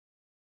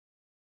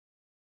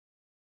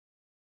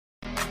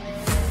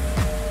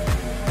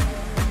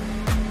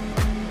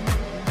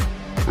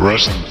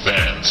Wrestling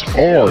fans,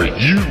 are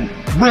you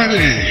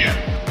ready?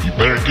 You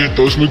better get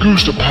those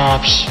Magusta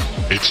pops.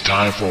 It's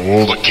time for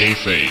all the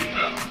kayfabe.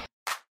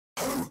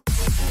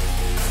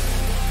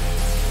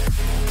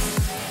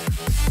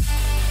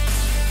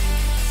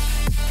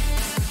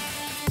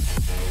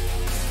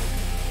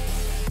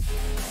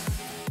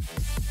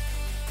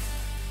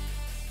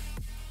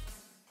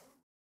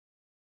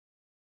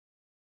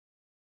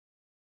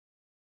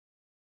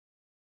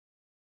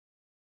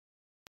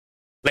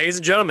 Ladies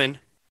and gentlemen,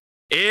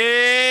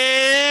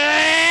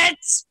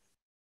 it's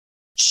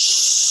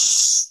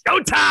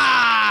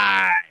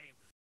showtime!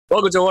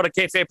 Welcome to the World of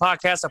Kayfabe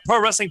Podcast, a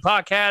pro wrestling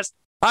podcast.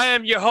 I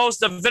am your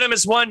host, the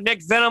Venomous One,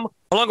 Nick Venom,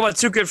 along with my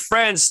two good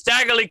friends,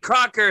 Staggerly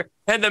Crocker,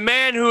 and the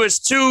man who is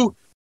too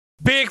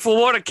big for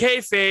World of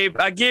Kayfabe.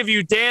 I give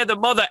you Dan the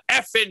mother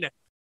effing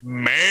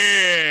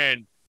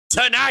man.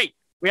 Tonight,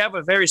 we have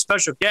a very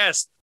special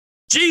guest,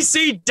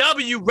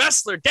 GCW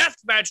wrestler,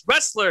 deathmatch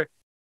wrestler,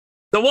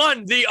 the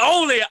one, the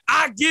only,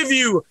 I give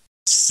you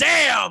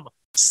Sam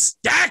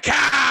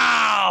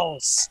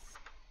Stackhouse.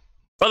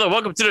 Brother,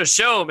 welcome to the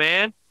show,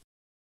 man.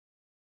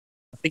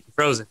 I think you're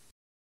frozen.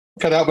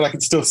 Cut out, but I can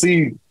still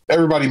see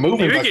everybody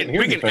moving.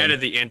 We can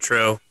edit the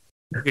intro.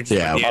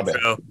 Yeah, my bad.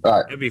 All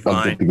right. It'll be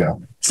fine. Good to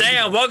go.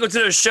 Sam, welcome to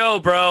the show,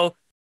 bro.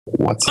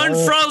 What's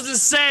Unfrozen up?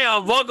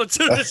 Sam, welcome to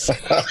the show.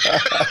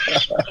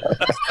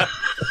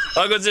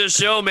 Welcome to the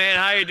show, man.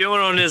 How you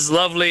doing on this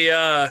lovely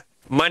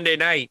Monday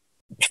night?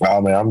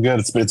 Oh, man, I'm good.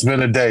 It's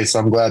been a day, so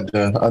I'm glad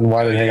to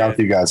unwind and hang out with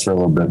you guys for a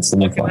little bit. It's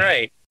been fun.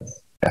 Right.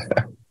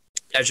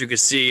 As you can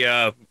see,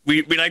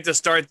 we like to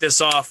start this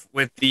off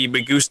with the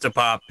Magusta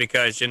Pop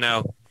because, you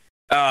know,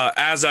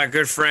 as our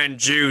good friend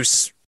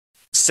Juice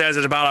says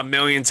it about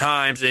 1,000,000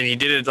 times, and he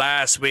did it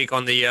last week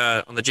on the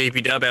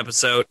JP Dub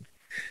episode.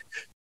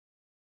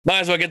 Might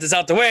as well get this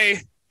out the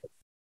way.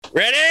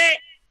 Ready?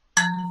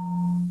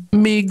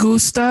 Me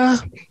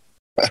gusta.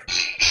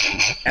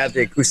 Add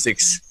the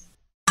acoustics.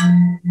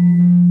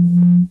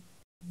 And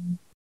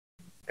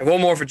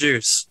one more for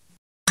Juice.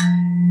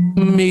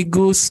 Me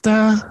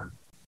gusta.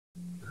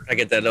 I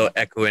get that little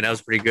echo in. That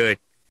was pretty good.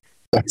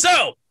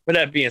 So, with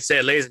that being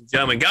said, ladies and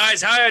gentlemen,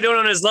 guys, how are you doing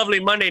on this lovely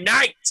Monday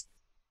night?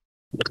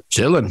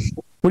 Chilling.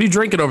 What are you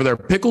drinking over there?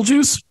 Pickle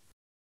juice?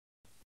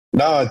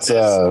 No, it's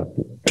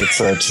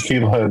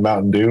tequila and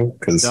Mountain Dew.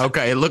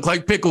 Okay, it looked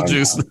like pickle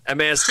juice. That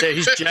man said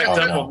he's jacked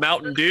up on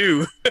Mountain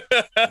Dew.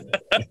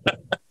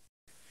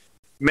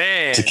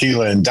 Man.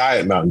 Tequila and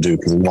Diet Mountain Dew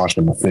because I'm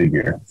watching my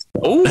figure.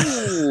 Ooh,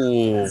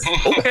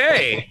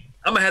 okay.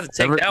 I'm gonna have to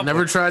take that one.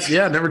 Never tried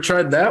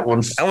that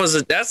one.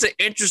 That's an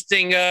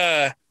interesting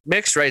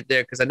mix right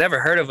there because I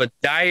never heard of a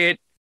Diet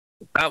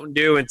Mountain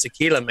Dew and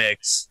tequila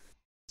mix.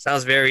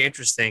 Sounds very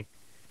interesting.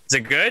 Is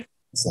it good?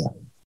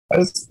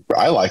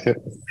 I like it.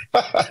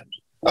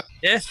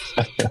 Yeah.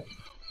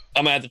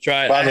 I'm gonna have to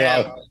try it. By the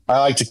way, I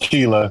like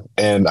tequila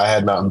and I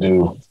had Mountain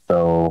Dew,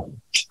 so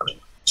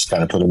just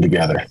kind of put them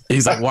together.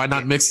 He's like, why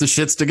not mix the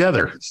shits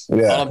together?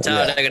 Yeah. I'm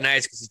Talladega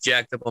Nights because he's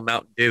jacked up on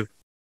Mountain Dew.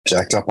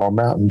 Jacked up on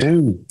Mountain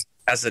Dew.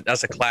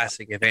 That's a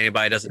classic. If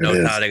anybody doesn't know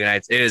Talladega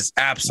Nights, it is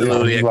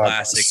absolutely a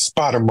classic.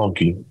 Spider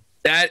Monkey.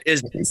 That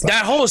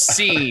whole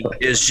scene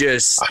is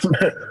just.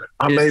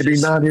 I may be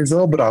 9 years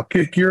old, but I'll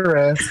kick your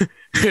ass.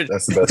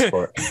 That's the best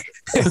part.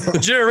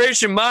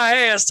 Generation my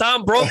ass.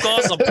 Tom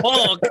Brokaw's a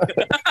punk.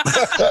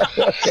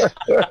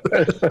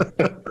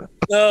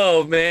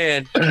 Oh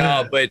man,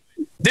 no, but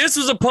this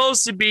was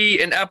supposed to be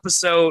an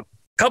episode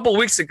a couple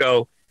weeks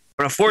ago,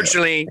 but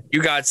unfortunately,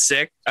 you got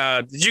sick.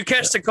 Did you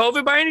catch the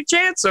COVID by any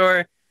chance,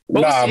 or?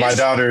 Nah, my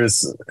daughter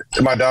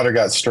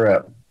got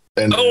strep.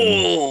 And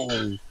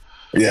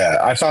yeah,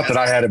 I thought that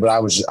I had it, but I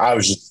was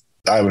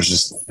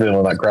just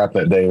feeling like crap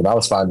that day, and I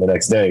was fine the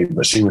next day.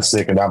 But she was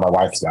sick, and now my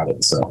wife's got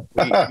it. So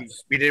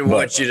we didn't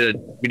want you to,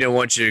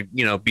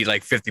 be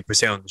like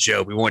 50% on the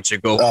show. We want you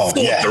to go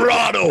full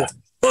throttle,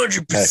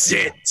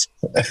 100%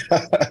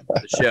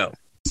 the show.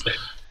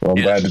 Well, I'm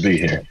glad to be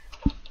here,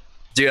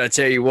 dude. I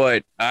tell you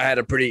what, I had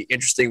a pretty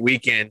interesting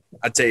weekend.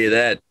 I tell you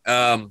that.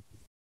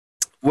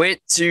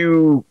 Went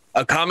to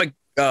a comic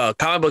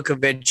book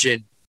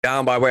convention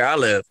down by where I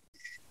live.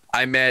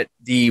 I met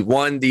the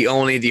one, the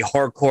only, the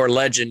hardcore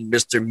legend,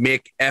 Mr.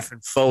 Mick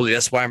effing Foley.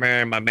 That's why I'm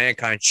wearing my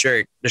Mankind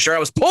shirt. The shirt I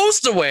was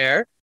supposed to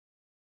wear,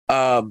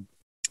 but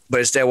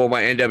instead I wore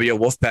my NWO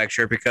Wolfpack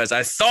shirt because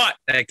I thought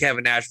that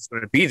Kevin Nash was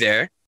going to be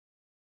there.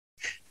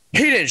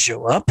 He didn't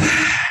show up.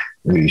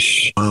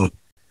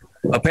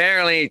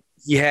 Apparently,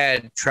 he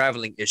had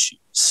traveling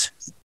issues.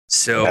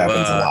 So,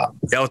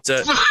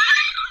 Delta...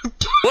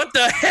 What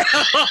the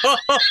hell?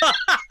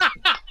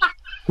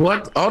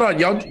 What? Hold on,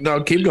 y'all.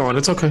 No, keep going.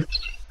 It's okay.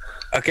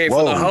 Okay,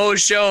 for the whole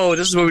show,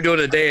 this is what we're doing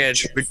today.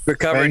 We're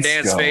covering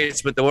Dan's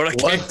face with the World of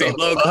Kayfabe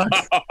logo.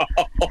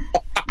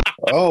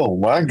 Oh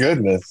my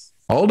goodness!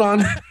 Hold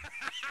on.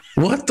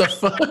 What the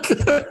fuck?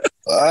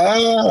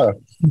 Oh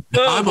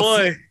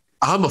boy!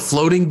 I'm a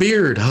floating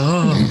beard.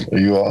 Oh.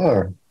 You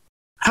are.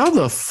 How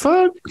the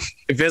fuck?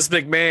 Vince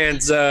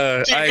McMahon's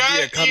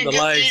idea come to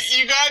life.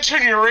 You gotta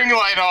turn your ring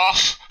light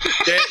off.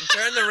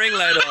 Turn the ring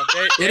light off.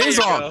 It is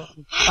on.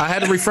 I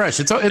had to refresh.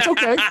 It's okay.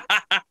 Oh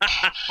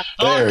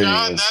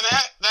God,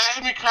 that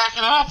had me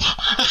cracking up.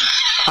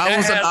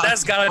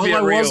 That's gotta be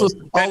a reel.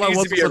 All I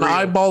was an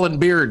eyeball and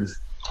beard.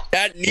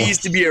 That needs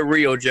to be a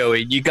reel,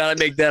 Joey. You gotta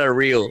make that a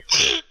reel.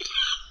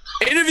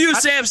 Interview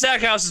Sam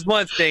Stackhouse is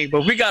one thing,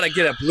 but we gotta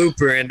get a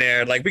blooper in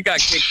there. Like we got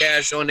Kid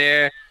Cash on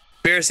there,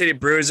 Bear City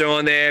Bruiser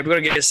on there. We're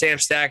gonna get Sam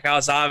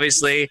Stackhouse,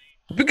 obviously.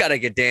 We gotta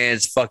get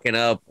Dan's fucking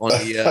up on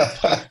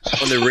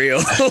the reel.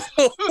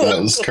 That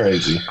was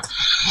crazy.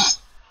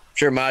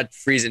 Sure, my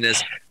freezing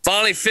this.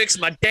 Finally fixed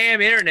my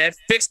damn internet.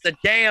 Fixed the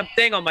damn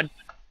thing on my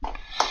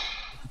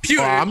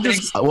computer. I'm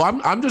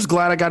just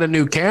glad I got a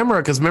new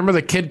camera because remember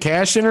the Kid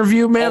Cash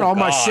interview, man? All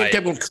my shit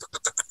kept going.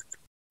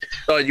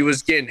 Oh, you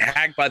was getting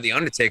hacked by the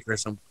Undertaker or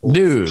something.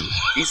 Dude,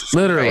 Jesus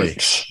literally.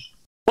 Christ.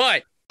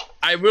 But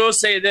I will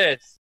say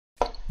this.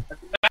 As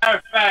a matter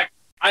of fact,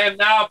 I am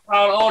now a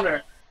proud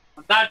owner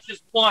of not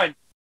just one,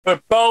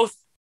 but both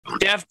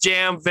Def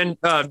Jam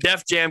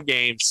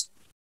games.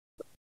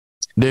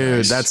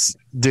 Dude,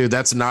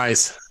 that's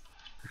nice.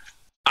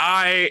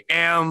 I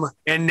am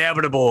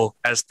inevitable,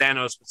 as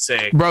Thanos would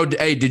say. Bro,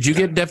 hey, did you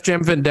get Def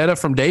Jam Vendetta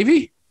from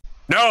Davey?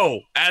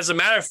 No. As a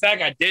matter of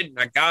fact, I didn't.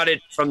 I got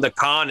it from the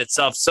con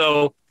itself.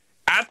 So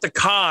at the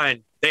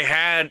con, they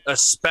had a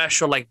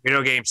special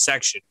video game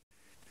section.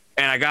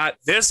 And I got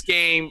this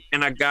game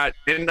and I got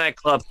Midnight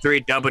Club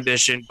 3 Dub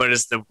Edition, but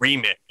it's the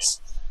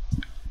remix,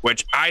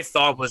 which I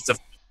thought was the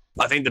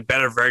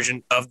better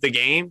version of the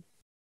game.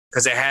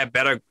 Because they had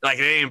better,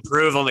 they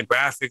improved on the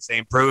graphics. They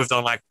improved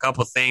on a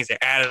couple things. They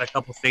added a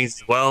couple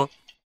things as well.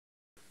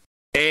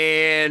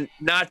 And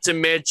not to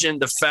mention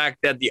the fact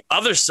that the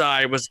other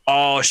side was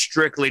all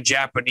strictly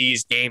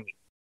Japanese gaming.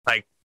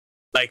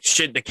 Like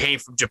shit that came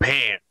from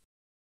Japan.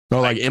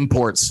 Oh, like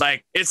imports.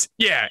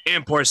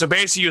 Imports. So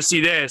basically you'll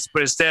see this,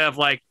 but instead of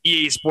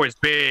EA Sports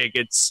Big,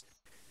 it's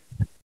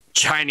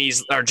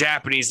Chinese or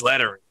Japanese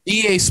lettering.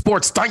 EA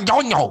Sports.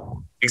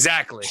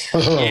 Exactly.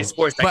 EA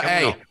Sports. But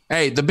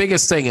hey, the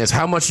biggest thing is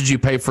how much did you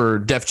pay for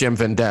Def Jam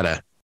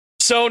Vendetta?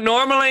 So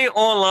normally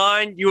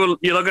online, you're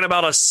looking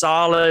about a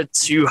solid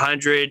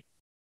 200.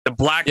 The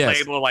black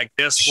label like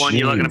this one,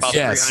 you're looking about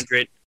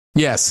 300.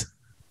 Yes.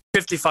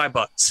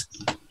 $55.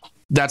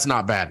 That's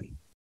not bad.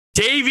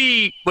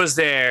 Davey was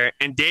there,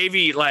 and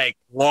Davey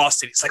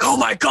lost it. He's like, "Oh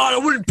my God, I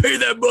wouldn't pay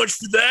that much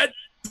for that."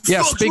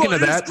 Yeah, speaking of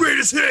that,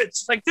 greatest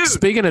hits. Dude.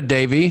 Speaking of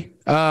Davey,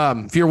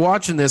 if you're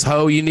watching this,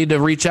 ho, you need to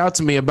reach out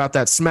to me about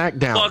that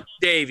SmackDown. Fuck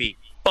Davey.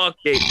 No,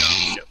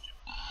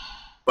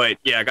 but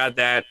yeah, I got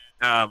that.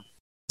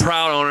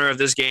 Proud owner of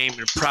this game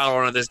and proud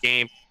owner of this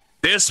game.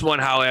 This one,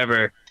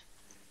 however,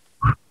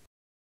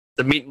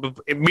 the meat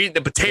and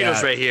the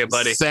potatoes right here,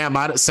 buddy. Sam,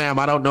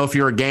 I don't know if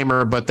you're a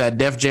gamer, but that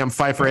Def Jam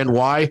Pfeiffer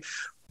NY,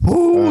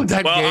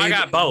 that game I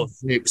got both.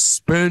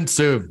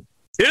 Expensive.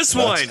 This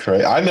one,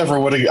 crazy. I never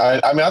would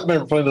have. I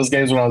remember playing those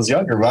games when I was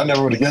younger, but I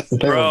never would have guessed that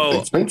they were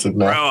expensive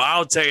now. Bro,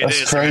 I'll tell you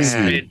that's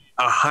crazy.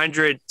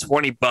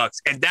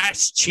 $120, and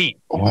that's cheap.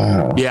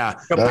 Wow. Yeah,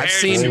 compared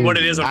to what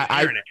it is on the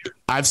internet.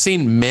 I've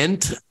seen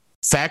Mint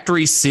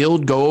factory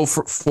sealed go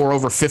for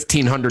over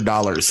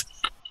 $1,500.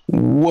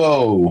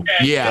 Whoa.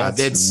 Yeah,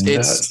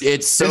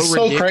 it's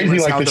so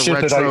crazy. How The the shit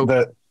retro...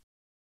 that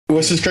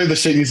what's just crazy, the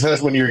shit you said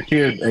when you were a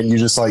kid and you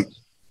just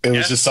it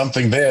was just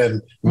something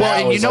then. Now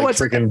and you know what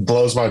freaking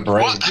blows my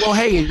brain. Well,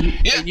 hey,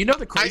 and you know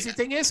the crazy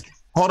thing is?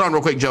 Hold on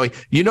real quick, Joey.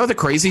 You know the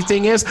crazy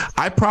thing is?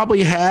 I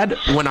probably had,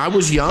 when I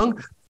was young,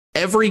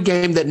 every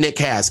game that Nick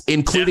has,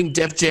 including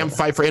Def Jam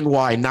Pfeiffer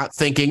NY, not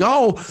thinking,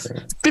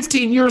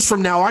 15 years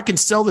from now, I can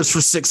sell this for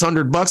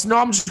 $600. No,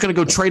 I'm just going to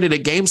go trade it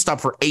at GameStop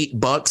for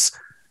 $8.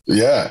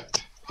 Yeah.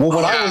 Well,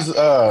 when I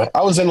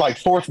was in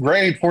fourth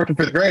and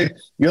fifth grade,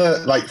 you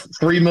know that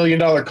 $3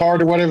 million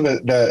card or whatever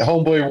that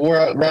homeboy wore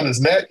around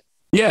his neck?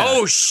 Yeah.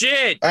 Oh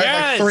shit! I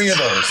had 3 of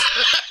those.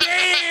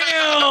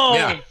 Damn.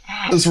 Yeah.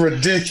 It's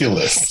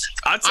ridiculous.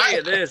 I'll tell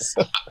you this.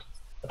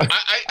 I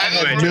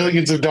had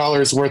millions of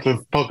dollars worth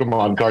of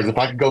Pokemon cards. If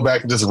I could go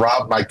back and just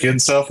rob my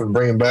kid stuff and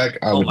bring them back,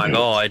 I would. Oh my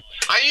God!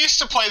 I used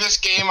to play this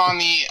game on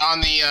the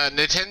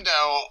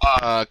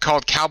Nintendo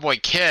called Cowboy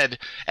Kid,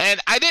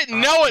 and I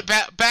didn't know it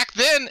back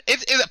then.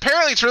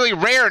 Apparently it's really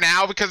rare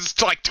now because it's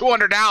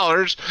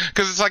 $200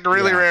 because it's a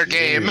really rare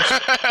game.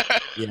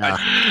 Yeah,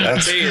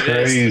 that's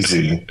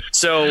crazy.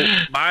 So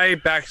my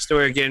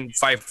backstory again,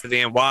 Fight for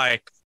the NY.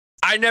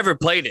 I never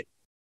played it.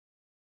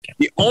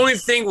 The only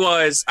thing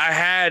was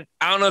I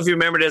don't know if you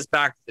remember this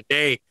back in the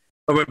day,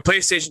 but with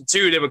PlayStation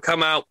 2, they would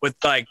come out with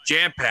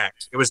jam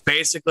packs. It was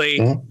basically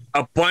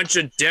a bunch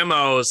of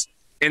demos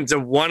into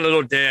one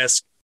little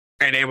disc,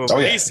 and they would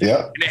release it.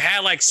 Yeah. And it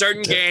had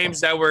certain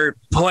games that were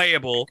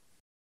playable,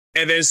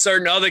 and then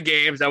certain other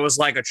games that was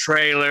a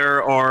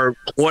trailer or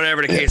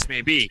whatever the case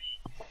may be.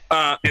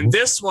 And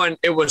this one,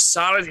 it was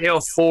Silent Hill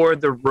 4,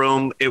 The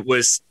Room. It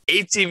was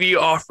ATV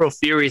Off-Road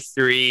Fury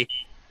 3.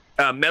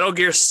 Metal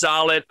Gear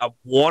Solid, I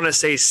want to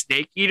say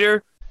Snake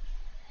Eater,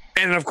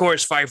 And of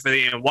course, Fight for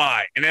the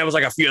NY. And there was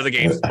like a few other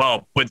games as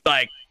well. But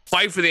like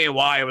Fight for the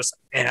NY, I was,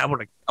 man, I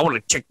want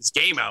to check this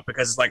game out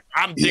because it's like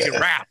I'm digging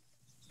rap.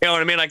 You know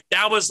what I mean? Like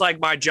that was like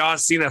my John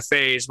Cena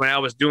phase when I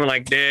was doing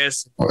like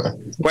this,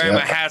 wearing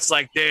my hats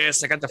like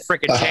this. I got the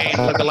freaking chain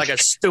looking like a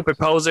stupid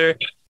poser.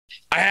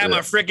 I had my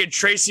freaking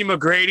Tracy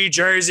McGrady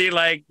jersey.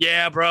 Like,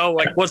 yeah, bro.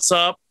 Like, what's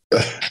up?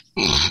 And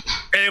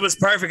it was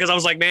perfect because I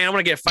was like, man, I'm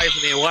going to get Fight for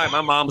the NY.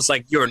 My mom was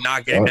like, you're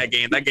not getting that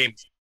game. That game,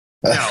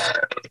 no,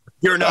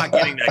 you're not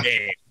getting that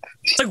game.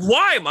 It's like,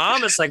 why,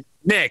 Mom? It's like,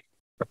 Nick,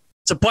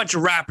 it's a bunch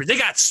of rappers. They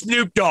got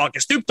Snoop Dogg,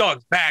 and Snoop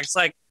Dogg's back. It's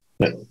like,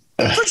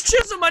 put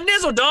chips on my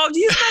nizzle, dog.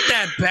 He's not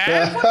that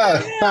bad. What the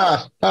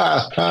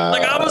hell?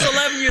 Like, I was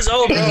 11 years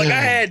old, bro. Like,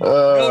 I had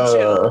no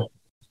chill.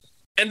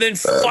 And then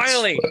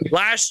finally,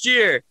 last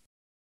year,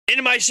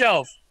 in my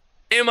shelf,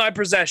 in my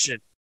possession,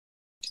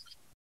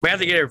 we had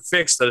to get it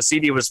fixed, though. The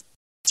CD was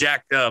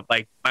jacked up.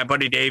 Like, my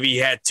buddy Davey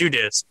had 2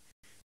 discs.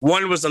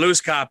 One was a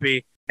loose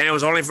copy, and it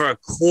was only for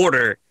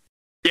 $0.25.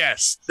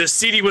 Yes, the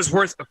CD was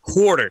worth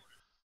 $0.25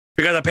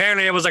 because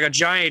apparently it was like a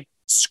giant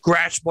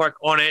scratch mark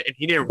on it, and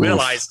he didn't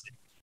realize it.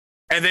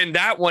 And then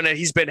that one that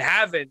he's been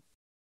having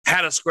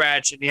had a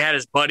scratch, and he had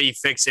his buddy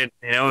fix it.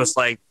 And it was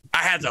like, I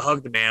had to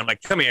hug the man. I'm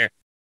like, come here.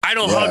 I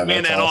don't hug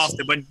men that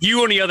often, but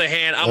you, on the other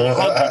hand, I'm going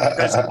to hug you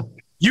because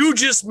you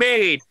just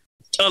made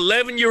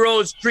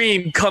 11-year-old's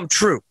dream come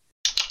true.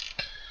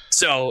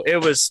 So it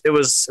was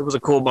a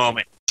cool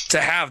moment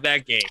to have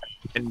that game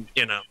and,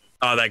 you know,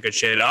 all that good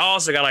shit. I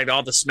also got like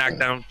all the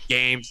SmackDown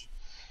games,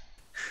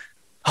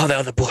 all the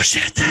other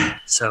bullshit.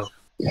 So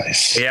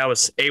nice. Yeah, I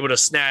was able to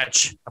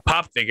snatch a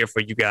pop figure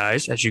for you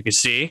guys, as you can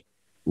see.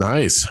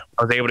 Nice.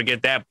 I was able to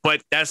get that,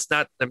 but that's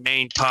not the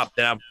main pop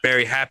that I'm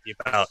very happy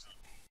about.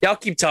 Y'all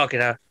keep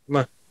talking. I'm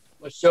going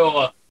to show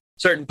a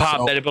certain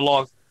pop that it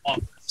belongs to.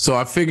 So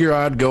I figure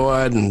I'd go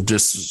ahead and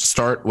just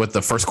start with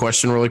the first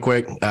question really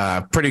quick.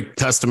 Pretty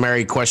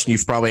customary question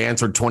you've probably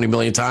answered 20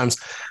 million times.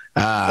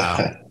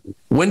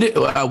 When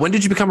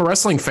did you become a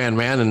wrestling fan,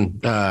 man?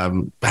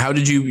 And how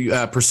did you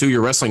pursue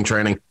your wrestling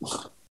training?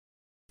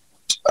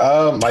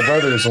 My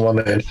brother is the one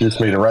that introduced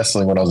me to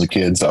wrestling when I was a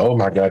kid. So, oh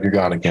my God, you're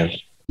gone again.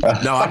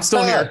 No, I'm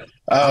still here.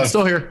 I'm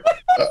still here.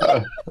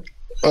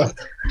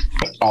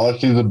 All I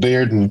see is a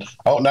beard, and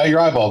now your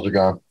eyeballs are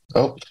gone.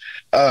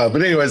 But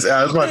anyways, it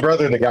was my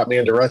brother that got me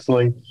into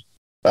wrestling.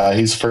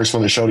 He's the first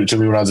one that showed it to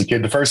me when I was a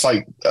kid. The first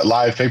like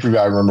live pay-per-view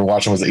I remember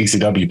watching was the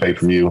ECW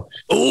pay-per-view.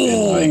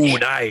 Oh,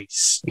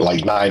 nice.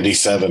 Like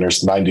 97 or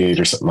 98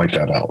 or something like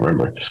that. I don't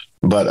remember.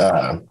 But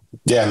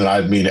yeah, and I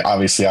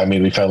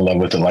immediately fell in love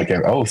with it. Like,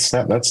 oh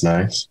snap, that's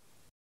nice.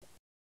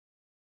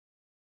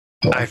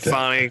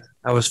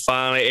 I was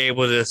finally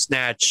able to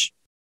snatch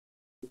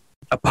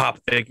a pop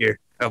figure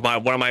of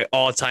one of my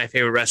all-time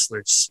favorite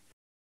wrestlers.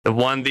 The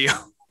only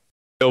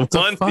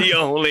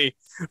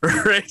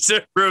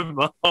Razor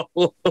Ramon.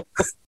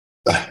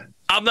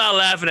 I'm not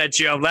laughing at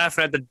you. I'm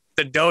laughing at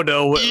the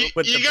dodo. You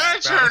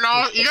gotta turn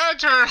off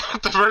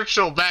the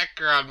virtual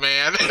background,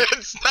 man.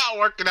 It's not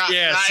working out.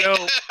 Yeah. Tonight.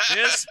 So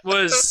this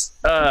was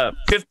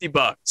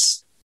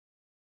 $50,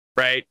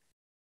 right?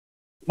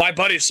 My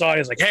buddy saw it.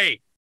 He's like,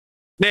 "Hey,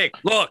 Nick,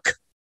 look."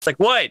 It's like,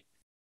 "What?"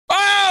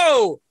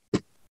 "Oh,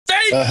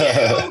 thank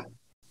you."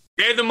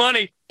 Gave the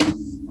money.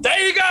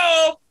 There you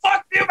go.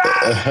 Fuck you,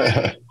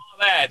 man. All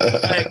that.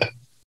 Like,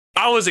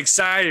 I was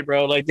excited,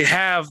 bro. Like, they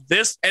have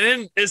this, and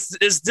then it's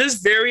this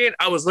variant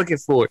I was looking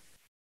for.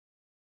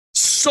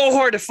 So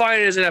hard to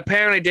find it, and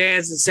apparently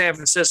Dan's in San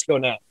Francisco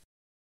now.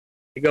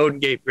 The Golden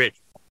Gate Bridge.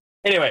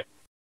 Anyway,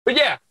 but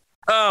yeah.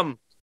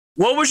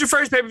 What was your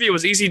first pay-per-view? It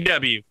was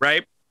ECW,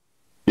 right?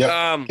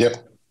 Yep.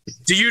 Yep.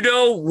 Do you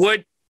know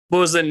what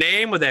was the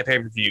name of that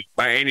pay-per-view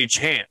by any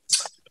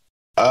chance?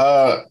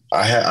 I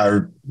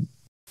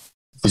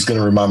was going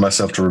to remind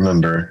myself to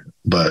remember,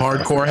 but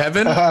Hardcore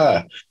Heaven?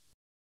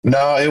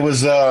 No, it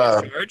was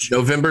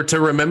November to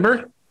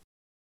Remember.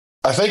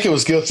 I think it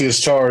was Guilty as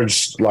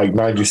Charged, like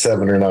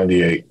 97 or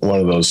 98, one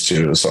of those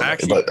two. So,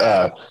 actually, but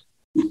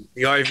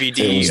the RVD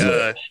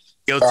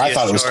Guilty I as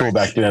thought it was cool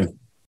back then.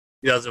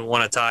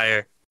 2001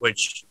 attire,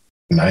 which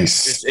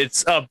nice.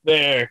 It's up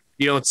there.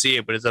 You don't see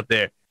it, but it's up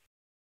there.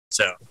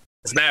 So,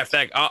 as a matter of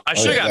fact, I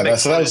should have got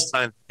mixed this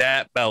time.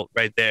 That belt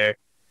right there.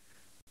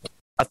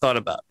 I thought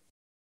about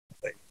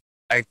it.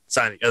 I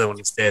signed the other one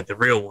instead, the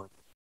real one.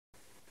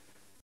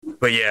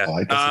 But yeah, I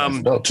like this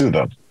nice belt too,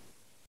 though.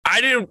 I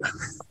didn't.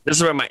 This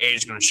is where my age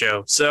is going to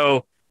show.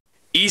 So,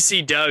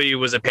 ECW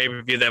was a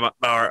pay-per-view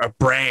or a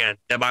brand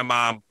that my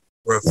mom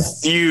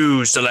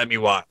refused to let me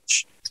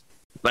watch.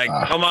 Like,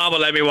 my mom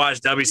would let me watch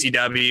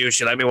WCW.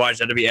 She let me watch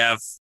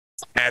WWF.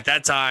 And at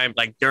that time,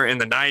 like during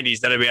the 90s,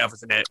 WWF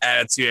was in that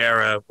attitude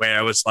era where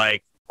it was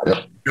like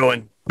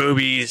going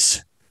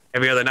boobies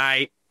every other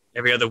night,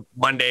 every other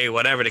Monday,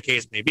 whatever the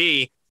case may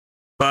be.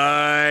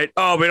 But,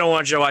 we don't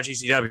want you to watch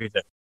ECW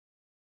then.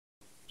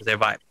 Because they're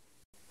vibing.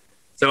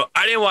 So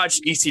I didn't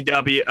watch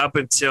ECW up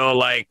until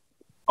like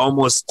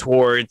almost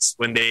towards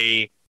when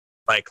they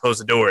like closed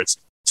the doors.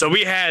 So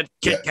we had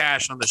Kid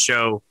Cash on the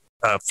show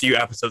a few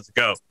episodes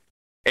ago.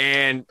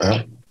 And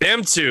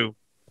them two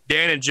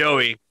Dan and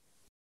Joey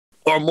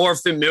are more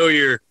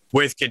familiar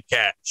with Kid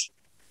Cash,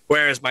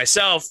 whereas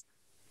myself,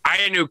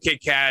 I knew Kid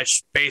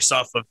Cash based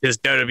off of his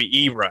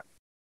WWE run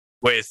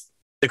with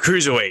the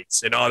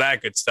cruiserweights and all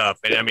that good stuff.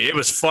 And I mean, it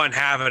was fun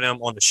having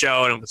him on the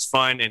show, and it was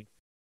fun. And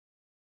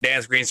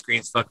Dan's green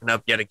screen's fucking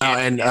up yet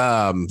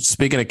again.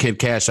 Speaking of Kid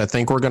Cash, I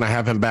think we're gonna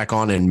have him back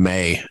on in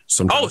May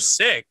sometime. Oh,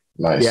 sick!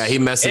 Nice. Yeah, he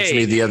messaged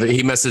me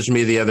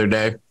the other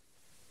day.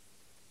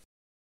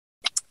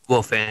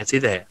 Well, fancy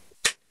that.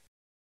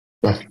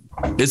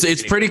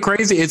 It's pretty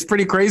crazy. It's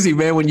pretty crazy,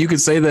 man, when you could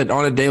say that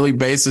on a daily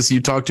basis you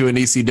talk to an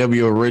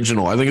ECW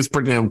original. I think it's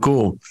pretty damn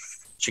cool.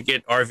 Should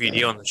get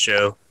RVD on the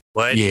show.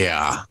 What?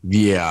 Yeah.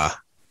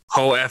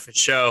 Whole effing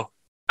show.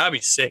 That'd be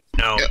sick.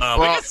 No. We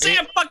got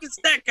Sam fucking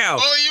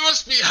Stackhouse. Oh, you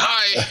must be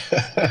high.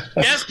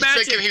 Yes, match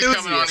Thinking he's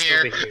coming on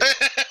here.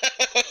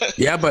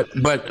 Yeah,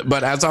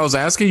 but as I was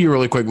asking you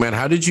really quick, man,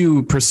 how did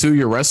you pursue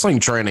your wrestling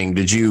training?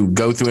 Did you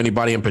go through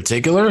anybody in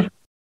particular?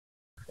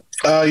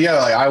 Yeah,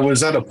 like I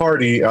was at a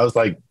party. I was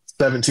like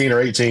 17 or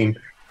 18,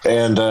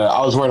 and I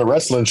was wearing a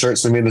wrestling shirt.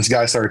 So me and this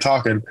guy started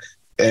talking,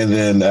 and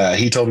then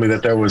he told me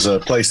that there was a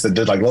place that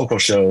did like local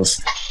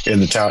shows in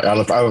the town. I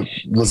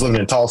was living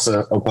in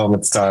Tulsa, Oklahoma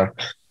at the time,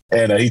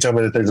 and he told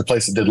me that there's a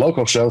place that did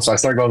local shows. So I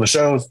started going to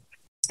shows,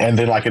 and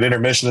then like at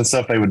intermission and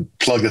stuff, they would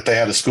plug that they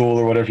had a school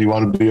or whatever. You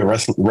wanted to be a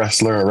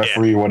wrestler or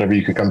referee or whatever,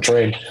 you could come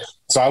train.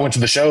 So I went to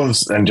the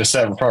shows and just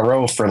sat in front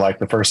row for like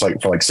the first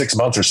for 6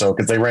 months or so,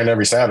 because they ran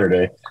every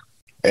Saturday.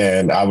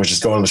 And I was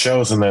just going to the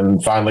shows. And then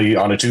finally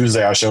on a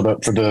Tuesday, I showed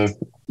up for the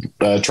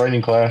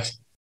training class,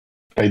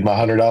 paid my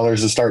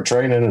 $100 to start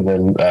training. And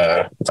then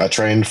I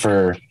trained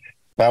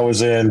that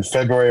was in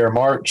February or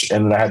March.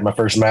 And then I had my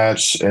first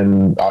match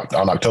on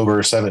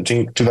October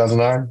 17th,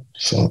 2009.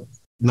 So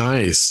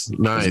nice.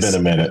 It's been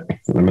a minute.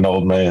 I'm an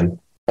old man.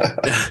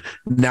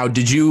 Now,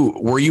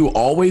 were you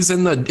always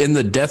in the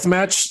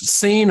deathmatch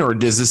scene, or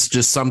is this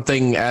just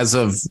something as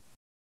of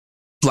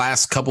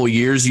last couple of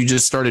years you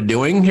just started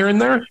doing here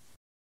and there?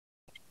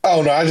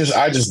 Oh no,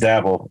 I just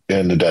dabble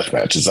in the death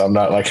matches. I'm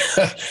not like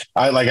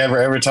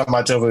every time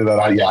I tell people that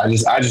I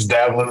just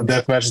dabble in the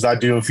death matches. I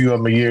do a few of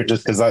them a year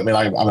just because I'm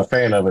a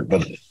fan of it,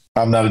 but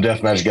I'm not a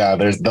death match guy.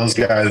 Those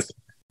guys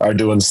are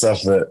doing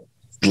stuff that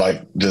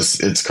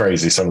it's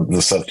crazy. Some of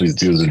the stuff these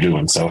dudes are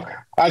doing. So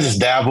I just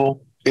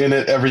dabble in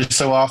it every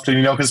so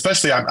often, because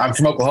especially I'm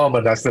from Oklahoma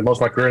and I spent most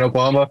of my career in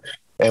Oklahoma,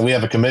 and we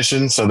have a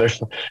commission. So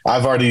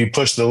I've already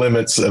pushed the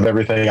limits of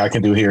everything I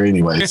can do here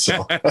anyway.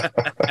 So.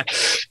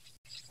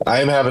 I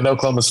am having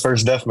Oklahoma's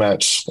first death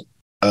match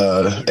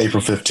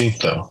April 15th,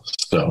 though.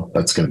 So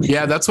that's going to be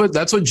cool.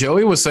 That's what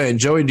Joey was saying.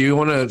 Joey, do you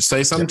want to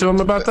say something to him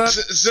about that?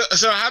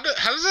 So how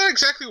does that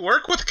exactly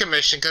work with the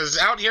commission? Because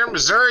out here in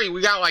Missouri,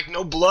 we got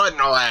no blood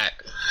and all that.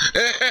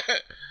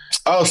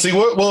 Oh, see,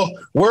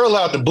 we're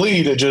allowed to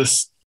bleed. It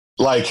just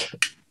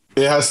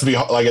it has to be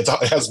it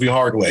has to be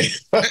hard way.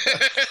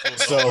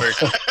 So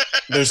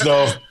there's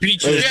no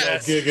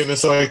gigging and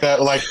stuff like that.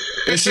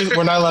 It's just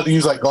we're not allowed to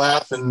use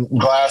glass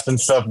and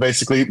stuff.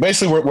 Basically,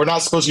 we're not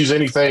supposed to use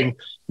anything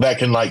that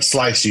can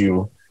slice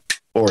you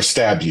or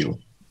stab you.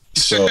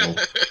 So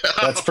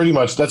that's pretty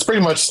much as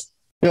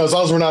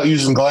long as we're not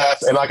using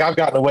glass. And I've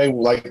gotten away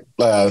with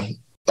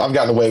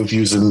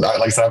using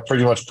I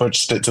pretty much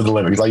pushed it to the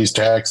limit, because I use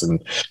tacks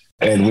and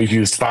we've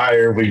used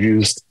fire, we've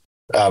used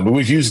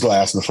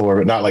glass before,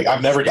 but not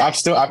I've never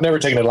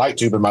taken a light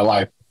tube in my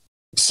life.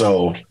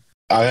 So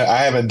I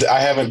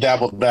haven't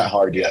dabbled that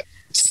hard yet.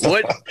 So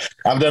what?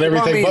 I've done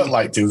everything but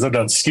light tubes. I've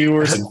done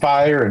skewers and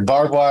fire and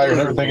barbed wire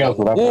and everything else.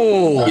 I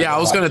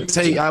was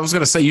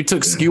gonna say you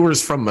took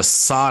skewers from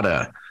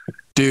Masada,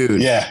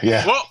 dude.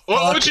 Yeah.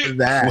 What would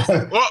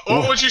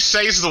you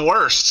say is the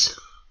worst?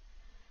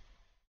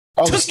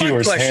 Oh, the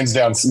skewers, hands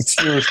down.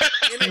 Skewers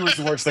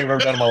the worst thing I've ever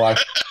done in my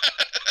life.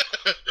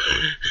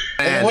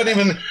 And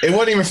it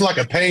wasn't even from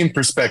a pain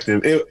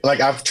perspective.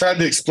 I've tried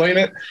to explain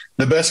it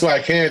the best way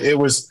I can. It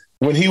was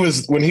when he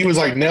was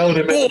nailing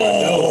him in my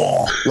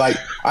nose,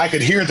 I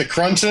could hear the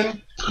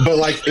crunching, but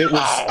I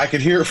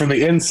could hear it from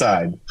the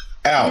inside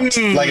out.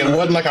 It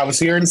wasn't I was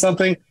hearing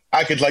something.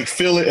 I could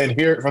feel it and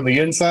hear it from the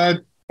inside,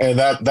 and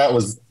that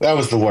was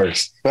the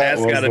worst.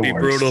 That's got to be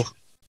brutal.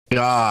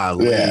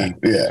 Golly.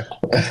 Yeah.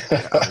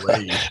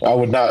 I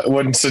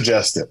wouldn't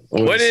suggest it.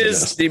 What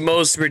is the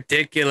most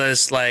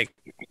ridiculous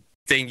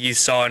thing you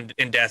saw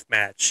in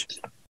deathmatch?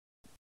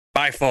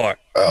 By far.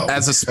 Oh.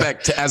 As a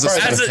spectator. As a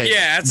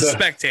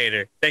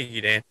spectator. Thank you,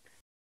 Dan.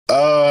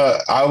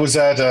 I was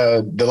at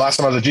the last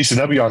time I was at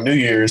GCW on New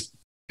Year's.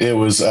 It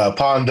was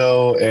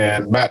Pondo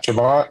and Matt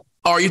Tremont.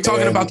 Oh, are you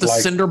talking about the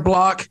cinder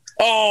block?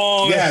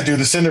 Oh yeah, dude,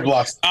 the cinder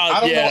blocks. I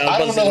don't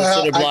know how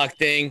cinder block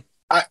thing.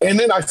 And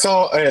then I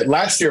saw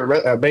last year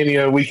at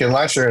Mania weekend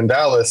last year in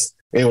Dallas,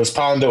 it was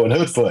Pondo and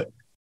Hoodfoot.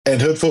 And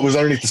Hoodfoot was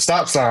underneath the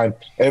stop sign,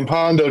 and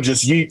Pondo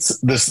just yeets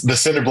the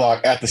cinder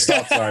block at the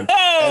stop sign.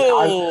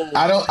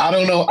 I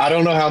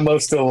don't know how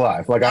Mo's still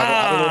alive. I don't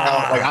know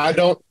how.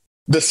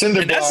 The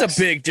cinder blocks. That's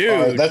a big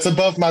dude. That's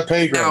above my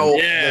pay grade.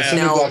 The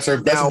cinder blocks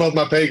that's above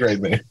my pay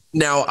grade, man.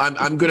 Now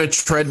I'm going to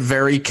tread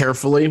very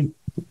carefully.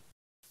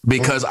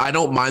 because I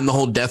don't mind the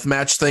whole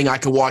deathmatch thing. I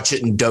can watch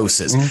it in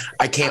doses.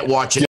 I can't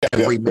watch it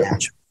every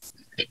match.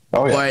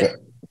 Oh yeah.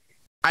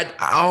 But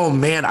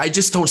I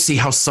just don't see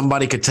how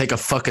somebody could take a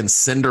fucking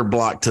cinder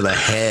block to the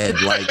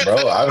head. Like, bro,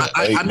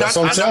 I'm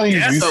telling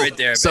you.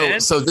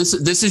 So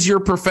this is your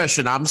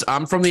profession.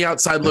 I'm from the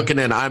outside looking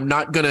in. I'm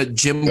not gonna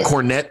Jim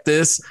Cornette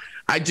this.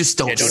 I just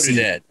don't see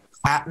that.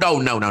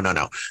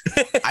 No.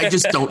 I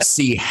just don't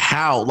see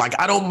how. Like,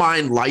 I don't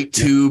mind light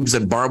tubes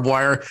and barbed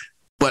wire,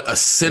 but a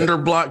cinder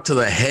block to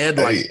the head,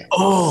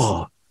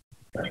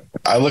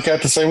 I look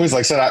at the same ways.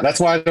 Like I said,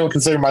 that's why I don't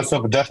consider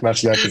myself a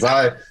deathmatch guy, because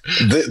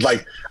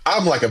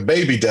I'm like a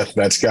baby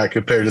deathmatch guy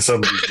compared to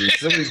some of these dudes.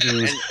 Some of these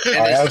dudes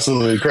are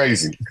absolutely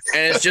crazy.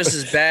 And it's just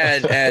as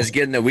bad as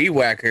getting the weed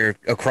whacker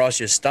across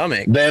your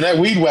stomach. Man, that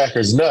weed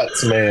whacker's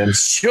nuts, man.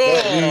 Sure.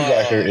 That weed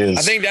whacker is.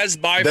 I think that's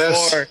by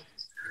far.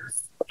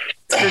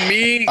 For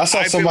me, I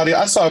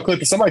saw a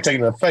clip of somebody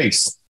taking a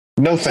face.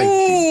 No thank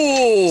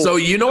you. So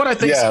you know what I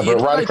think? Yeah, but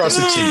right across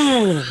the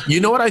cheek. You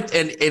know what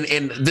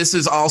and this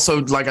is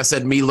also, like I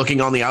said, me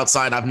looking on the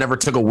outside. I've never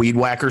took a weed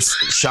whacker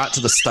shot to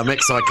the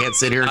stomach, so I can't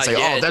sit here and say,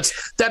 that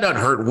doesn't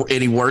hurt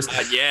any worse.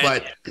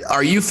 But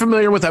are you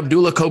familiar with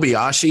Abdullah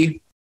Kobayashi?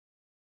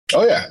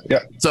 Oh yeah.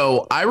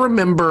 So I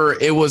remember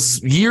it was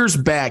years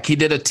back. He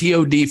did a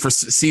TOD for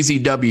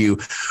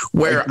CZW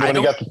where he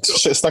got the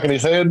shit stuck in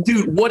his head.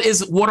 Dude, what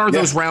are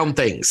those round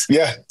things?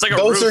 Yeah, it's like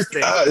those are.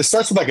 It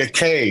starts with like a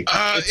K.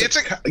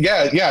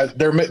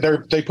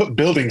 They put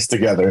buildings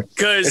together.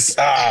 Because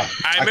I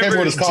can't remember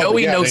what it's called.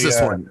 Joey knows this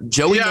one.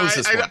 Joey knows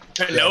this one.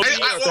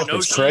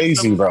 It's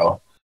crazy, bro.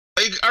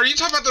 Are you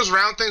talking about those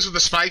round things with the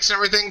spikes and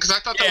everything? Because I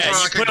thought those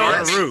were like on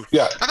a roof.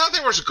 Yeah, I thought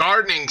they were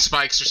gardening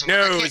spikes or something.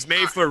 No, it's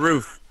made for a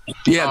roof.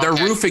 Yeah, they're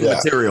roofing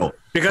material.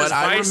 But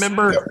I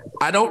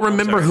don't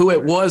remember who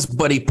it was,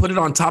 but he put it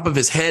on top of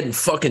his head and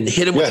fucking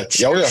hit him with a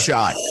chair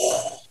shot.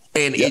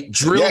 And it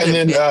drilled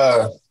him. And then,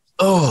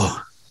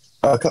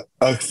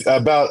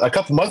 about a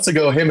couple months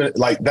ago, him and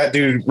that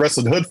dude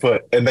wrestled Hoodfoot,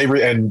 and they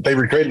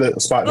recreated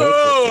the spot in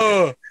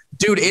Hoodfoot.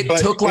 Dude, it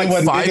took like 5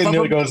 of them. It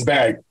didn't go in his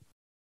bag.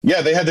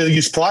 Yeah, they had to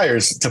use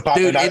pliers to pop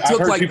it. I've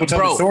heard people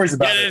tell stories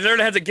about it. Yeah,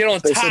 they had to get on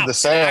top. They said the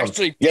sound.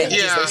 Actually, they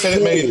said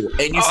it made it.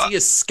 And you see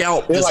his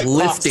scalp just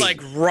lifting.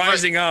 It's like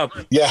rising up.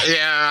 Yeah,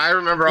 I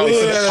remember all they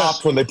said it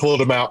popped when they pulled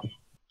him out.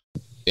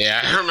 Yeah,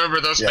 I remember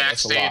those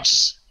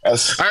backstage.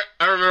 I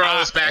remember all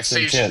this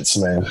backstage. That's intense,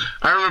 man.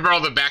 I remember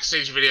all the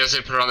backstage videos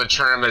they put on the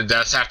tournament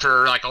deaths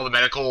after all the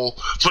medical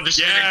footage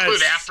they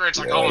include after. It's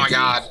like, oh my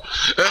god.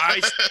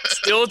 I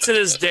still to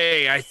this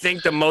day, I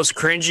think the most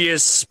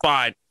cringiest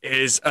spot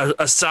is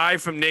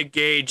aside from Nick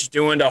Gage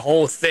doing the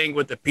whole thing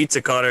with the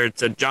pizza cutter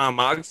to John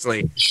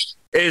Moxley.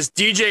 Is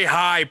DJ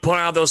High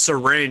pulling out those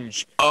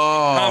syringe,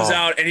 comes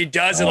out and he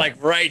does it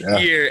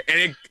here,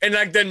 and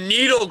like the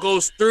needle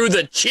goes through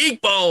the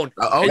cheekbone.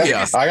 I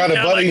got a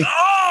buddy.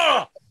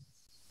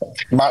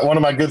 One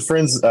of my good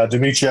friends,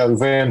 Dimitri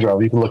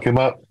Alexandrov, you can look him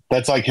up.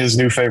 That's like his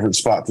new favorite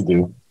spot to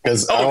do.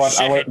 Because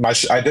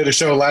I did a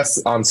show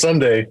on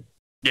Sunday,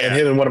 and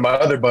him and one of my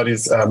other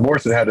buddies,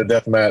 Morrison, had a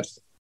death match,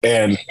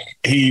 and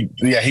he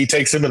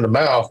takes him in the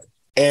mouth.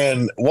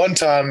 And one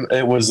time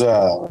it was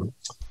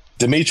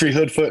Dimitri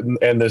Hoodfoot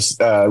and this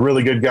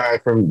really good guy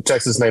from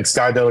Texas named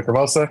Sky De La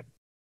Cremosa,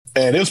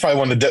 and it was probably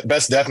one of the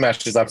best death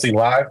matches I've seen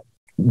live.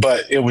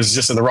 But it was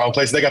just in the wrong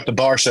place. They got the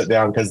bar shut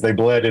down because they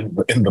bled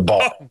in the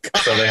bar.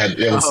 So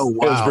it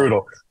was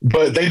brutal.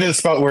 But they did a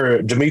spot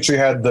where Dimitri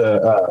had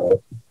the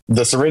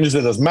syringes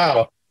in his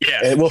mouth. Yeah.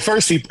 And,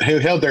 first he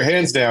held their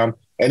hands down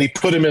and he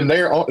put them in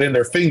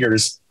their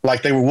fingers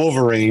like they were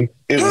Wolverine.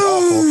 It was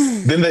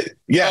awful. Then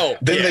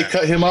they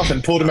cut him off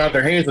and pulled him out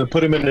their hands and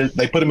put him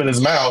in his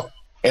mouth.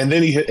 And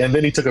then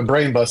he took a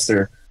brain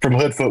buster from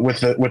Hoodfoot with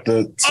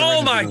the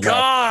oh my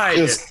god!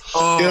 It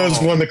was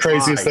one of the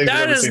craziest things.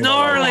 That is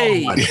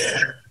gnarly.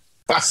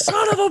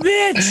 Son of a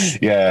bitch.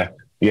 Yeah.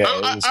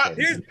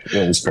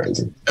 It was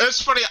crazy.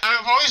 It's funny.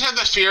 I've always had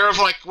the fear of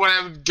when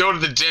I would go to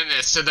the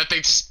dentist and that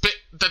they'd stick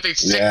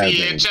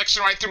the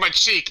injection right through my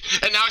cheek,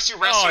 and now I see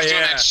wrestlers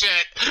doing that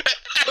shit.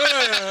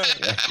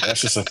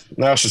 That's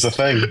just a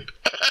thing.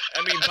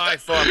 I mean, by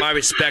far, my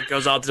respect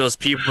goes out to those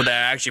people that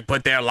actually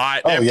put their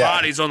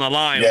bodies on the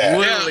line,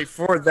 literally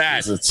for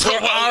that,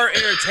 for our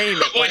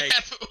entertainment. When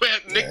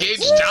Nick Gage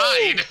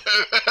died.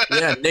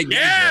 Nick Gage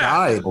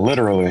died,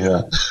 literally.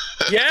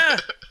 Yeah.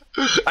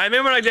 I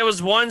remember there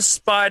was one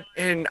spot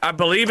in, I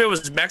believe it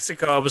was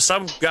Mexico. It was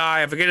some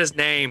guy, I forget his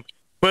name,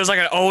 but it was like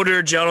an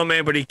older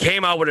gentleman, but he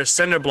came out with a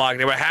cinder block.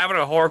 They were having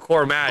a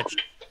hardcore match,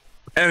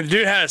 and the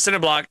dude had a cinder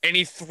block, and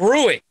he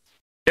threw it.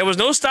 There was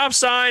no stop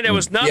sign. There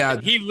was nothing.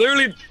 Yeah. He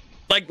literally,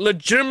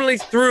 legitimately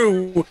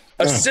threw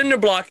a cinder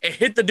block and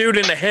hit the dude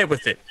in the head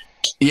with it.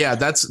 Yeah,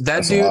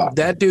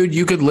 that dude.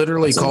 You could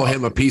literally call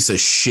him a piece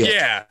of shit.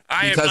 Yeah,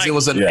 because it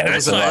was an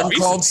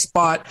uncalled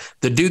spot.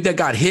 The dude that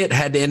got hit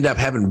had to end up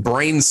having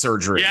brain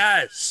surgery.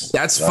 Yes,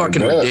 that's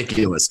fucking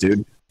ridiculous,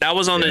 dude. That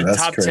was on the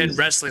top 10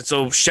 wrestling.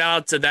 So shout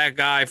out to that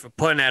guy for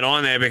putting that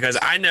on there because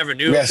I never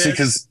knew. Yeah,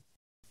 because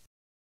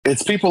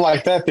it's people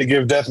like that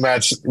give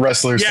deathmatch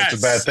wrestlers such a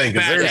bad thing.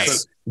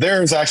 Because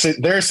there's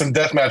some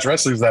deathmatch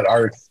wrestlers that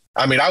are.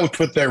 I mean, I would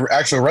put their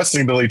actual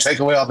wrestling ability, take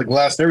away all the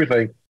glass and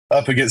everything,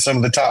 up against some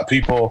of the top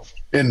people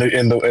in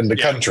the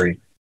country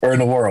or in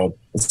the world.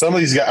 Some of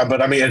these guys,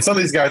 but I mean, and some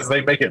of these guys,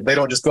 they make it. They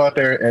don't just go out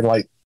there and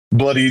like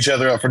bloody each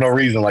other up for no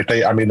reason. Like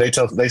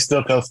they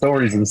still tell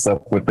stories and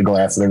stuff with the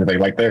glass and everything.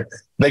 Like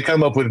they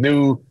come up with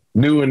new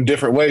and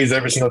different ways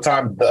every single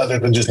time, other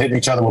than just hitting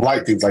each other with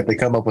light tubes. Like they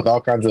come up with all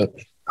kinds of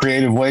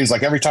creative ways.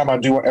 Like every time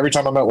I'm at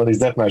one of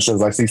these deathmatch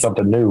shows, I see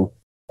something new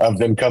of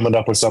them coming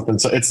up with something.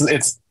 So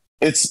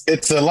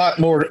it's a lot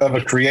more of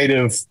a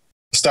creative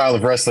style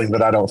of wrestling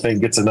that I don't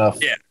think gets enough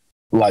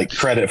like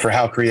credit for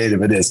how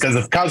creative it is.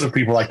 Because of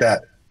people like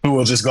that who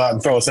will just go out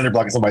and throw a cinder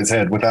block at somebody's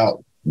head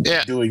without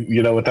doing,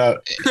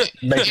 without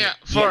making it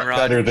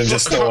better than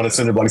just throwing a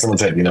cinder block at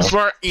someone's head,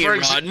 For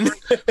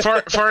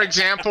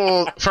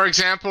example,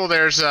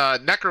 there's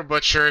Necro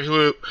Butcher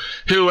who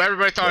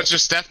everybody thought was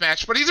just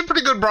deathmatch, but he's a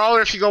pretty good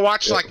brawler. If you go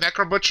watch like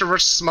Necro Butcher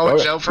versus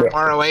Samoa Joe from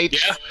ROH,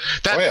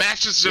 that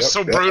match is just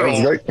so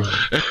brutal.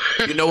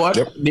 You know what?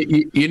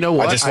 You know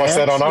what? I just watched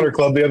that on Honor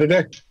Club the other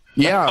day.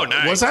 Yeah,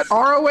 nice. Was that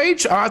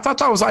ROH? I thought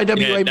that was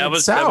IWA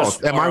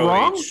Mid-South. Am I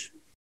wrong?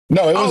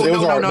 No, it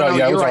was. No.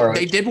 Yeah, you're right. ROH.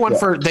 They did one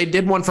for. They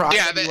did one for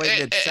IWA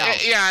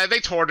Mid-South. They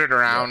toured it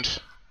around.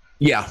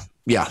 Yeah.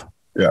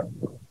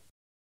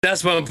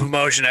 That's one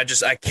promotion I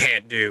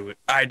can't do.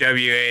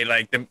 IWA,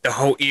 like the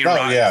whole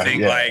Iran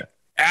thing. Like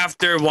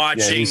after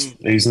watching,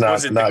 he's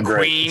not the great.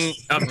 Queen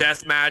of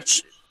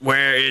Deathmatch,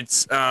 where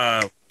it's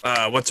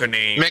what's her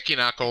name? Mickey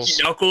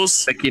Knuckles.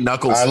 Mickey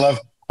Knuckles. I love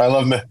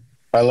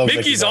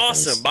Mickey's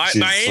awesome. By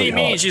any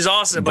means, she's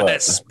awesome. But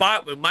that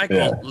spot with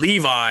Michael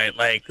Levi,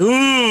 like, ooh.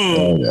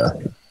 Oh, yeah.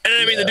 And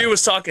I mean, the dude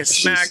was talking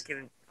smack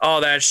and all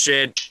that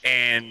shit.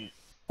 And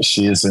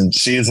she is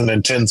an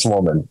intense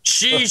woman.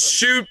 She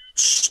shoot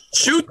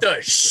the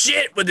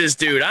shit with this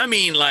dude. I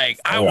mean, like,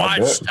 I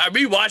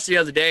rewatched the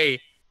other day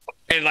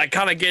and like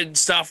kind of getting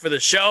stuff for the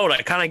show,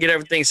 like kind of get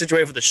everything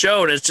situated for the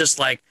show. And it's just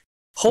like,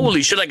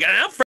 holy shit. Like, and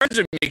I'm friends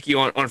with Mickey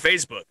on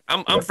Facebook.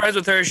 I'm friends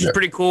with her. She's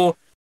pretty cool.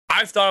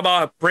 I've thought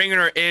about bringing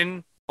her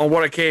in on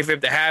What a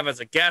Kayfabe to have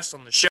as a guest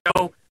on the show.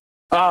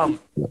 I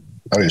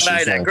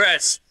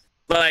digress.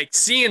 Like,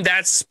 seeing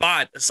that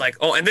spot, it's like,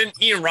 oh, and then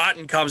Ian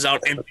Rotten comes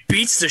out and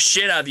beats the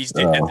shit out of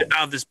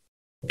this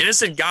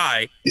innocent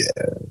guy. Yeah.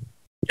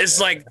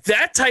 It's like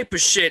that type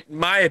of shit, in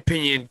my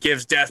opinion,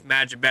 gives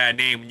deathmatch a bad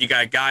name when you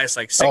got guys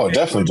like it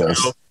definitely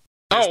does.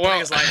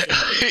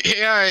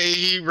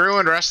 He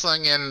ruined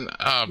wrestling and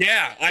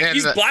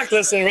he's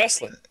blacklisted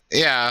wrestling.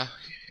 Yeah.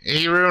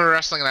 He ruined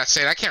wrestling in that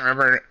state. I can't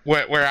remember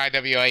where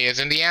IWA is.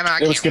 Indiana?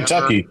 It was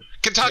Kentucky.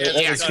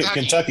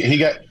 Kentucky. He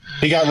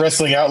got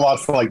wrestling outlawed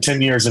for like 10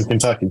 years in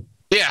Kentucky.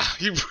 Yeah,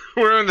 he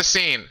ruined the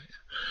scene.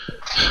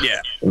 Yeah.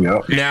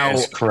 Yep. Now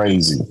it's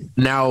crazy.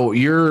 Now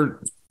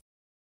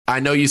I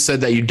know you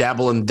said that you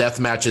dabble in death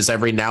matches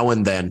every now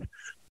and then.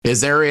 Was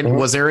there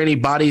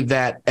anybody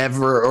that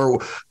ever,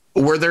 or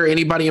were there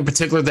anybody in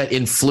particular that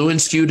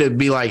influenced you to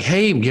be like,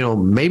 hey,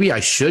 maybe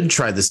I should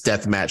try this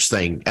death match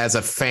thing as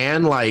a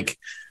fan? Like,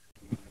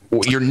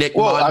 your Nick.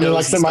 Well, I mean,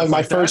 like I said,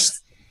 my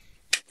first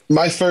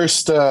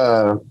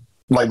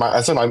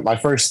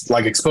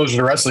exposure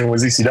to wrestling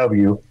was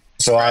ECW.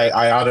 So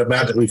I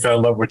automatically fell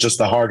in love with just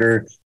the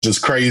harder,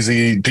 just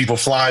crazy people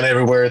flying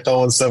everywhere,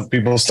 throwing stuff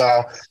people's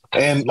style.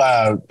 And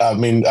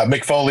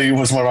Mick Foley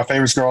was one of my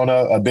favorites growing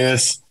up.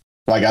 Abyss,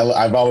 like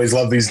I've always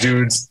loved these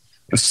dudes.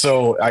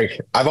 So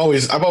I've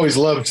always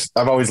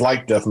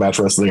liked deathmatch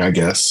wrestling, I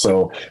guess.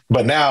 So,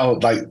 but now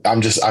like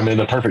I'm in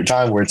the perfect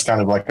time where it's kind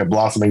of like a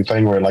blossoming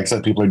thing where, like I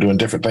said, people are doing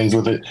different things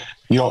with it.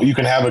 You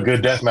can have a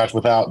good deathmatch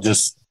without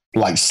just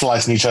like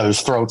slicing each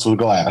other's throats with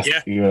glass.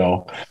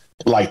 Yeah.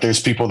 Like there's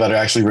people that are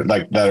actually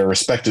that are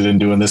respected in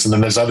doing this, and then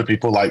there's other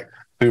people like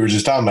we were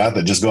just talking about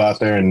that just go out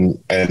there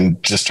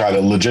and just try to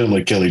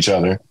legitimately kill each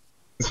other.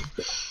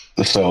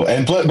 So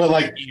but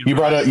like you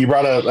brought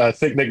up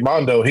Thick Nick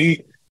Mondo.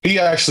 He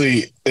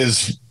actually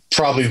is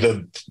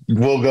probably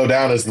will go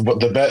down as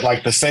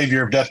the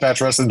savior of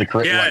deathmatch wrestling, like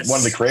one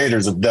of the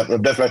creators of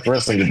deathmatch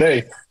wrestling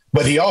today.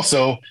 But he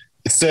also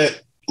said,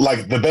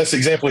 like, the best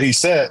example he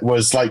set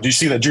was like, do you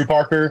see that Drew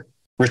Parker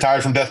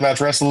retired from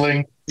deathmatch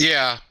wrestling?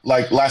 Yeah,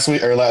 like last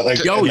week or like.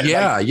 Oh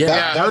yeah,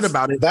 I heard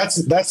about it.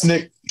 That's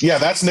Nick. Yeah,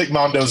 that's Nick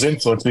Mondo's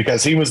influence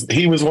because he was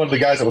one of the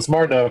guys that was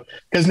smart enough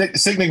because Nick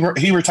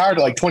he retired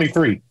at like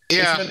 23.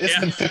 Yeah, it's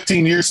been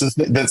 15 years since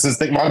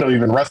Nick Mondo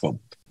even wrestled.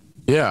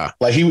 Yeah,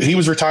 like he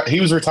was retired.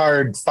 He was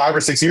retired 5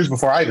 or 6 years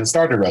before I even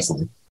started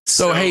wrestling.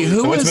 So hey,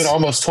 it's been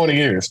almost 20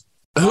 years.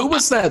 Who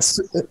was that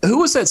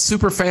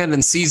super fan in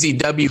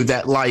CZW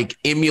that like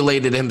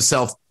emulated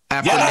himself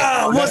after?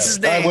 What's his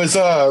name? He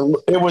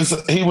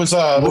was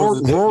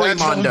Rory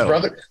Mondo.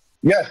 Brother.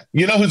 Yeah,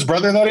 you know whose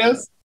brother that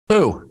is?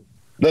 Who?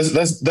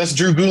 That's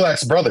Drew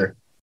Gulak's brother.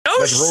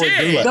 That's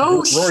shit.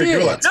 Rory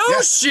Gulak.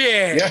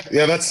 Shit.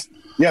 Yeah, that's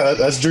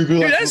Drew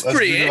Gulak. Dude, that's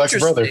pretty interesting.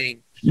 Brother.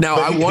 Now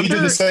I wonder. He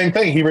did the same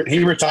thing.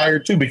 He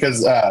retired too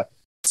because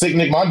Sick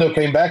Nick Mondo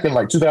came back in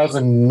like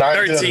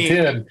 2009,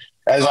 2010,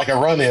 as like a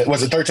run-in.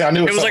 Was it 13? I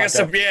knew it was like a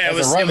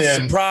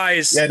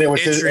surprise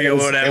entry or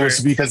whatever. It was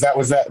because that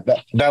was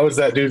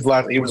that dude's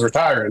last. He was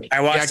retiring.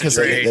 I watched the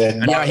trade.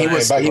 He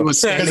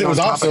was because it was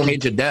awesome.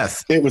 Cage of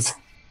death. It was.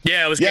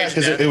 Yeah, it was. Yeah,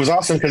 because it was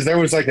awesome because there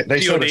was like they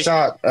showed a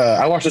shot.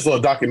 I watched this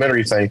little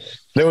documentary thing.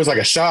 There was like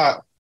a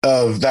shot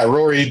of that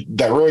Rory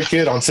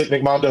kid on Sick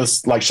Nick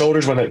Mondo's like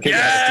shoulders when that kid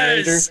was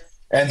a teenager.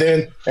 And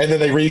then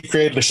they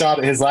recreated the shot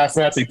at his last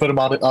match. He put him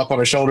up on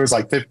his shoulders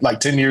like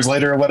 10 years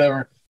later or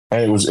whatever.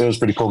 And it was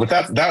pretty cool. But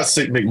that was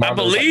Sick Nick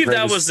Mondo's. I believe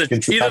that was either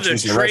the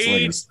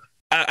trade.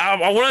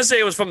 I want to say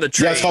it was from the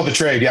trade. Yeah, it's called The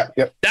Trade. Yeah,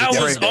 yep. That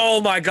was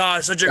oh my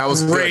god, such a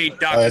great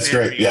documentary. That's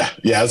great. Yeah,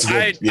 that's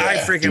good. I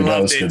freaking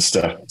loved it. Good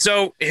stuff.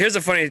 So here's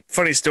a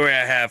funny story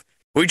I have.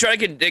 We tried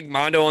to get Nick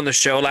Mondo on the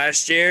show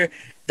last year.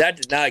 That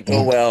did not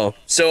go well.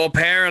 So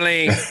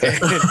apparently,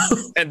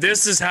 and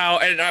this is how.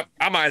 And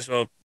I might as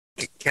well.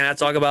 Can I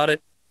talk about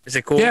it? Is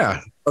it cool? Yeah.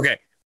 Okay.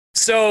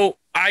 So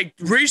I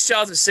reached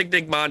out to Sick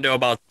Nick Mondo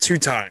about 2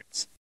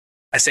 times.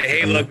 I said,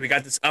 hey, look, we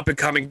got this up and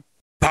coming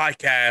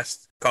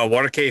podcast called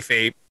Water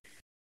Kayfabe.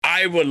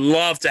 I would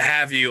love to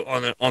have you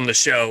on the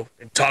show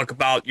and talk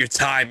about your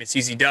time at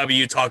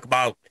CZW, talk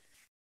about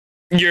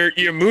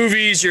your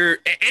movies, your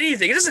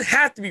anything. It doesn't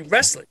have to be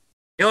wrestling.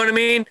 You know what I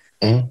mean?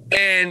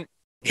 And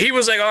he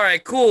was like, all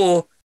right,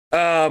 cool.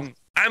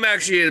 I'm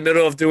actually in the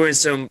middle of doing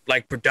some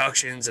like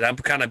productions and I'm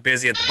kind of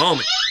busy at the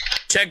moment.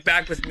 Check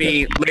back with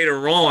me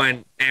later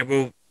on and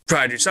we'll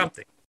try to do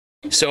something.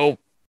 So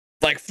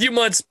like a few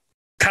months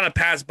kind of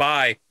passed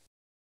by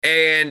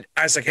and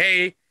I was like,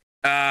 hey,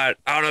 I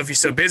don't know if you're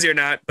still busy or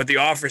not, but the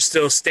offer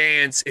still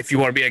stands if you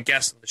want to be a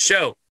guest on the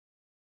show.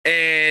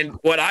 And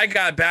what I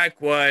got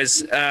back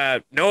was,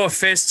 no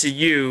offense to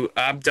you,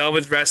 I'm done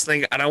with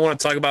wrestling. I don't want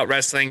to talk about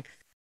wrestling.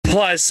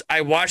 Plus,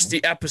 I watched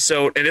the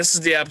episode, and this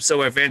is the episode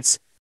where Vince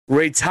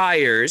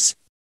retires.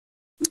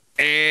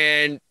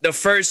 And the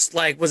first,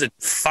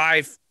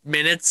 5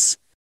 minutes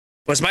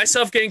was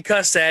myself getting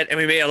cussed at, and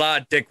we made a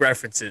lot of dick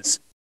references.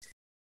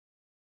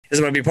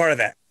 Doesn't want to be part of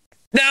that.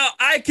 Now,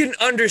 I can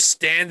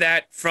understand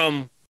that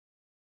from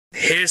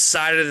his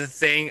side of the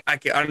thing. I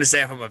can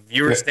understand from a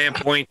viewer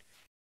standpoint.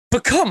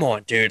 But come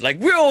on, dude. Like,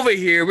 we're over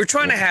here. We're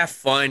trying to have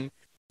fun.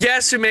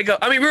 Yes,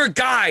 we're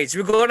guys.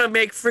 We're going to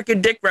make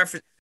freaking dick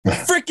references.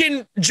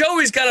 Freaking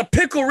Joey's got a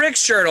Pickle Rick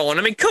shirt on.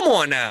 I mean, come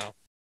on now.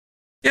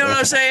 You know what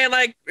I'm saying?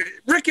 Like,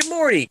 Rick and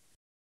Morty.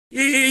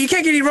 You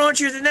can't get any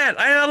raunchier than that.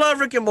 I love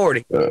Rick and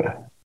Morty.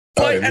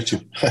 But at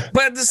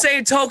the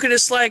same token,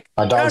 it's like...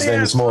 My dog's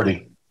name is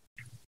Morty.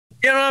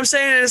 You know what I'm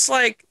saying? It's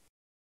like,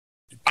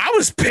 I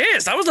was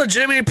pissed. I was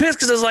legitimately pissed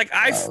because it's like,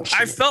 I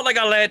felt like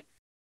I let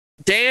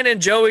Dan and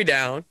Joey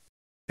down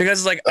because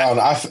it's like,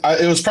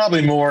 it was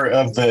probably more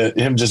of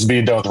him just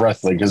being done with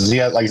wrestling because he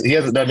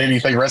hasn't done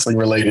anything wrestling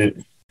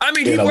related. I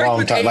mean, he worked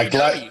with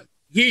AEW.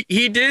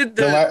 He did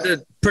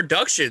the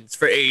productions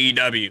for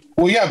AEW.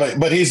 Well, yeah,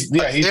 but he's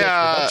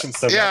production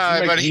stuff.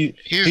 Yeah, but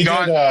he's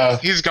gone.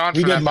 He's gone.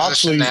 He did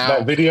Moxley's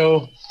that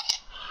video.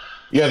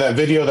 Yeah, that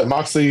video that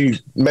Moxley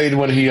made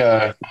when he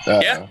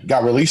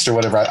got released or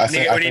whatever. I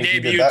think he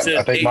did that.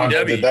 I think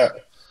Mondo did that.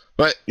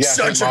 But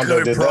such a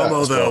good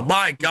promo, though.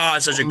 My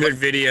God, such a good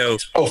video.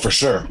 Oh, for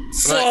sure.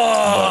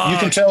 But you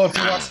can tell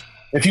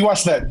if you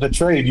watch the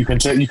trade, you can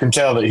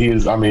tell that he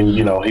is. I mean,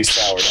 he's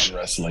soured on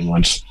wrestling.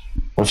 Which,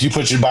 if you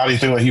put your body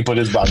through what he put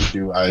his body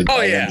through, I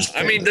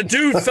mean, the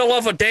dude fell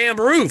off a damn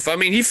roof. I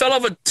mean, he fell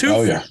off a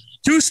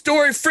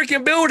two-story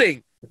freaking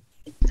building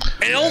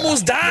and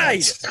almost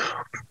died.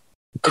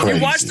 If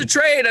you watch the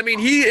trade, I mean,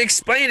 he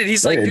explained it.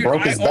 He's like, dude, I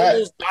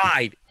almost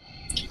died.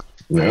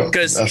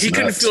 Because he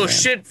couldn't feel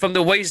shit from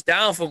the waist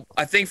down, from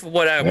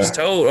what I was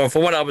told or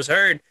from what I was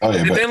heard.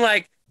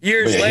 Then,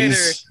 years later,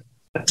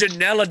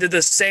 Janela did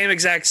the same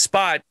exact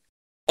spot,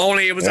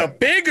 only it was a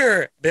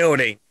bigger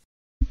building.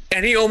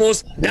 And he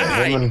almost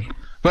died. Him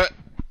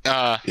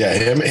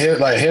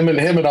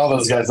and all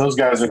those guys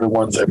are the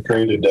ones that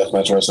created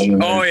deathmatch wrestling.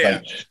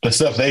 The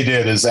stuff they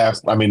did is,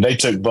 they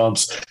took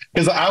bumps.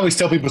 Because I always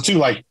tell people,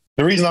 too,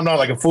 the reason I'm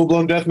not a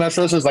full-blown deathmatch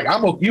wrestler is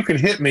you can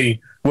hit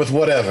me with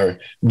whatever,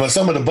 but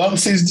some of the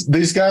bumps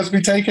these guys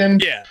be taking,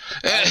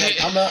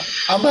 I'm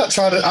not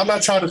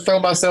trying to throw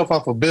myself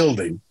off a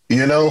building,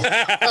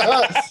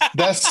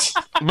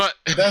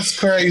 that's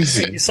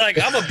crazy. It's like,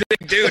 I'm a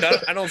big dude.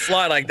 I don't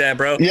fly like that,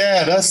 bro.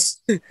 Yeah,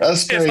 that's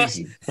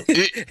crazy.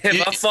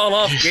 If I fall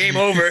off, game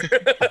over.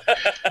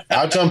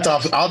 I'll jump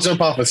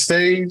off a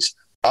stage.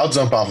 I'll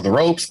jump off the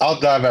ropes. I'll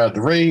dive out of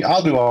the ring.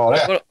 I'll do all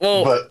that.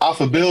 But off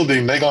a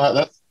building, they gonna have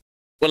that.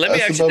 Well, let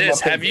me ask you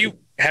this: Have you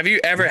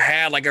ever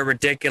had a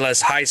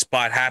ridiculous high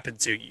spot happen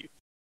to you?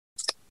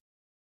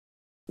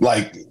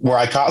 Where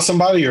I caught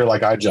somebody, or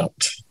I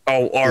jumped.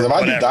 Oh, or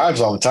I do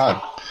dives all the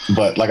time,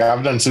 but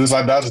I've done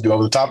suicide dives, I do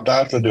over the top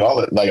dives, I do all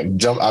that. I've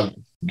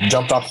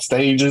jumped off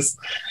stages,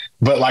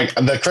 but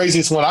the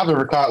craziest one I've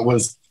ever caught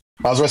was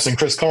I was wrestling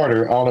Chris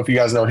Carter. I don't know if you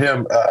guys know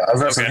him. I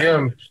was wrestling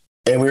him,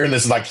 and we were in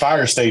this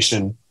fire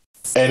station,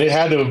 and it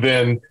had to have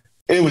been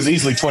it was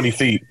easily 20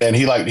 feet, and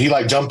he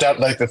jumped out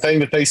like the thing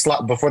that they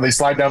slide before they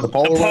slide down the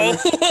pole.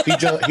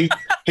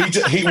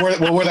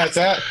 Where that's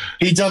at.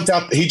 He jumped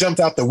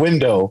out the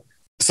window,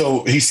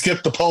 so he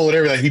skipped the pole and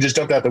everything. He just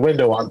jumped out the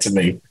window onto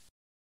me,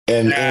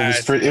 and it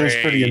was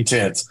pretty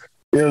intense.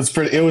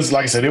 It was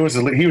like I said, he was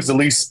at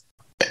least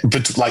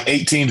like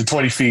 18 to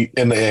 20 feet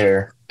in the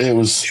air. It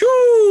was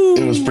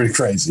pretty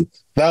crazy.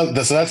 So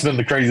that's been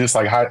the craziest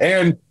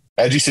and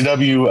at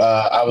GCW,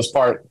 I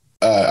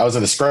was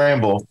in a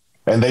scramble,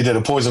 and they did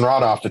a poison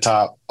rod off the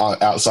top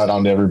outside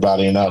onto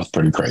everybody, and that was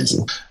pretty crazy.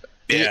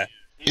 Yeah.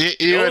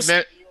 You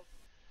admit,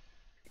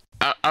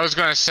 I was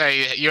going to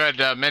say, you had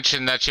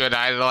mentioned that you had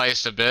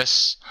idolized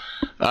Abyss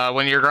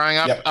when you were growing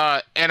up.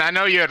 Yep. And I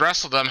know you had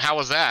wrestled him. How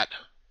was that?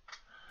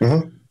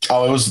 Mm-hmm.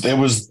 Oh, it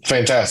was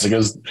fantastic.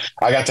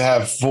 I got to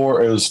have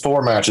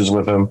 4 matches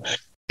with him.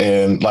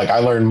 And I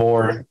learned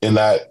more in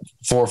that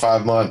 4 or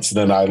 5 months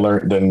than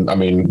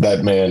that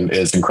man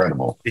is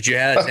incredible. Did you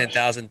have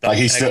 10,000?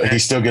 He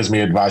still gives me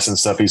advice and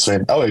stuff. He's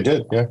saying, "Oh, he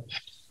did, yeah."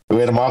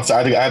 We had a monster.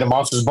 I had a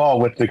Monsters Ball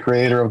with the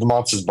creator of the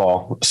Monsters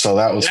Ball, so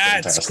that's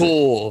fantastic.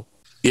 Cool.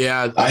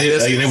 Yeah,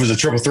 it was a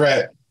triple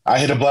threat. I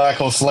hit a black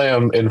hole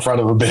slam in front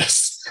of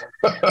Abyss.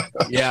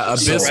 Yeah,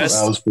 Abyss.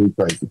 That was pretty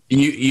crazy.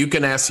 You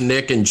can ask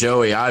Nick and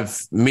Joey.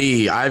 I've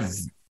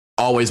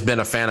always been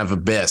a fan of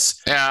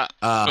Abyss. Yeah.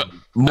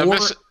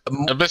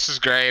 Abyss is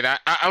great.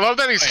 I love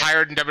that he's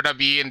hired in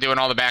WWE and doing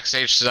all the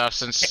backstage stuff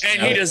he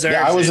deserves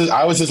it.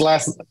 I was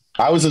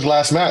his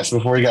last match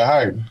before he got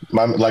hired.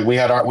 We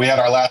had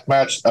our last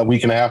match a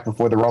week and a half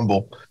before the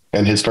Rumble,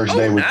 and his first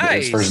day was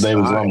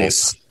Rumble.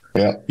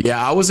 Yeah.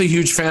 Yeah, I was a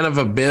huge fan of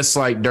Abyss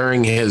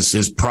during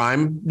his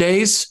prime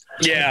days.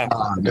 Yeah.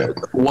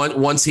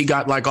 Once he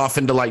got off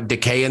into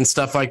Decay and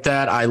stuff like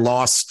that, I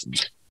lost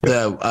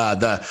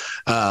the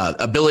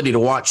ability to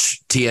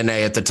watch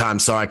TNA at the time,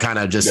 so I kind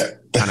of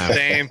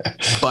same.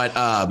 But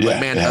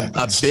man,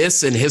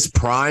 Abyss in his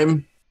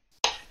prime,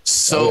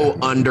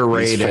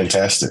 underrated. He's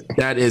fantastic.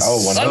 That is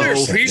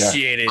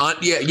underappreciated.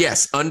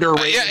 Yes,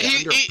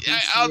 underrated.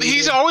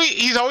 He's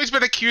always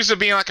been accused of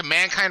being a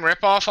Mankind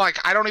ripoff.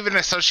 I don't even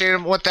associate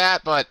him with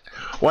that, but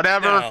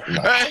whatever. No,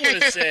 I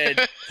would have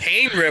said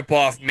Pain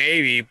ripoff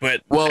maybe,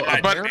 but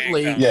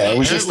apparently, it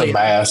was just a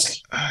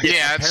mask.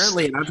 Yeah,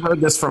 apparently, and I've heard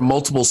this from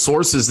multiple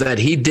sources that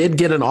he did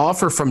get an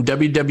offer from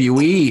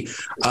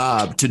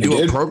WWE to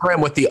do a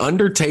program with the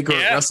Undertaker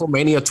at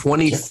WrestleMania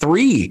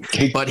 23,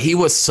 but he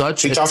was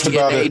such a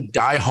TNA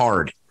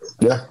diehard.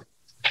 Yeah,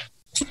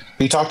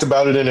 he talked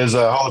about it in his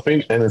Hall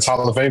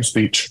of Fame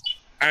speech.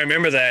 I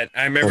remember that.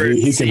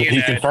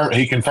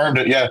 He confirmed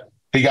it. Yeah.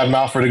 He got an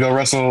offer to go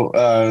wrestle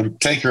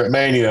Taker at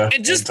Mania.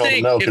 And just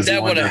think if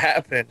that would have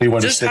happened. He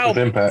wanted to stick with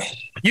Impact.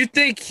 You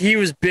think he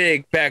was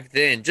big back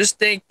then. Just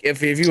think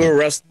if you would have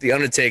wrestled The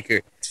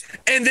Undertaker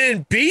and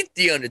then beat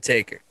The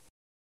Undertaker.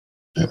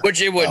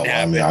 Which it wouldn't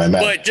happen.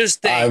 But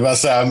just think. I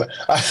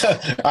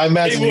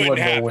imagine he wasn't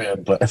going to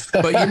win.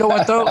 But you know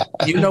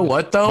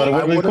what, though? But it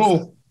would have been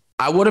cool.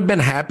 I would have been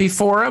happy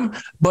for him.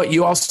 But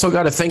you also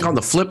got to think on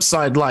the flip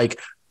side,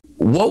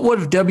 what would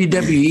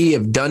WWE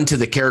have done to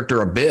the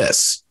character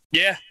Abyss?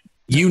 Yeah,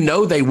 they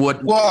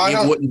wouldn't.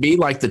 It wouldn't be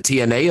like the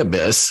TNA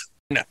Abyss.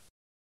 No,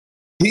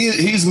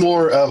 he's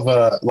more of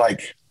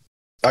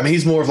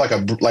he's more of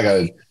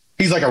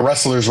he's like a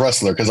wrestler's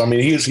wrestler because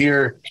he's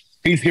here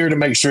to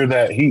make sure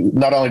that he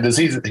not only does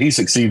he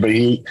succeed, but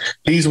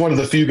he's one of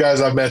the few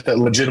guys I've met that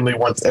legitimately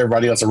wants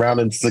everybody else around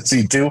him to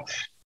succeed too.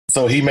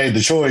 So he made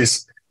the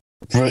choice.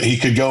 He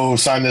could go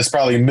sign this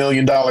probably $1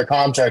 million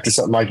contract or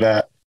something like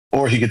that.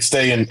 Or he could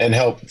stay and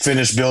help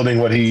finish building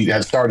what he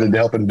had started to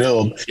help him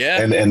build.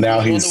 Yeah, and now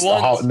he's a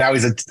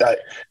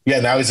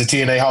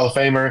TNA Hall of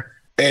Famer,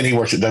 and he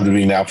works at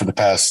WWE now for the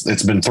past.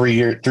 It's been 3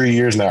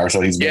 years now, or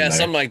so he's been there.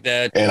 Something like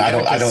that. And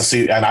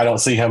I don't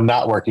see him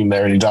not working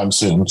there anytime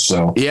soon.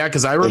 So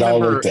because I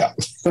remember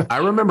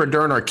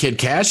during our Kid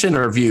Cash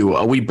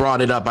interview, we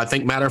brought it up. I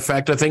think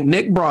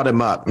Nick brought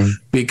him up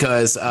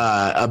because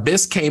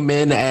Abyss came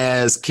in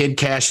as Kid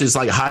Cash's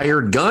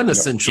hired gun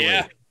essentially.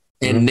 Yeah.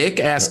 And Nick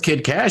asked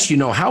Kid Cash,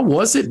 how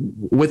was it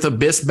with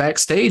Abyss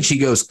backstage? He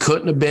goes,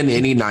 couldn't have been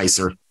any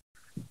nicer.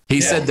 He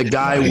said the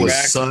guy was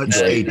such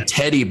a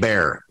teddy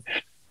bear.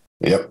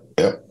 Yep.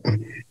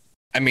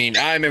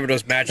 I remember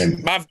those matches.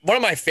 One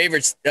of my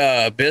favorite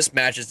Abyss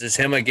matches is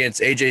him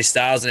against AJ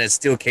Styles in that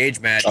steel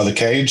cage match. Oh, the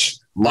cage?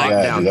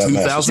 Lockdown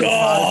 2005 for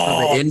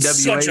the NWA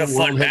such a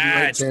fun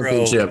match,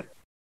 bro.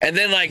 And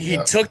then he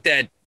took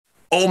that,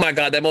 oh my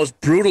God, that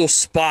most brutal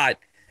spot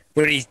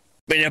when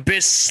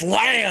Abyss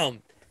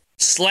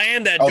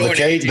slammed that door.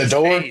 The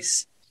door?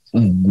 Face.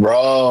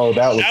 Bro,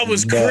 that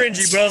was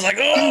cringy, bro. I was like,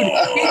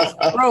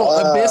 oh. Bro,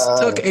 Abyss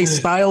took a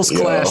Styles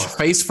Clash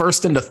face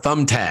first into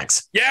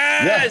thumbtacks.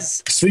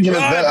 Yes. Yeah. Speaking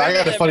of that, I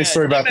got a funny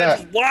story about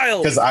that.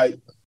 Wild. Because I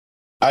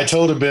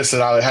told Abyss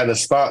that I had a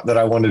spot that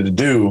I wanted to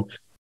do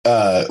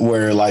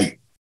where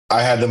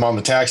I had them on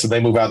the tacks and they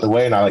move out the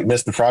way and I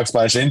missed the frog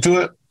splash into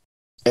it.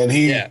 And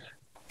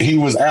he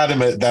was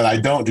adamant that I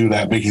don't do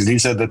that because he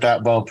said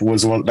that bump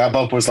was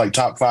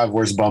top 5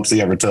 worst bumps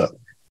he ever took.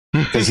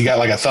 because he got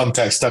like a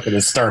thumbtack stuck in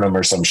his sternum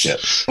or some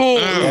shit.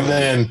 And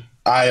then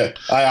I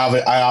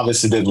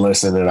obviously didn't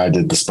listen and I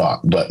did the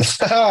spot, but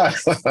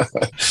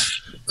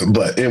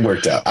but it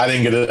worked out. I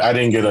didn't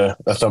get a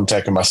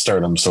thumbtack in my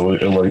sternum, so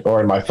it worked,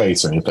 or in my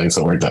face or anything,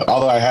 so it worked out.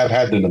 Although I have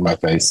had it in my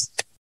face.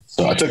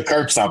 So I took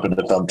curb stomping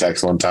the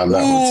thumbtacks one time.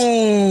 That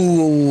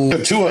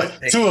was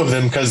two of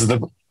them because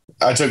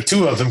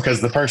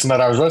the person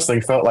that I was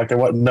wrestling felt like there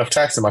wasn't enough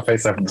tacks in my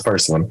face after the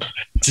first one.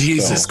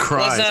 Jesus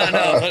Christ!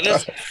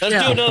 Let's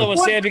do another one.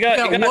 Sam, you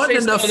got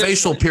enough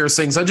facial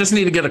piercings. I just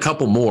need to get a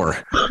couple more.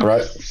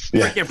 Right?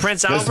 Yeah. Freaking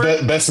Prince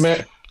Albert. Best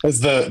man. Is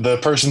the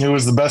person who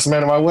was the best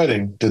man at my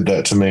wedding did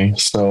that to me,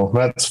 so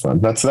that's fun.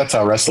 That's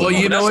how wrestling.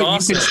 Well, you know what?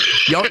 Awesome.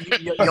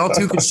 Y'all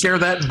two could share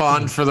that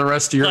bond for the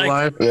rest of your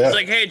life. Yeah. It's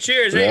like, hey,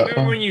 cheers! Hey,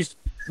 remember when you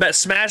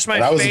smashed my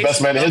face? I was the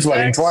best man at his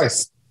wedding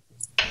twice.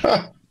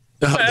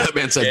 That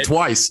man said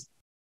twice.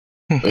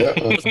 Yeah.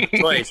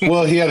 Twice.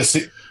 Well, he had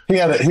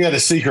a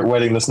secret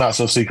wedding that's not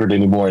so secret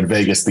anymore in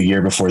Vegas the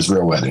year before his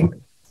real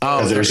wedding.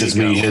 Oh, it was just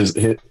me,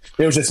 it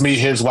was just me,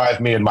 his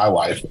wife, me, and my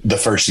wife the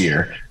first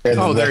year, and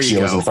the next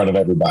year was in front of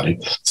everybody.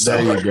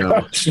 So there you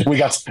go. we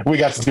got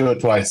to do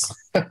it twice.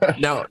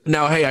 Now,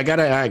 hey, I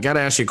gotta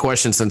ask you a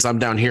question since I'm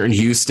down here in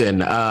Houston.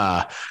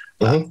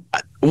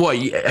 What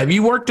have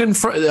you worked in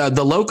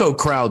the Loko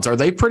crowds? Are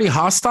they pretty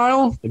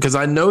hostile? Because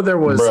I know there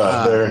was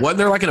wasn't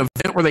there like an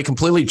event where they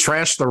completely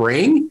trashed the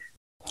ring?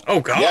 Oh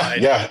God,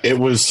 yeah. It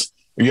was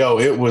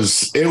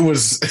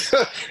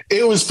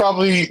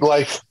probably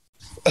like.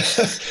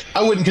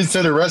 I wouldn't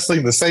consider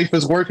wrestling the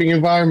safest working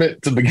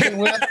environment to begin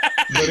with,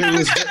 but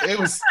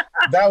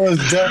that was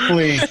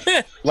definitely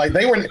like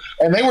they weren't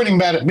even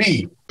mad at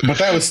me, but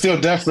that was still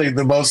definitely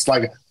the most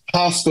like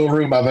hostile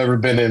room I've ever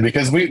been in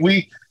because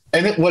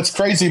what's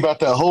crazy about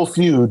that whole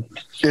feud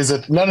is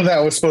that none of that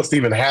was supposed to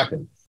even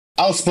happen.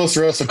 I was supposed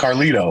to wrestle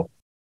Carlito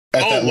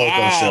at that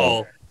Loko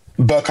show.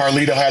 But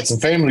Carlito had some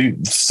family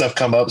stuff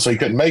come up, so he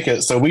couldn't make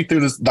it. So we threw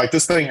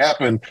this thing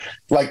happened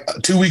like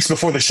 2 weeks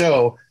before the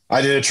show.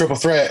 I did a triple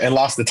threat and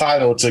lost the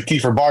title to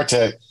Kiefer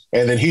Bartek.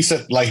 And then he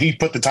said, like, he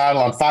put the title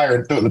on fire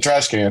and threw it in the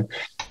trash can.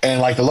 And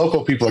like the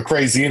local people are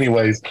crazy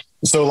anyways.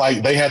 So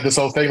like they had this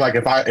whole thing, like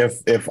if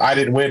I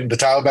didn't win the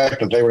title back,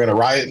 that they were going to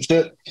riot and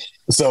shit.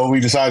 So we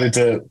decided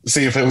to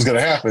see if it was going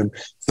to happen.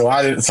 So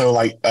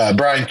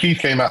Brian Keith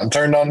came out and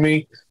turned on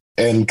me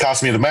and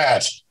cost me the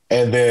match.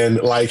 And then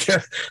like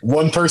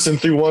one person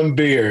threw one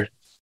beer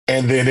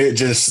and then it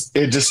just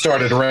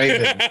started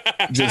raining,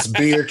 just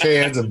beer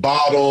cans and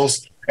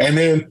bottles. And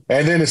then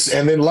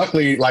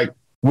luckily, like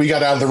we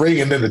got out of the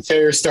ring, and then the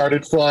chairs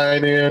started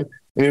flying in.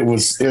 It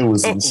was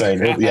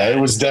insane. It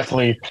was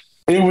definitely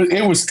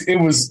it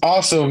was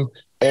awesome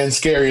and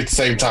scary at the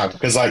same time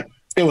because like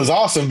it was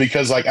awesome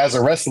because like as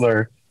a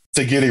wrestler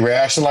to get a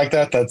reaction like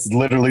that, that's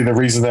literally the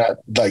reason that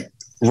like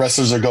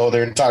wrestlers go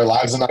their entire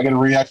lives and not get a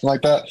reaction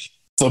like that.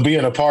 So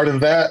being a part of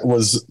that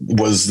was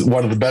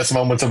one of the best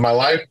moments of my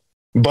life,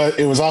 but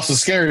it was also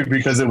scary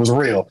because it was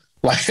real.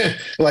 Like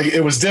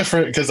it was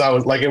different because I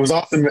was like, it was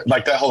often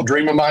like that whole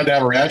dream of mine to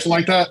have a reaction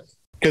like that.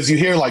 Because you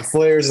hear like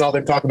flares and all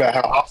them talk about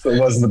how awesome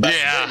it was in the back.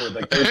 Yeah.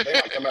 Like they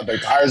might come out, their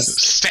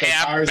tires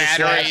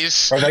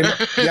batteries. Or they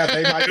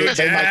might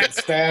get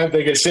stabbed,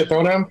 they get shit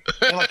thrown at them.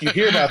 And like you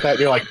hear about that,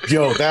 you're like,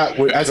 yo,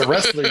 as a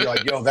wrestler, you're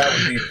like, yo, that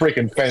would be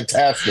freaking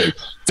fantastic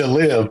to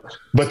live.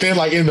 But then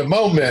like in the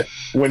moment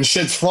when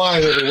shit's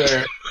flying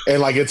everywhere and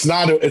like it's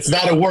not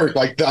a work.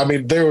 Like I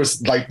mean, there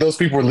was like those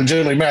people were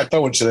legitimately mad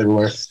throwing shit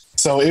everywhere.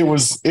 So it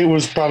was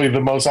probably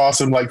the most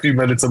awesome like few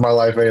minutes of my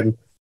life and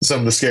some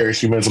of the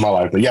scariest few minutes of my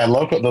life. But yeah, the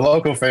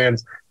Loko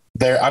fans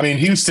there. I mean,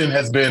 Houston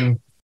has been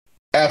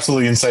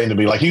absolutely insane to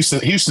me. Like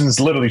Houston's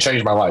literally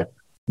changed my life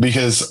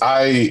because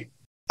I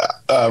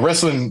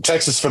wrestled in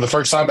Texas for the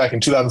first time back in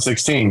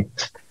 2016,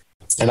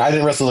 and I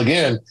didn't wrestle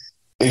again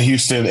in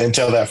Houston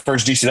until that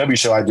first GCW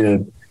show I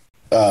did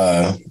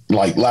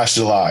like last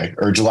July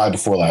or July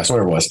before last,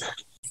 whatever it was.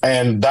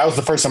 And that was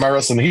the first time I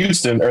wrestled in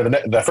Houston, or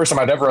the first time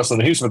I'd ever wrestled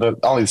in Houston, but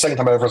only the second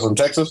time I ever wrestled in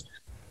Texas.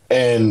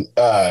 And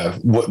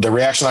the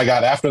reaction I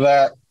got after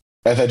that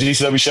at that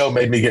GCW show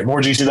made me get more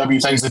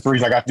GCW things. That's the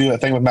reason I got to do that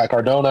thing with Matt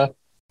Cardona.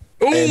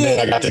 Ooh. And then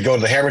I got to go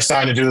to the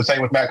Hammerstein and do the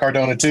thing with Matt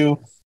Cardona too.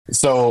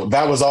 So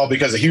that was all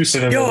because of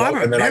Houston. And I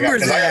remember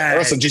that. I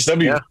wrestled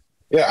GCW.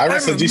 Yeah, I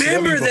wrestled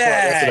GCW before I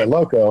wrestled at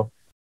Loko.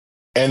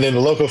 And then the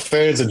local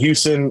fans in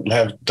Houston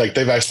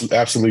they've actually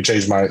absolutely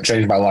changed my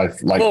life,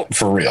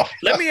 for real.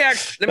 Let me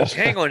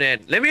hang on,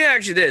 Ed. Let me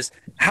ask you this: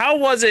 how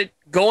was it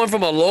going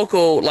from the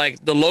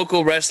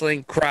local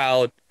wrestling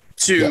crowd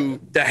to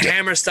the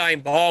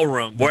Hammerstein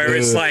Ballroom, where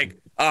it's like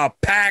a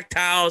packed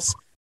house,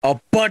 a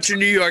bunch of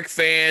New York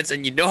fans,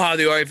 and you know how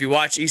they are if you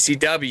watch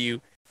ECW?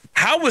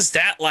 How was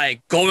that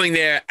like going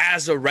there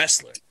as a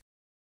wrestler?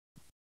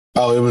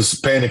 Oh, it was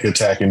panic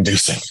attack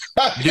inducing.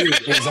 Dude,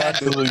 it was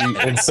absolutely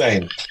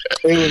insane.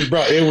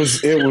 It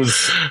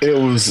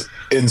was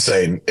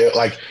insane.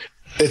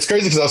 It's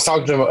crazy because I was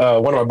talking to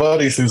one of my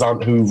buddies who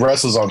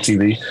wrestles on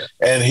TV,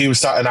 and he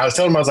was talking, and I was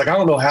telling him, I was like, I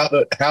don't know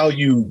how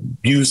you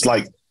use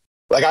like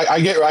Like I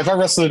get, if I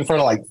wrestled in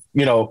front of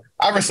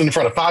I wrestled in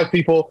front of 5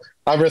 people,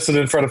 I've wrestled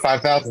in front of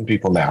 5,000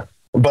 people now.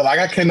 But like,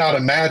 I cannot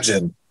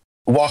imagine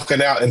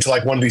walking out into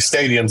like one of these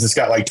stadiums that's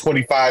got like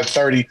 25,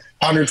 30,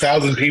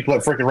 100,000 people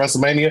at freaking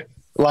WrestleMania.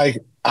 Like,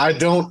 I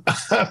don't,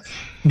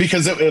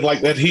 because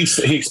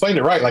he explained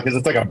it right. Like,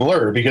 it's like a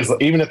blur, because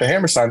even at the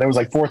Hammerstein, there was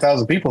like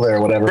 4,000 people there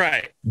or whatever.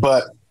 Right.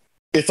 But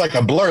it's like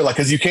a blur, like,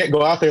 because you can't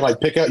go out there, like,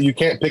 you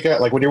can't pick out,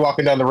 like, when you're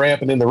walking down the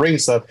ramp and in the ring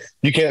stuff,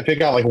 you can't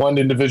pick out like one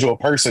individual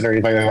person or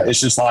anything like that. It's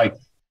just like,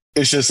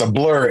 it's just a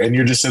blur, and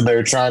you're just in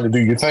there trying to do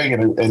your thing,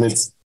 and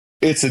it's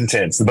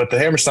intense. But the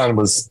Hammerstein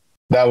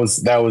that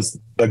was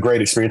a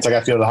great experience. I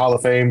got to go to the Hall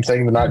of Fame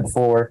thing the night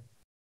before.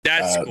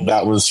 That's cool.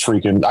 That was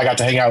freaking. I got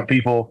to hang out with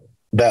people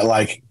that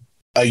like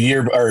a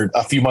year or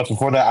a few months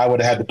before that I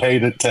would have had to pay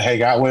to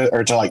hang out with,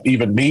 or to like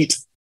even meet.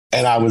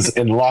 And I was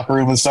in the locker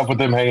room and stuff with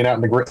them, hanging out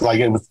in the like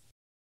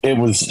it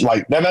was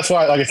like that's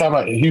why, like, it's talking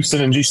about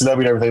Houston and GCW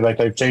and everything, like,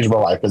 they've changed my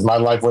life, because my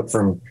life went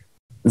from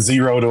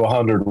 0 to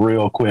 100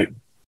 real quick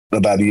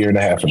about a year and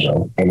a half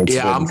ago. And it's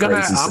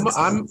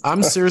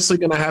I'm seriously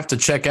gonna have to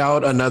check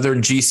out another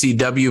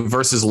GCW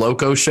versus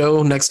Loko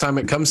show next time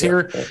it comes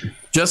here,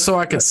 just so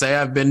I could say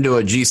I've been to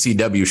a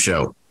GCW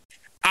show.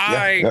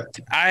 I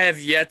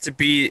have yet to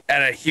be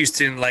at a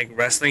Houston like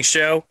wrestling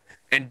show,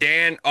 and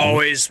Dan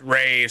always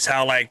raves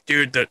how, like,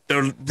 dude,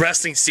 the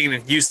wrestling scene in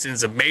Houston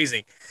is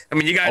amazing. I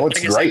mean, you got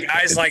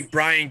guys like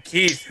Brian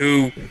Keith,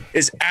 who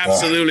is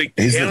absolutely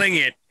killing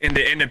it in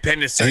the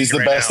independent scene. He's the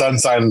best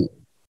unsigned.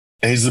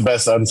 He's the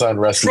best unsigned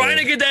wrestler. Trying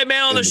to get that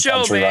man on the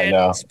show, man. Right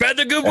now. Spread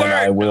the good word. And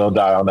I will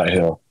die on that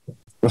hill.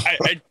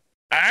 I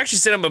actually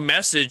sent him a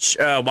message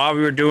while we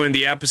were doing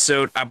the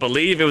episode. I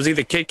believe it was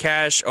either Kid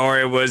Cash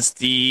or it was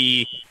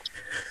the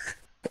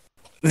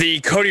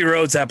Cody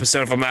Rhodes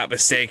episode, if I'm not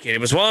mistaken. It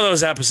was one of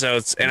those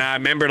episodes, and I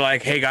remember,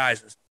 like, hey,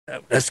 guys,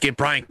 let's get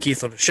Brian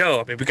Keith on the show.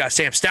 I mean, we got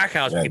Sam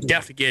Stackhouse. We can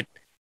definitely get –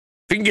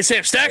 if we can get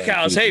Sam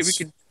Stackhouse, hey, we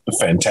can –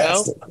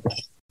 fantastic.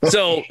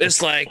 So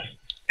it's like –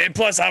 and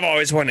plus, I've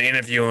always wanted to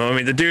interview him. I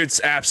mean, the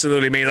dude's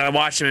absolutely amazing. I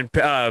watched him in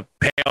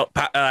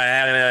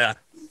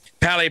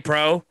Pally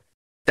Pro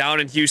down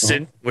in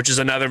Houston, which is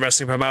another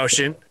wrestling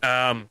promotion.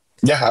 I've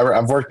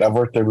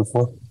worked there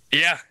before.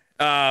 Yeah.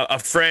 A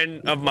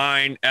friend of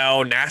mine,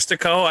 El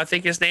Nastico, I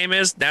think his name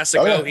is.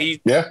 Nastico.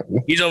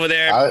 He's over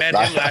there. Met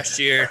him last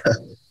year.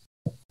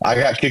 I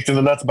got kicked in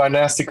the nuts by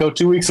Nastico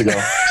 2 weeks ago.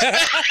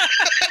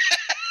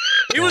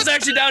 He was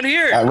actually down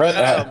here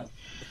a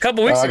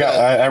couple weeks ago.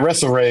 I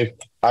wrestle Rave.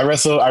 I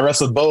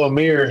wrestled Bo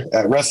Amir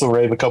at Wrestle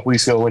Rave a couple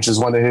weeks ago, which is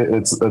one of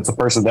his, it's a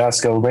person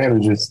Nasco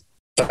manages.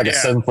 It's like a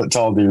 7 foot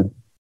tall dude.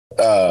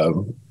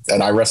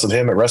 And I wrestled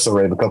him at Wrestle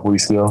Rave a couple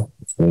weeks ago.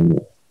 And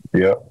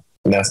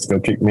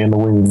Nastico kicked me in the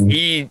wing.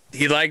 He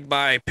liked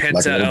my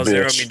Penta El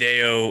Zero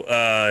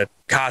Mideo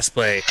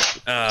cosplay.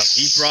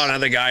 He brought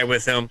another guy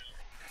with him,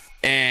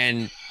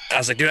 and I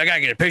was like, dude, I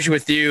gotta get a picture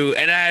with you.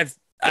 And I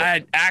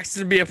had asked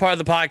him to be a part of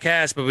the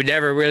podcast, but we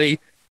never really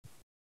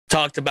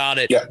talked about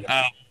it.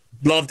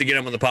 Love to get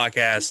him on the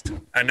podcast.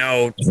 I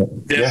know.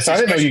 Yes, I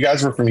didn't know you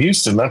guys were from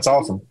Houston. That's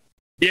awesome.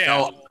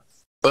 Yeah.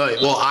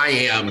 Well, I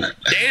am.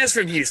 Dan's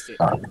from Houston.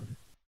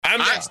 I'm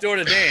next door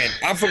to Dan.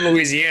 I'm from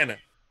Louisiana.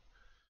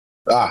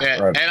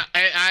 Right.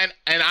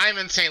 And I'm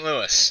in St.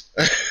 Louis.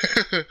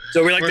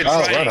 So we like to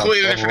try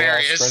completely different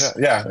areas.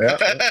 Yeah.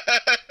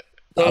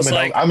 So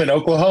I'm in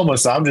Oklahoma,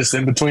 so I'm just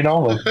in between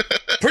all of them.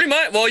 Pretty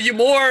much. Well, you're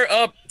more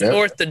up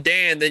north to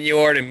Dan than you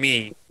are to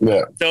me.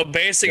 Yeah. So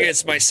basically,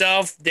 it's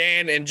myself,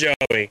 Dan, and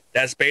Joey.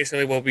 That's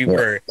basically what we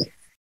were.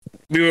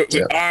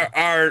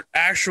 Our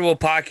actual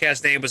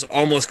podcast name was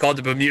almost called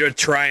the Bermuda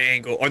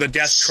Triangle or the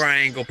Death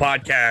Triangle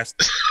Podcast,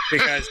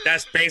 because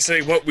that's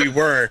basically what we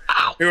were.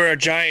 We were a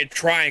giant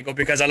triangle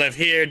because I live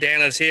here,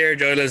 Dan lives here,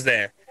 Joey lives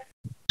there.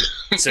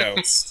 So,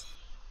 and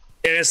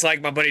it's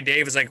like my buddy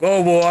Dave is like,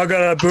 oh, well, I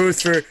got a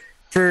booth for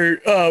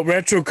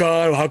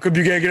RetroCon. How come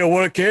you can't get a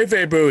What a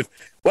Kayfabe booth?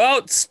 Well,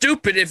 it's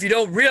stupid if you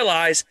don't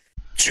realize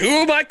 2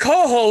 of my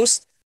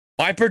co-hosts,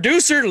 my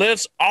producer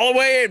lives all the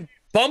way in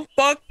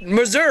Bumfuck,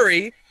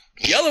 Missouri.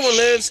 The other one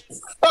lives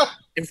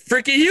in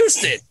freaking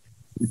Houston.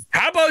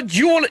 How about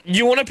you want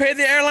to pay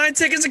the airline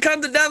tickets and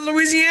come to down to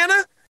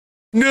Louisiana?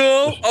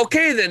 No.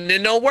 Okay, then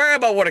don't worry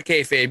about What a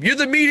Kayfabe. You're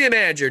the media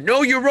manager.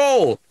 Know your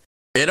role.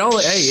 It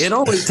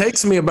only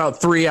takes me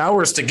about 3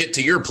 hours to get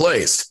to your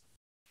place.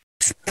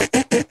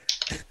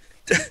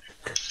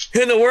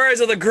 In the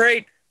words of the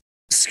great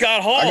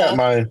Scott Hall, I got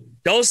mine.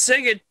 Don't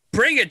sing it,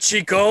 bring it,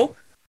 Chico.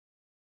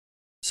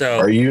 So,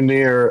 are you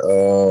near?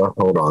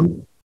 Hold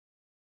on.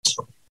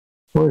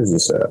 Where is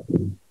this at?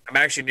 I'm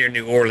actually near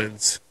New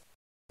Orleans.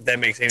 If that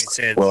makes any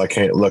sense. Well, I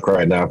can't look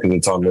right now because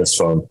it's on this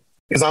phone.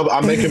 Because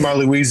I'm making my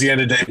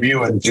Louisiana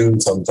debut in June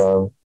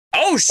sometime.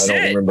 Oh shit! I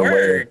don't remember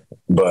where,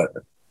 but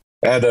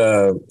at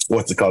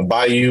what's it called?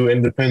 Bayou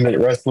Independent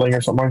Wrestling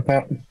or something like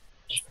that.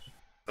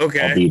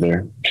 Okay. I'll be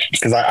there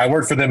because I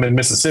work for them in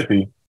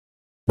Mississippi,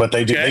 but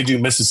they do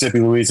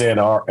Mississippi,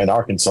 Louisiana, and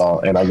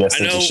Arkansas, and I guess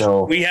there's a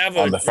show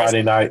on the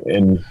Friday night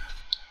in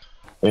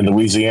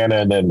Louisiana,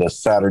 and then the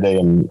Saturday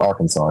in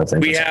Arkansas. I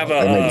think we have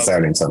a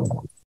Saturday and Sunday.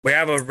 we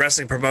have a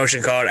wrestling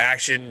promotion called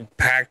Action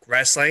Pack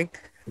Wrestling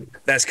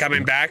that's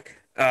coming back.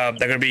 They're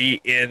going to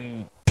be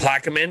in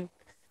Plaquemine.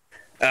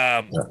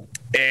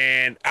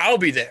 And I'll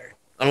be there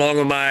along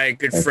with my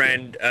good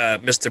friend,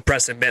 Mr.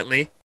 Preston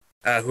Bentley,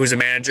 who's a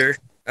manager.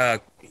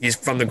 He's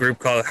from the group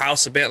called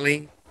House of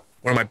Bentley,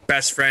 one of my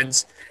best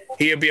friends.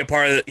 He'll be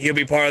part of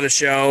the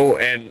show,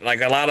 and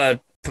like a lot of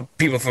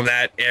people from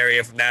that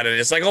area, and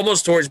it's like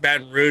almost towards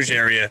Baton Rouge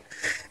area.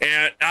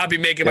 And I'll be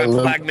making my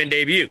Plaquemine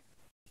debut.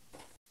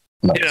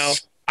 Nice. You know,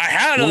 I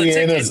had another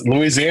ticket.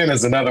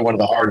 Louisiana's another one of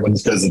the hard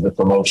ones because of the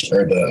promotion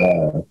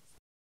or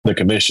the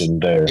commission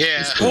there.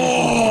 Yeah.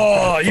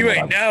 Oh, you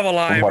ain't never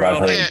lying,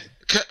 bro.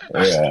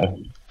 Yeah.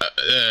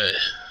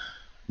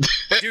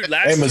 Dude,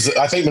 I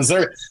think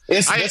Missouri.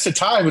 It's a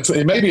tie between.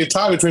 It may be a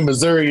tie between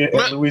Missouri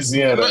and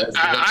Louisiana.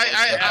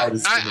 I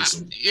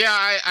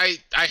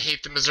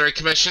hate the Missouri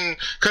Commission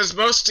because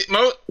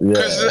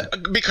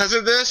because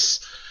of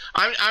this.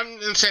 I'm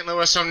in St.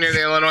 Louis, so I'm near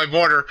the Illinois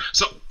border.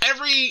 So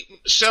every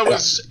show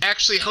was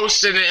actually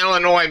hosted in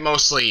Illinois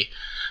mostly,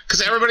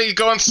 because everybody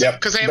goes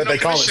because they have no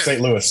call it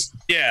St. Louis.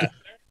 Yeah.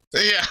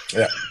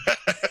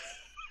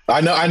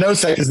 I know.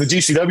 Because the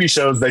GCW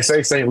shows they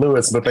say St.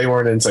 Louis, but they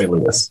weren't in St.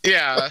 Louis.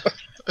 Yeah.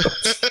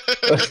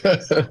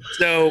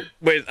 So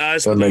with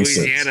us,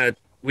 Louisiana,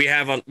 we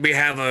have a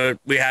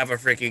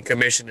freaking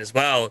commission as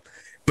well.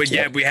 But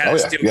we had a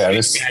steel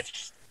cage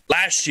match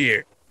last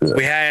year. Yeah.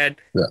 We had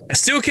a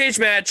steel cage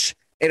match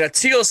and a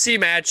TLC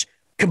match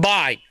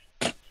combined.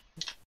 Nice.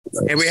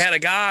 And we had a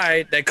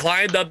guy that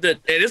climbed up and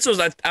this was,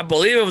 I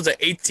believe it was an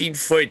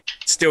 18-foot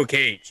steel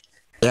cage.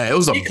 Yeah, it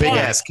was a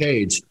big-ass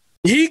cage.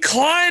 He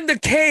climbed the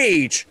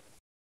cage,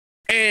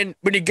 and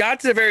when he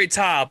got to the very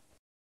top,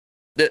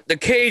 the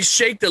cage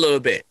shaked a little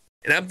bit.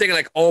 And I'm thinking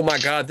like, oh my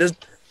God,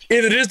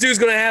 either this dude's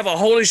going to have a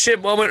holy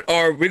shit moment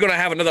or we're going to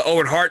have another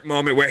Owen Hart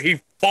moment where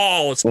he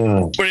falls,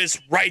 but it's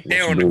right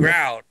there on the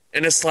ground.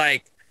 And it's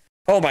like,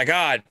 oh my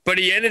God. But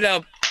he ended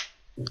up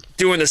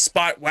doing the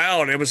spot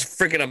well, and it was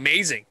freaking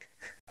amazing.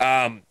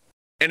 And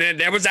then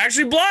there was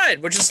actually blood,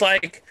 which is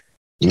like,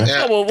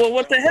 well,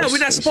 what the hell? We're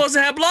not supposed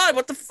to have blood.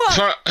 What the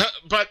fuck?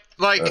 But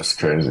like, that's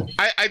crazy.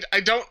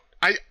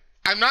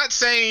 I'm not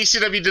saying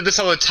ECW did this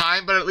all the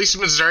time, but at least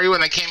in Missouri,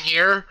 when they came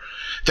here,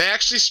 they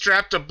actually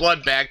strapped a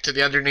blood bag to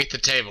the underneath the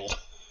table.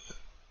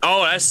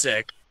 Oh, that's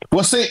sick.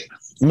 Well, see,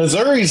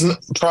 Missouri's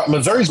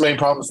main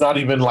problem is not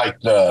even like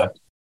the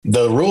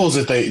rules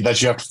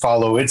that you have to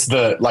follow. It's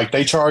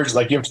they charge,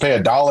 like you have to pay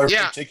 $1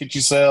 per ticket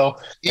you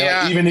sell.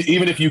 Yeah. Even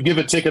if you give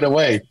a ticket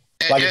away,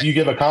 if you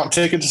give a comp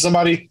ticket to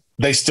somebody,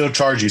 they still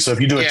charge you. So if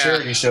you do a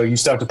charity show, you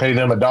still have to pay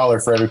them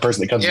 $1 for every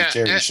person that comes to the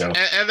charity show.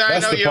 And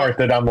that's the part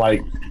that I'm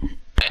like.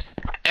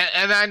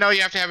 And I know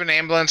you have to have an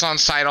ambulance on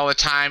site all the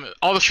time.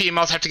 All the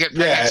females have to get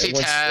pregnancy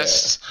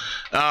tests.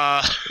 And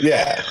I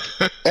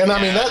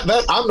mean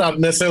that I'm not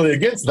necessarily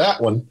against that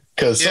one,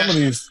 because some of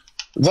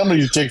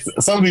these chicks,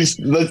 as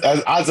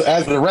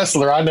a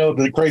wrestler, I know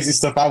the crazy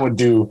stuff I would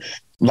do,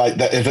 like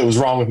that if it was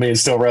wrong with me and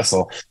still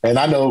wrestle. And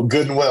I know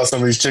good and well some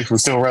of these chicks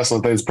would still wrestle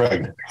if they was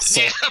pregnant. So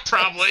yeah,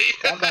 probably.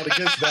 I'm not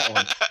against that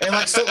one. And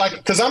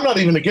because I'm not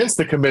even against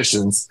the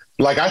commissions.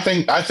 Like I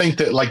think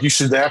that like you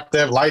should have to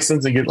have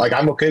license and get, like,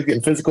 I'm okay with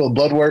getting physical and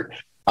blood work.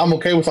 I'm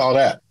okay with all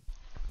that.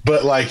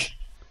 But like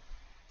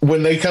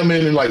when they come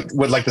in and like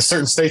with like the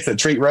certain states that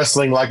treat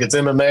wrestling like it's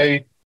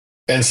MMA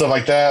and stuff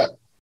like that,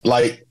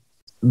 like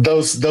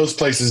those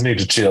places need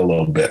to chill a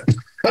little bit.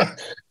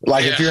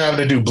 If you're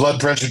having to do blood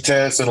pressure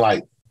tests and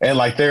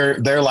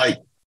they're like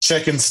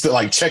checking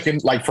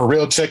for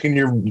real, checking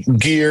your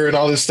gear and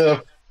all this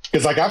stuff.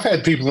 Because like I've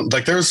had people,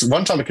 like there's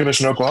one time a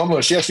commissioner in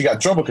Oklahoma, she actually got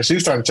in trouble because she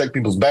was trying to check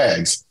people's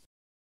bags.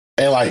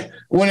 And like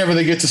whenever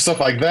they get to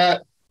stuff like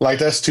that, like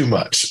that's too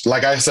much.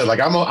 Like I said, like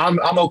I'm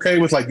okay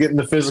with like getting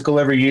the physical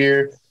every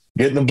year,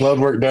 getting the blood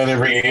work done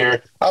every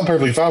year. I'm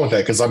perfectly fine with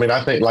that, because I mean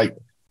I think like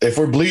if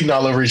we're bleeding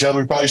all over each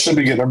other, we probably should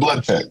be getting our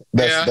blood checked.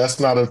 That's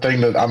not a thing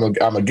that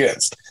I'm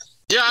against.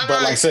 Yeah,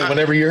 but like I said,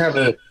 whenever you're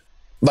having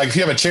if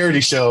you have a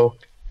charity show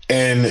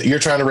and you're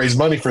trying to raise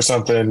money for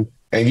something,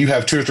 and you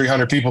have 200 or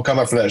 300 people come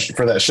up for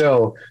that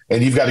show,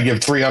 and you've got to give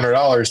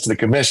 $300 to the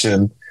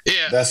commission.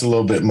 Yeah, that's a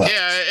little bit much.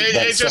 Yeah,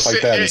 it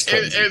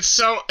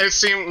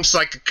seems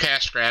like a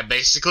cash grab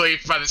basically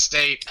by the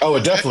state. Oh,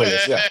 it definitely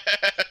is. Yeah,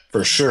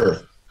 for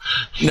sure.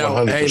 No,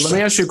 100%. Hey, let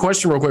me ask you a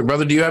question real quick,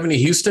 brother. Do you have any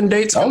Houston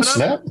dates? Oh,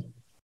 snap.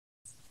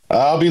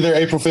 I'll be there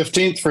April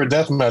 15th for a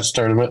deathmatch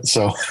tournament.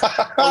 So,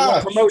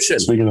 promotion.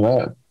 Speaking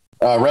of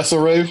that, Wrestle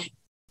Rave.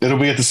 It'll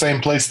be at the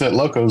same place that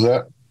Loko's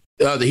at.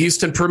 The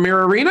Houston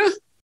Premier Arena.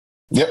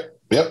 Yep.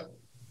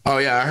 Oh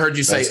yeah, I heard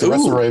you say the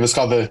Wrestle Rave. It's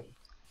called the.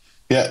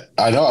 Yeah,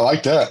 I know. I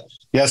like that.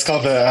 Yeah, it's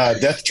called the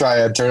Death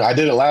Triad tournament. I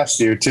did it last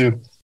year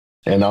too,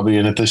 and I'll be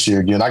in it this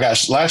year again.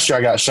 Last year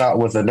I got shot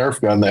with a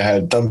Nerf gun that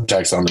had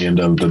thumbtacks on the end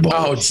of the ball.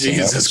 Oh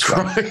Jesus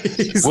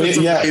Christ!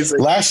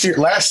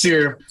 Last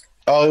year.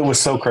 Oh, it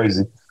was so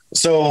crazy.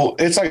 So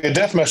it's like a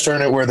deathmatch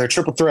tournament where they're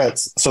triple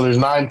threats. So there's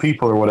 9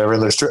 people or whatever.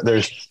 There's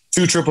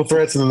 2 triple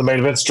threats, and then the main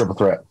event's triple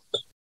threat.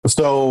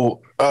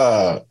 So,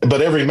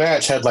 but every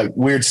match had like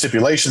weird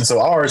stipulations. So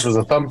ours was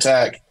a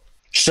thumbtack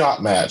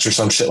shot match or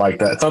some shit like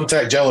that.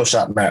 Thumbtack Jello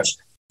shot match.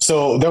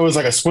 So there was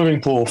like a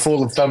swimming pool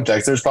full of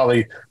thumbtacks. There's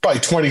probably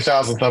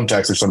 20,000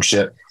 thumbtacks or some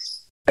shit.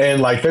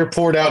 And like they're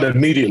poured out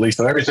immediately.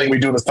 So everything we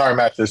do in the star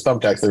match, there's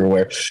thumbtacks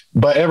everywhere.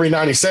 But every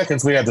 90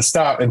 seconds, we had to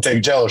stop and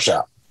take Jello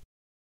shot.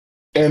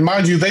 And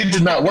mind you, they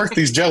did not work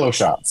these Jello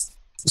shots.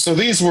 So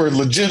these were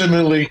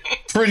legitimately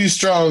pretty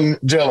strong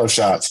Jello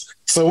shots.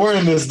 So we're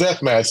in this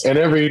death match, and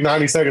every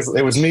 90 seconds,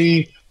 it was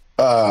me,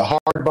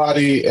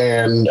 Hardbody,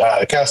 and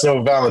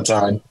Casanova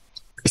Valentine.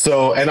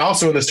 So, and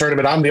also in this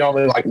tournament, I'm the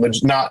only like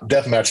not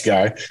deathmatch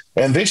guy.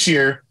 And this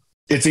year,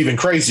 it's even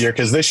crazier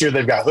because this year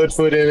they've got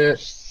Hoodfoot in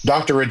it,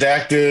 Dr.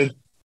 Redacted,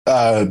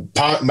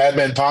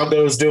 Madman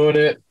Pondo's doing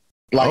it.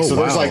 Like, so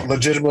there's like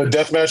legitimate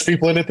deathmatch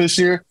people in it this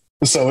year.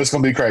 So it's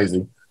gonna be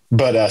crazy.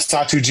 But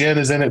Satu Jin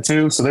is in it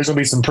too, so there's gonna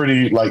be some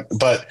pretty like.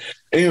 But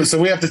anyway, so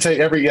we have to take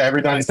every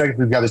 90 seconds.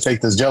 We've got to take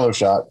this Jello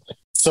shot.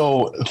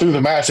 So through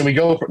the match, and we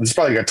go. It's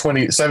probably like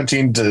a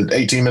 17 to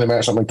 18 minute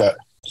match, something like that.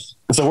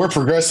 So we're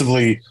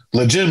progressively,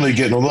 legitimately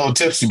getting a little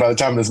tipsy by the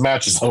time this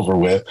match is over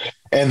with.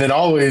 And then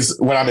always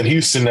when I'm in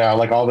Houston now,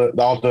 like all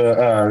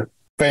the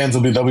fans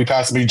they'll be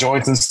passing me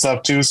joints and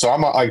stuff too. So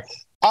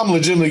I'm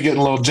legitimately getting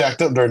a little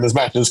jacked up during this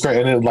match. It's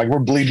great, and like we're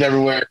bleeding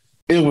everywhere.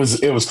 It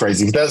was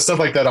crazy. That stuff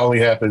like that only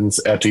happens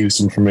at the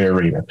Houston Premier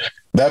Arena.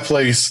 That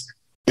place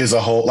is it's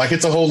a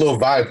whole little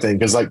vibe thing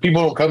because like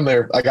people don't come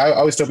there. Like I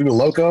always tell people,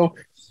 Loko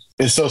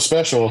is so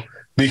special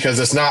because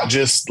it's not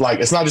just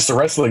a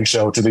wrestling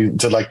show to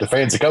the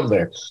fans that come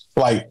there.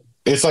 Like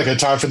it's like a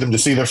time for them to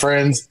see their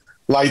friends.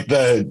 Like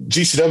the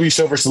GCW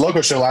show versus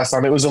Loko show last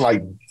time, it was in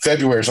like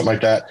February or something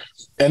like that,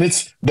 and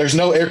there's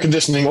no air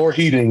conditioning or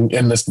heating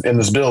in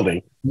this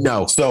building.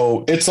 No,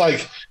 so it's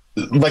like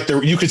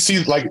you could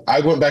see, like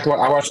I went back and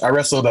I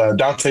wrestled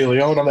Dante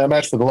Leone on that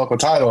match for the local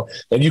title,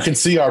 and you can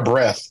see our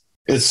breath.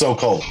 It's so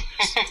cold.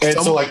 And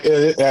so like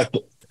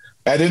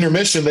at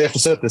intermission, they have to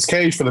set up this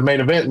cage for the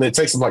main event, and it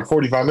takes them like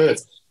 45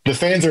 minutes. The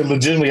fans are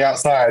legitimately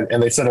outside,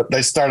 and they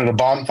started a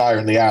bonfire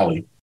in the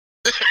alley.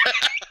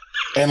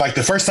 And like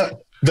the first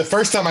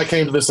time I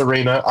came to this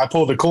arena, I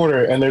pulled the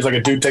corner, and there's like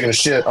a dude taking a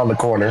shit on the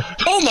corner.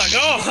 Oh my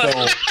god!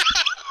 So,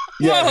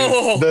 yeah,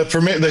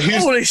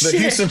 the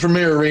Houston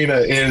Premier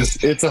Arena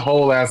it's a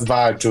whole ass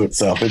vibe to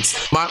itself.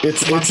 It's like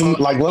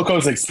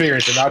Loko's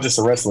experience and not just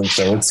a wrestling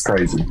show. It's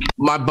crazy.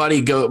 My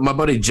buddy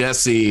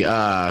Jesse,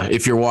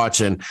 if you're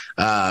watching,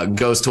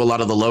 goes to a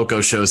lot of the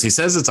Loko shows. He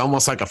says it's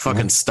almost like a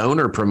fucking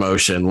stoner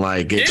promotion.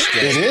 Like it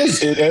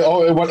is.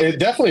 It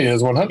definitely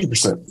is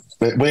 100%.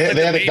 They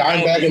had a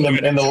dime bag in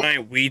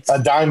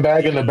a dime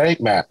bag in the bank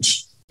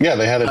match. Yeah,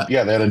 they had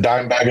a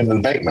dime bag in the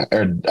bank match,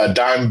 or a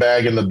dime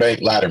bag in the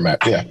bank ladder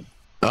match. Yeah.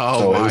 Oh,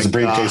 so it was a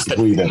briefcase of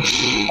weed in.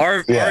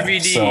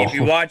 RVD, if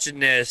you're watching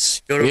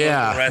this, go to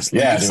Local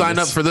Wrestling. Yeah, sign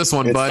up for this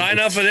one, bud. Sign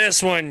up for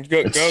this one.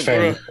 Go.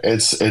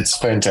 It's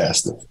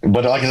fantastic.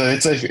 But like I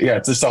said,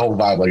 it's just a whole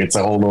vibe. Like it's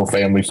a whole little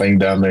family thing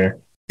down there.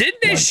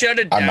 Didn't they shut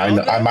it down?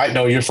 I might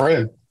know your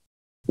friend.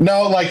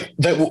 No, like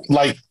that.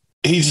 Like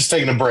he's just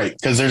taking a break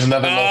because there's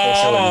another local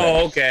show.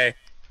 Oh, okay.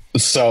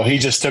 So he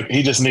just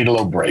needed a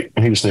little break.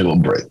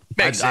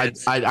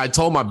 I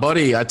told my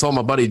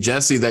buddy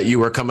Jesse that you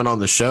were coming on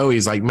the show.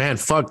 He's like, man,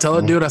 fuck, tell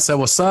a dude. I said,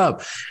 what's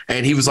up?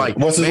 And he was like,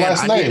 what's his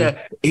last name?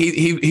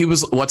 He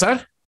was, what's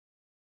that?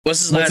 What's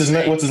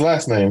his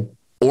last name?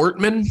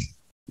 Ortman,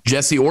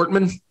 Jesse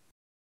Ortman.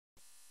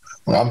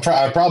 Well,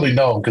 I probably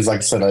know him because, like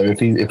I said,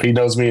 if he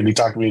knows me and he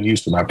talked to me in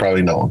Houston, I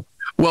probably know him.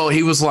 Well,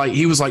 he was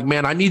like,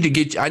 man, I need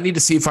to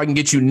see if I can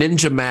get you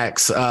Ninja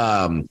Max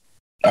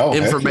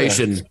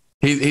information.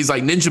 He's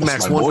like Ninja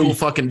Max, one cool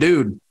fucking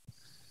dude.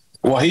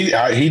 Well, he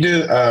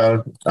did. I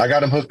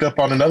got him hooked up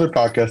on another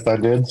podcast I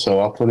did, so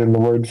I'll put in the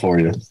word for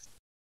you.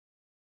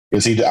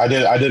 Because I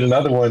did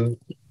another one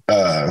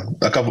a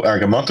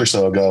month or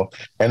so ago,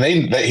 and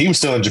he was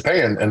still in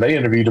Japan, and they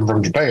interviewed him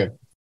from Japan.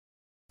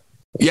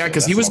 Yeah,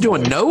 because he was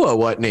doing Noah,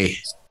 wasn't he?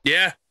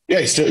 Yeah. Yeah,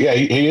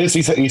 he is.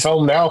 He's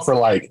home now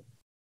for I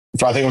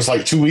think it was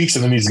like 2 weeks,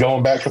 and then he's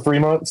going back for 3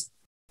 months.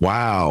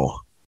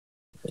 Wow.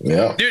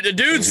 Yeah, dude, the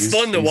dude's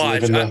fun to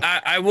watch.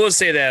 I will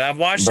say that I've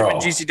watched him in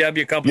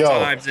GCW a couple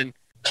times, and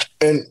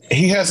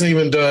he hasn't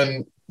even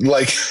done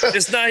like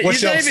it's not.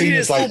 He's not even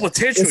his full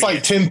potential. It's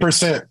like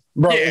 10%,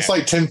 bro. Yeah. It's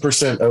like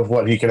 10% of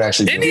what he can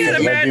actually. Didn't he had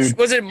a match? Dude,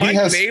 was it Mike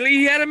Bailey?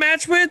 He had a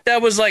match with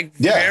that was like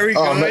very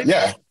good.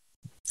 Yeah.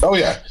 Oh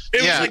yeah.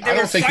 It was like they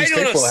were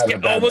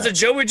fighting on a. Was it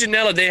Joey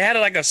Janela? They had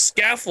like a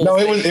scaffold. No,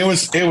 it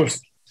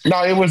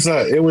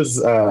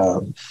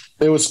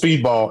was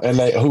Speedball, and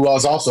who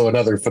was also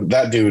another.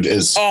 That dude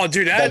is. Oh,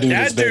 dude, that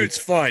dude's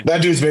fun.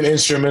 That dude's been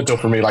instrumental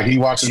for me. Like he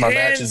watches my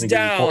matches and he's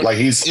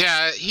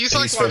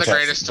like one of the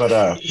greatest.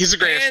 But he's the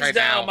greatest hands right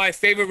down. now. My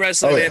favorite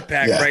wrestler in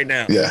Impact right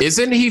now. Yeah.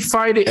 Isn't he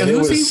fighting? And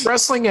who's he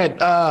wrestling at?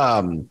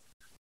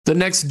 The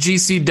next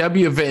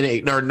GCW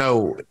event, or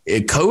no,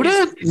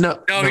 Coda? No,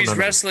 he's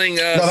wrestling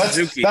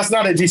Suzuki. That's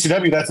not at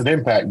GCW. That's an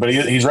Impact, but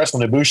he's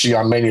wrestling Ibushi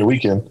on Mania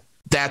weekend.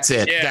 That's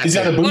it. Yeah. He's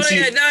got a Bushi.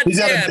 He's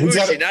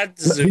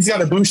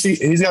got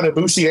a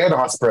Bushi and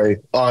Osprey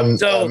on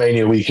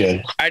Mania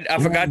weekend. I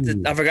forgot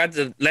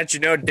to let you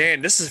know,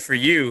 Dan. This is for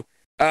you.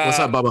 What's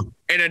up, Bubba?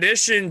 In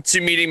addition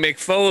to meeting Mick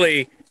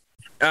Foley,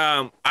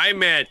 I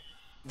met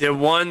the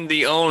one,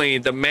 the only,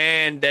 the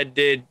man that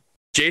did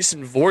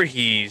Jason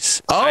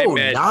Voorhees.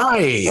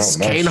 Nice.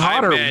 Kane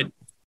Hodder. I met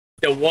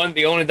the one,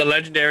 the only, the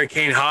legendary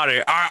Kane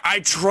Hodder.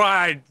 I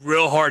tried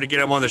real hard to get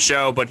him on the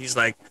show, but he's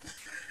like,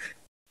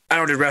 I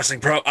don't do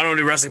wrestling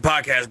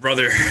podcasts,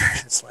 brother.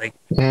 It's like,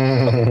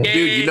 dude,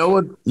 you know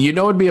what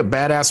would be a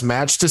badass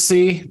match to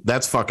see?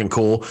 That's fucking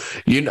cool.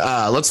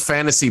 Let's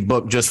fantasy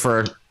book just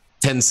for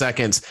 10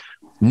 seconds.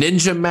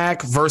 Ninja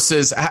Mac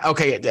versus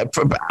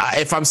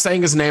if I'm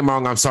saying his name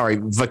wrong, I'm sorry.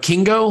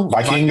 Vikingo,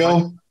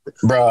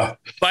 bruh.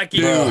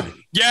 Dude,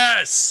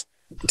 yes.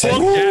 Take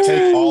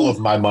all of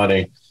my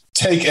money.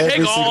 Take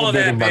every single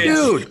bit of my money.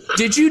 Dude,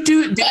 did you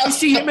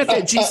see him at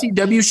that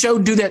GCW show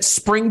do that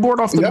springboard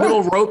off the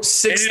middle rope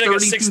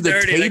 630 to the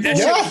table?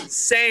 Like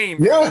insane.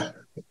 Yeah.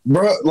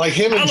 Bro, like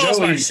him and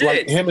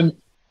Joey,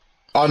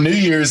 on New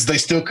Year's, they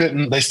still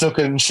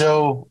couldn't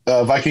show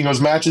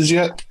Vikingos matches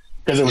yet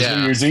because it was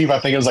New Year's Eve. I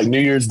think it was like New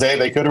Year's Day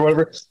they could or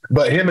whatever.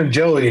 But him and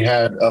Joey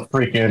had a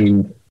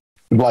freaking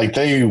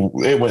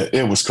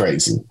it was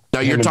crazy.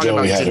 No, you're talking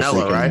about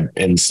Janela, right?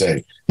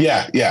 Insane.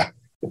 Yeah.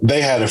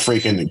 They had a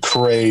freaking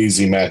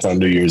crazy match on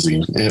New Year's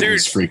Eve. It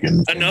was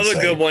freaking another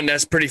insane. good one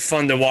that's pretty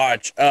fun to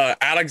watch.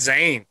 Alex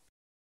Zane.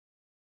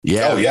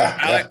 Yeah. Oh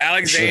yeah.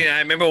 Alex Zane. Sure. I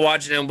remember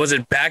watching him. Was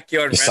it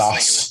Backyard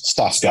Wrestling?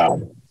 Sauce guy.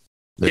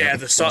 Yeah,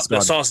 the sauce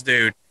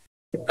dude.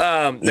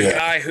 The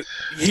guy who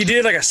he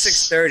did like a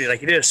 630.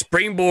 Like he did a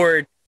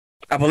springboard.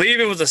 I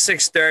believe it was a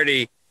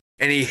 630,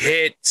 and he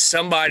hit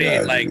somebody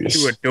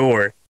through a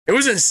door. It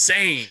was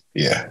insane.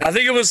 Yeah. I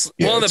think it was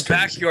one of the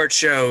Backyard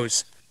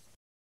shows.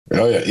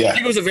 Oh yeah. I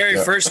think it was the very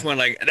first one.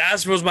 Like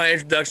that was my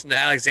introduction to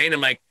Alex Zane.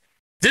 I'm like,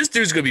 this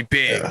dude's gonna be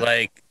big. Yeah.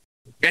 Like,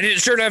 and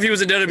sure enough, he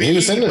was in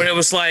WWE. But it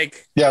was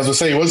like, I was gonna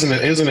say he was in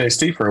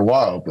NXT for a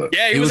while, but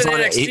he was in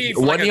NXT.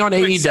 Wasn't he on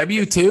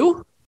AEW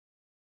too?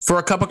 For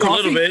a cup of coffee? A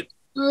little bit.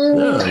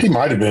 He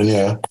might have been,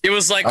 yeah. It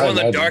was like one of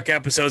the dark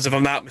episodes, if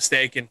I'm not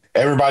mistaken.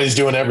 Everybody's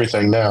doing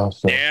everything now.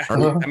 So. Yeah. I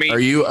mean, are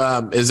you?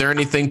 Is there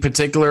anything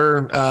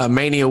particular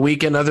Mania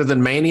weekend other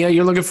than Mania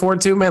you're looking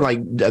forward to, man?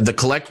 Like the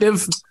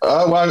Collective?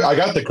 Well, I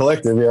got the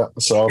Collective, yeah.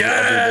 So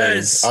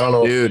yes, I don't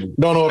know, dude.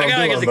 Don't know what I'm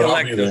doing. Get the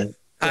Collective.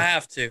 I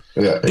have to.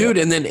 Yeah, dude.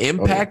 And then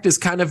Impact is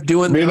kind of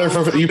doing. Be there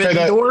for you pay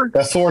that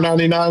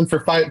 $4.99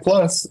 for Fight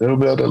Plus.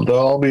 They'll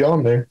all be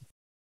on there.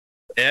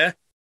 Yeah.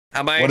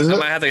 I might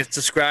have to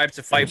subscribe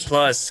to Fight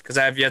Plus because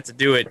I have yet to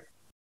do it.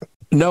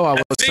 No, I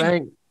was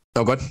saying.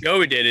 Oh, good.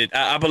 Joey did it.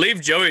 I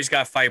believe Joey's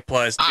got Fight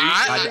Plus.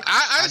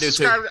 I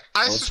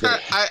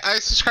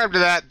subscribed to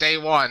that day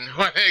one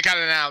when it got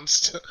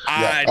announced. Me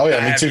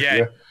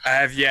too. I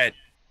have yet.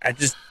 I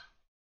just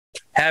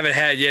haven't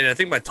had yet. I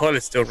think my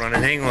toilet's still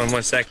running. Hang on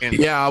 1 second.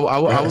 Yeah,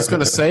 I was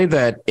going to say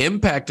that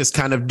Impact is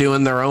kind of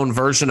doing their own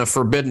version of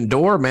Forbidden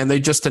Door, man.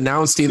 They just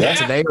announced either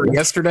today or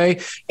yesterday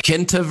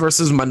Kenta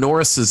versus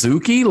Minoru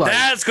Suzuki. Like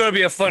that's going to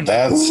be a fun.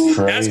 That's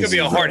crazy. That's going to be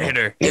a hard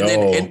hitter. And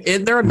then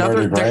and they're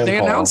another. They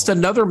announced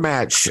another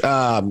match.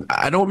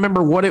 I don't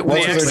remember what it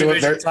was. That's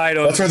where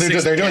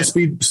they're doing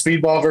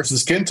Speedball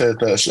versus Kenta,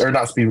 or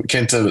not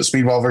Kenta, but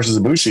Speedball versus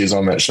Ibushi is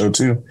on that show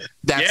too.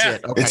 That's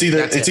it. Okay, it's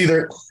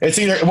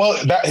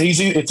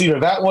either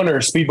that one or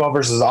Speedball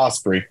versus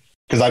Osprey,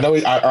 because I know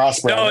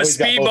Osprey. No, it's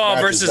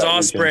Speedball versus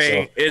Osprey.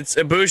 Weekend, so. It's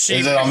Ibushi.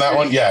 Is it on that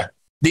one? Yeah.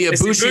 The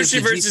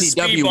Ibushi versus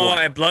GCW Speedball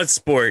at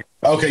Bloodsport.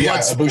 Okay,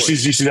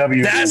 Ibushi's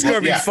GCW. That's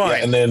gonna be fun.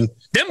 Yeah, and then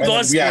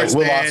Bloodsports,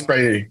 Will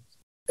Osprey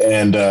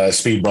and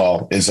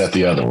Speedball is at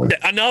the other one.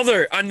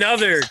 Another.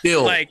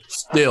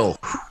 Still.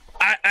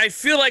 I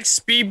feel like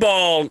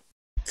Speedball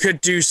could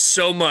do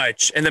so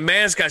much, and the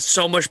man's got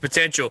so much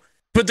potential.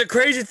 But the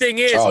crazy thing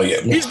is,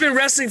 he's been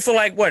wrestling for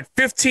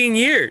 15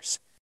 years.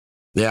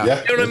 Yeah. You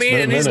know what I mean?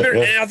 And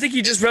and I think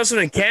he just wrestled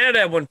in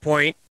Canada at one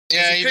point.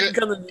 Yeah, he couldn't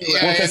come to the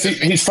US.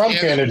 He's from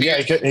Canada. Yeah,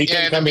 he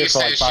couldn't come here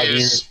for 5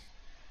 years.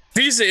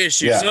 Visa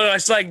issues. Yeah. So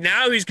it's like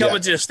now he's coming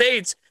to the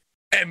States,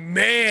 and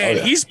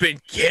man, he's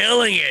been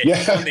killing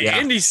it on the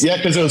indie scene. Yeah,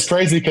 because it was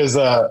crazy because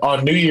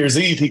on New Year's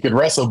Eve he could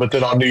wrestle, but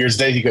then on New Year's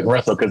Day he couldn't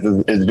wrestle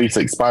because his visa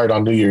expired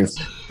on New Year's.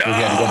 He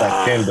had to go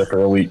back to Canada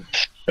for a week.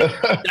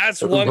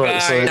 That's one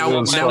guy. Now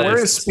where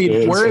is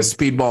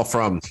Speedball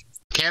from?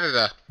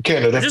 Canada.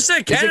 I just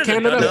said Canada. Is it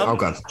Canada?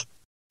 Okay.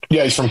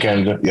 Yeah, he's from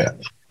Canada. Yeah,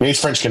 he's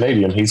French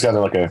Canadian. He's got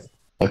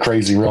a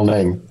crazy real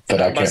name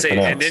that I can't pronounce.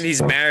 And then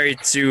he's married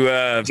to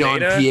John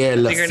Pierre.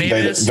 I think her name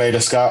is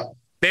Veda Scott.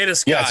 Veda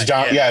Scott. Yeah, it's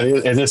John. Yeah,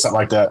 it is something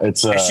like that.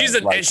 It's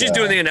she's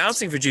doing the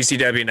announcing for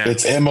GCW now.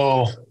 It's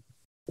Emil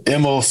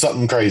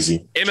something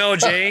crazy.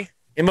 MLJ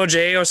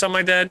or something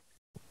like that.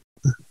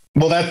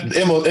 Well, that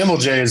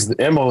MLJ is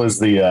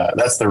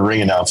that's the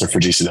ring announcer for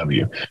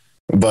GCW,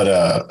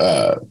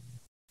 but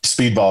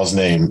Speedball's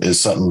name is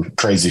something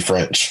crazy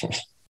French.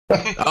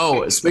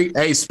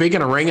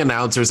 Speaking of ring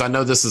announcers, I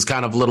know this is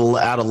kind of a little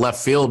out of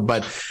left field,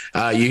 but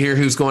you hear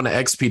who's going to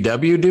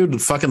XPW,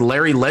 dude? Fucking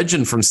Larry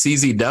Legend from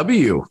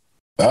CZW.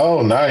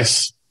 Oh,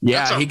 nice.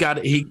 Yeah,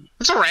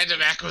 It's a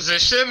random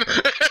acquisition.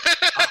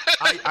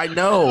 I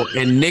know,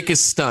 and Nick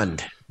is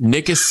stunned.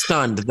 Nick is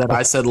stunned that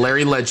I said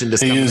Larry Legend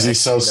is coming.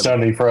 He's so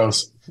stunned he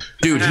froze.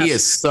 Dude, he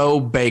is so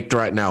baked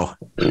right now.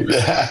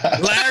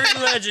 Larry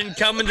Legend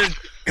coming to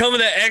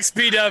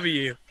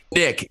XPW.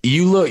 Nick,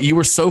 you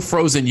were so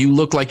frozen. You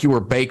look like you were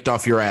baked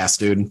off your ass,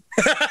 dude.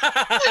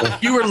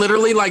 You were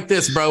literally like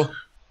this, bro.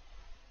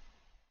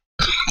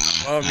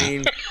 Well, I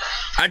mean,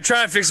 I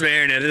tried to fix my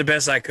internet the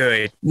best I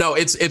could. No,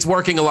 it's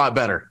working a lot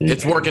better.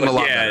 It's working a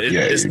lot better.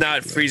 It's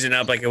not freezing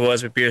up like it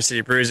was with Beer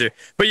City Bruiser.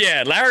 But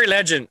yeah, Larry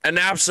Legend, an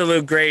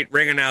absolute great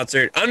ring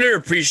announcer.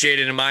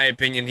 Underappreciated in my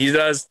opinion. He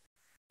does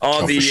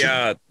all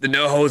the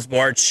no holds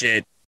barred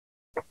shit.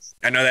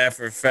 I know that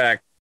for a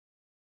fact.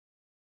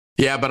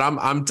 Yeah, but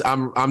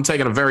I'm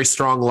taking a very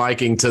strong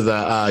liking to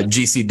the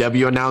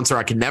GCW announcer.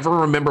 I can never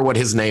remember what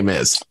his name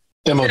is.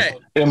 MLJ.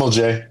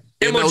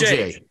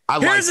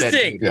 Here's the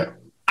thing. Yeah.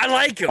 I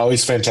like him. Oh,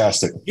 he's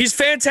fantastic. He's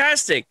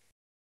fantastic.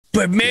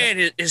 But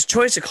man, his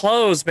choice of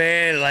clothes,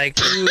 man, like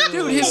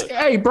dude, his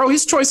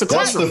choice of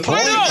clothes. That's the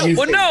point.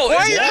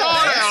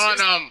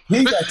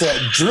 He got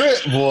that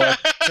drip, boy.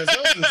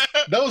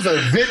 Those are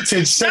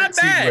vintage shirts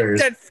he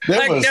wears.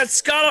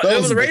 That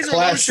was a Razor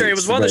Ramon shirt. It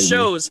was one of the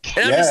shows,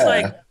 and I'm just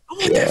like, I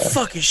want that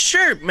fucking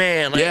shirt,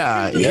 man.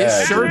 Like,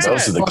 his shirts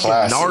those are the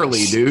classics.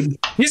 Gnarly, dude.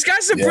 He's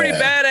got some pretty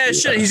badass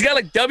shit. He's got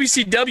like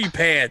WCW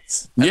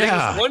pants. I think it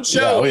was one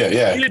show. He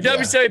had a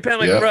WCW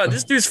pant. Like, bro,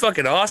 this dude's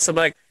fucking awesome.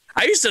 Like,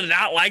 I used to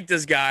not like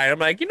this guy. I'm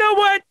like, you know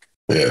what?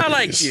 I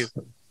like you.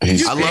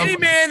 Any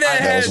man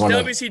that has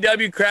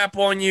WCW crap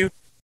on you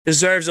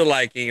deserves a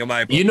liking, in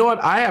my opinion. You know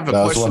what? I have a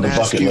question. That was one of the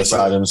bucket list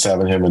items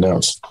having him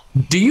announced.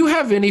 Do you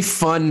have any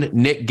fun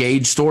Nick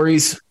Gage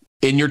stories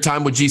in your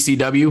time with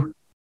GCW?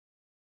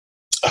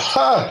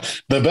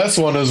 The best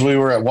one is we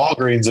were at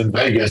Walgreens in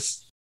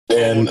Vegas,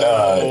 and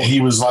he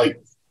was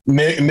like,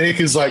 Nick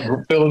is like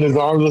filling his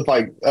arms with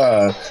like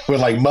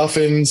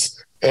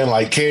muffins and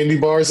like candy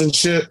bars and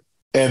shit.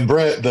 And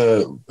Brett,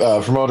 the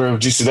promoter of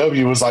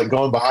GCW, was like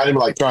going behind him,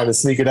 like trying to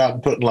sneak it out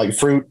and putting like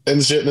fruit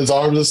and shit in his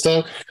arms and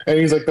stuff. And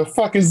he's like, "The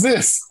fuck is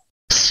this?"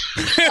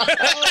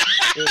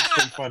 It was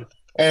pretty funny.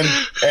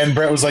 And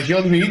Brett was like, "You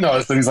don't eat all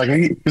this." But he's like, "I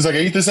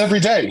eat this every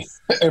day."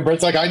 And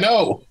Brett's like, "I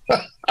know."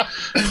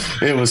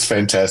 It was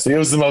fantastic. It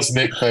was the most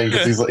Nick thing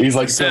because he's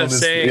like filling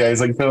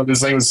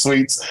this thing with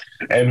sweets,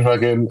 and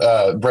fucking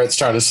Brett's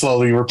trying to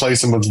slowly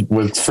replace him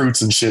with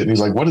fruits and shit. And he's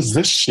like, "What is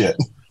this shit?"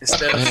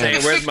 Instead of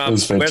saying, "Where's my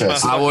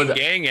fucking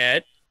gang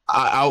at?"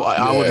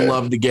 I would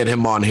love to get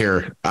him on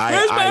here.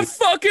 Where's my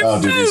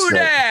fucking food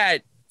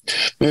at?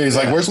 Yeah, he's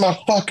like, "Where's my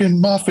fucking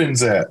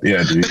muffins at?"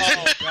 Yeah, dude.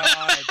 Oh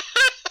God.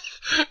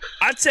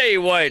 I tell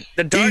you what,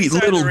 the dark Eat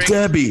side little of the ring,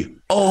 Debbie.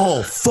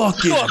 Oh,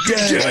 fucking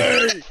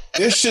Debbie.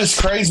 It's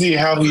just crazy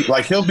how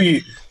he'll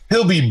be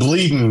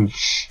bleeding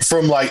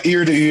from like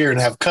ear to ear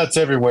and have cuts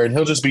everywhere, and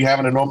he'll just be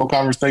having a normal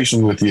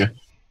conversation with you,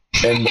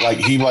 and like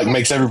he like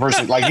makes every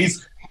person like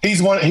he's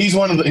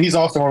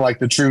also one of like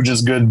the true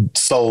just good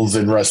souls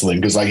in wrestling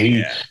because like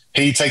he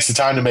takes the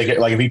time to make it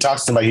like if he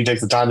talks to somebody he takes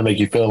the time to make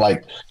you feel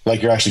like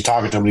you're actually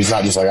talking to him. He's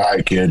not just like, "All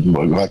right, kid,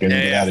 fucking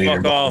get out of here."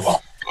 Blah, blah,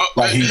 blah.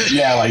 Like he's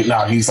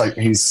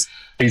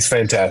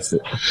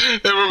fantastic.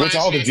 Which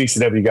all the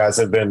GCW guys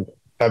have been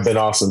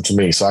awesome to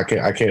me. So I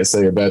can't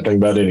say a bad thing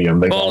about any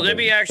of them. Well, let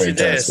me ask you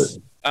this: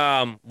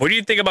 what do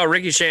you think about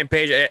Ricky Shane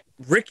Page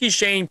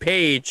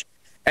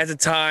at the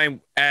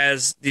time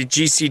as the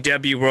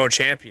GCW World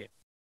Champion?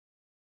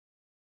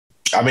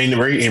 I mean,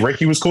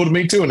 Ricky was cool to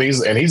me too, and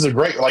he's a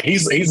great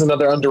he's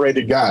another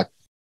underrated guy.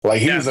 Like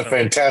he's a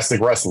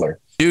fantastic wrestler.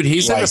 Dude,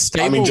 he's in a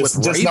stable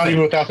with just not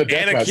even without the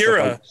deathmatch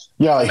stuff.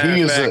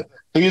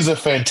 He's a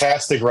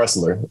fantastic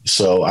wrestler.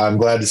 So I'm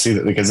glad to see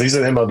that because he's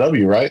an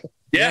MLW, right?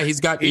 Yeah, he's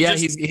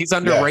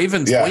under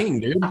Raven's wing,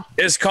 dude.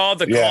 It's called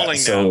the Calling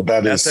so now.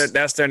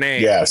 That's their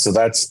name. Yeah, so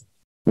that's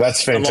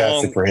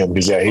fantastic for him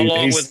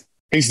because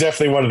he's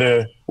definitely one of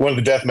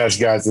the deathmatch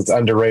guys that's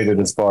underrated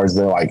as far as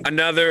their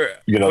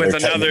their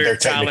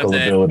technical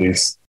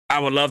abilities. I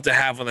would love to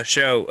have on the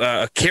show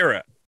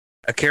Akira,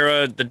 the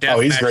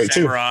deathmatch he's great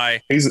samurai.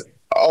 Too.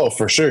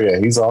 For sure. Yeah,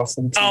 he's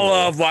awesome too. I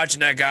love watching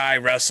that guy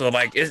wrestle.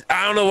 Like,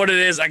 I don't know what it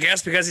is. I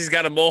guess because he's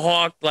got a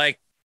mohawk, like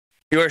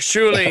yours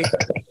truly.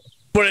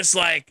 But it's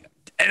like,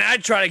 and I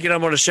try to get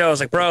him on the show. I was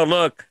like, "Bro,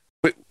 look,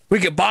 we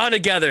could bond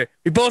together.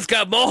 We both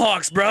got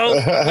mohawks, bro.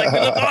 Like, we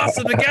look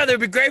awesome together.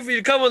 It'd be great for you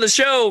to come on the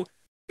show."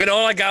 And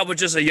all I got was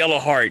just a yellow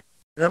heart.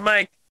 And I'm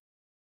like,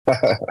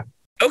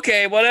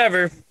 okay,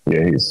 whatever.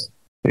 Yeah, he's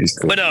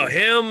cool. But no,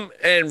 him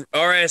and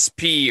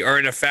RSP are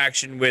in a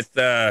faction with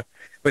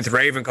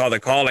Raven called the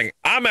Calling.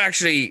 I'm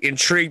actually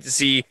intrigued to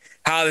see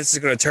how this is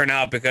going to turn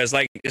out because,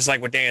 like, it's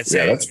like what Dan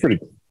said. Yeah, that's pretty.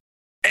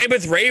 And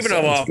with Raven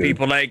of all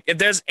people, like if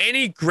there's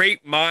any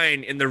great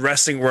mind in the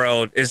wrestling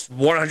world, it's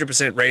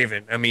 100%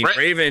 Raven. I mean,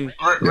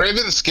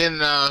 Raven's getting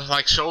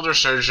like shoulder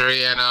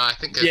surgery, and I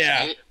think he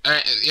said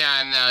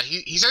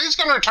he's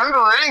going to return to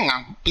the ring.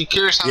 I'll be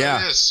curious how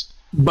that is.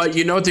 But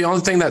you know what? The only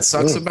thing that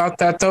sucks about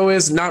that, though,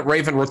 is not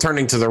Raven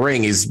returning to the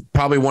ring. He's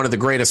probably one of the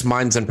greatest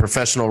minds in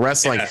professional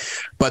wrestling. Yeah.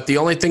 But the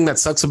only thing that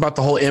sucks about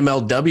the whole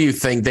MLW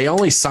thing, they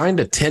only signed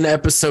a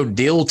 10-episode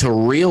deal to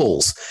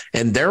Reels,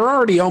 and they're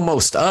already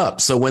almost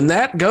up. So when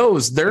that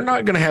goes, they're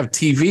not going to have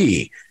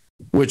TV,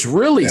 which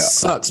really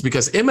sucks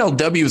because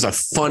MLW is a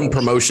fun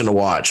promotion to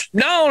watch.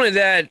 Not only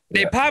that,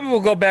 they probably will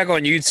go back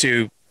on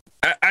YouTube.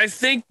 I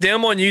think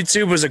them on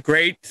YouTube was a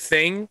great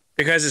thing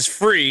because it's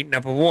free,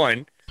 number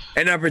one.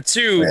 And number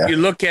two, you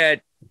look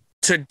at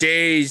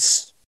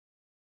today's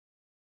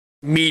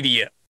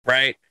media,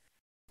 right?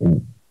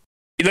 You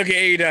look at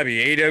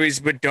AEW.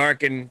 AEW's with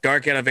Dark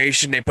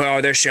Elevation. They put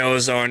all their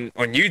shows on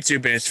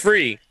YouTube, and it's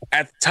free.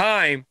 At the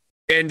time,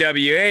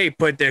 NWA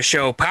put their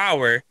show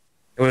Power.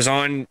 It was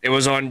on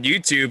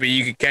YouTube, and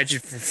you could catch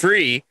it for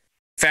free.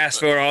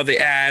 Fast forward all the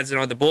ads and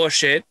all the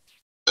bullshit,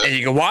 and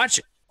you can watch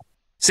it.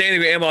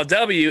 Same thing with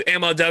MLW.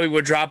 MLW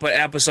would drop an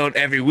episode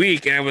every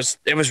week, and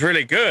it was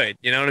really good.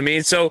 You know what I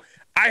mean? So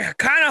I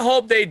kind of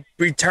hope they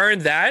return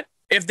that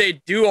if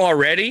they do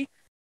already.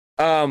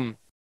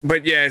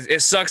 But yeah,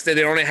 it sucks that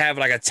they only have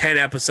like a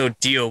 10-episode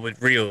deal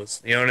with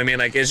Reels. You know what I mean?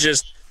 Like it's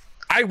just,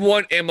 I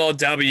want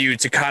MLW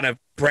to kind of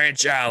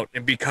branch out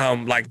and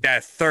become like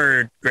that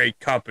third great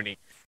company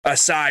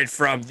aside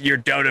from your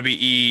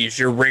WWEs,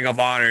 your Ring of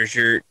Honors,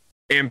 your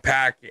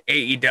Impact,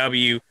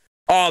 AEW.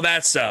 All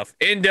that stuff.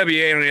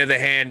 NWA, on the other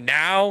hand,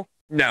 now,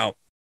 no,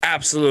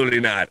 absolutely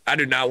not. I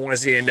do not want to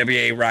see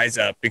NWA rise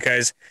up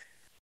because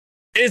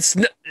it's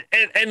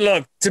and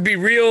look, to be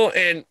real,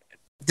 and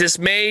this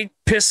may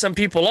piss some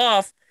people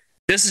off.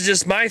 This is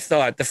just my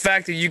thought. The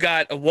fact that you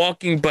got a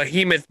walking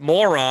behemoth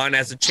moron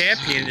as a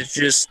champion is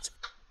just,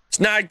 it's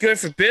not good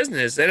for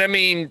business. And I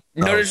mean,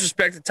 no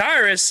disrespect to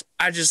Tyrus,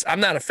 I'm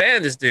not a fan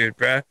of this dude,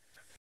 bro.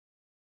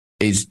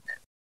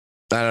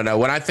 I don't know.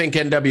 When I think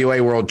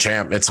NWA World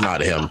Champ, it's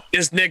not him.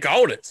 It's Nick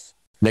Aldis.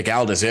 Nick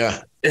Aldis,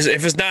 yeah.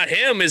 If it's not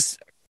him, it's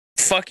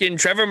fucking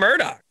Trevor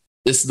Murdoch.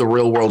 This is the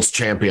real world's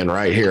champion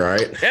right here,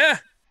 right? Yeah.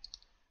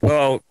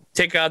 Well,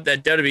 take out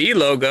that WWE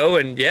logo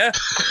and yeah.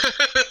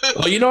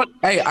 Well, you know what?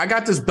 Hey, I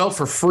got this belt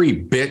for free,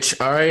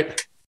 bitch. All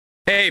right.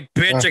 Hey,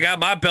 bitch, I got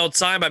my belt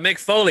signed by Mick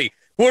Foley.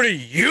 What are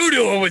you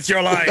doing with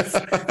your life?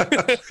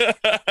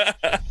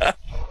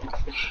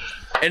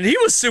 And he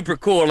was super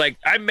cool. Like,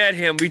 I met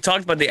him. We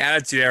talked about the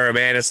Attitude Era,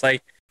 man. It's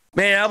like,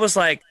 man, I was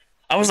like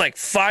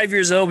 5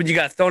 years old when you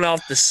got thrown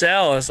off the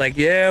cell. I was like,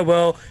 yeah,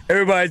 well,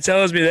 everybody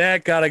tells me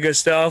that kind of good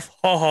stuff.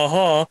 Ha, ha,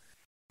 ha.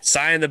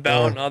 Signing the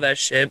belt and all that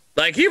shit.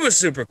 Like, he was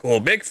super cool.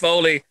 Mick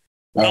Foley,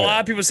 a lot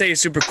of people say he's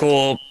super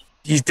cool.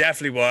 He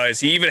definitely was.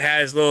 He even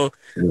had his little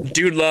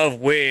Dude Love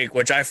wig,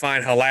 which I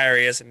find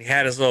hilarious, and he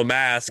had his little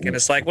mask. And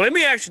it's like, well, let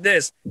me ask you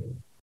this.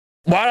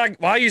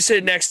 Why you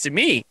sitting next to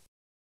me?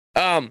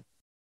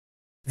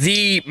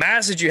 The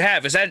mask that you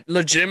have, is that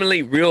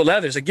legitimately real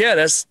leather? It's like,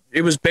 yeah,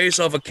 it was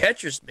based off a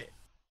catcher's mitt.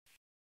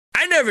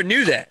 I never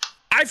knew that.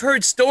 I've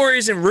heard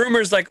stories and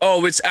rumors like,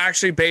 oh, it's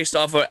actually based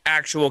off an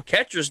actual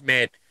catcher's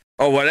mitt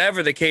or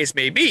whatever the case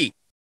may be.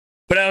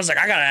 But I was like,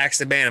 I got to ask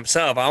the man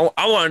himself. I want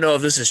to know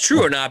if this is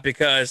true or not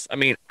because, I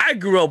mean, I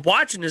grew up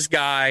watching this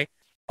guy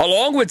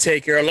along with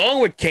Taker, along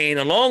with Kane,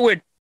 along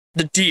with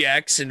the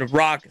DX and the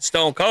Rock and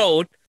Stone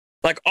Cold,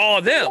 like all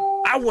of them.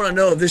 I want to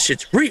know if this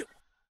shit's real.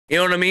 You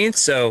know what I mean?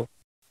 So...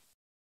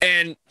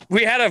 And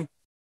we had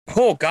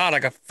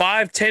like a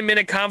 5-10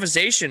 minute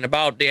conversation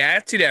about the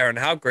Attitude Era and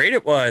how great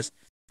it was.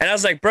 And I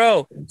was like,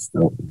 bro,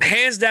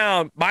 hands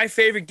down, my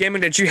favorite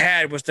gimmick that you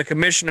had was the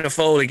Commissioner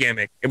Foley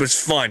gimmick. It was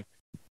fun.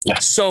 Yeah.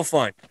 So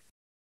fun.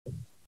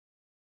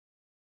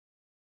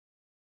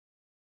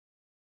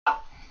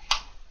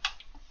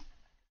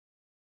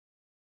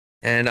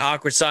 And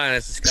awkward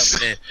silence is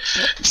coming in.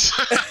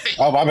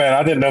 Oh, my bad.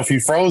 I didn't know if you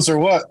froze or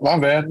what. My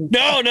bad.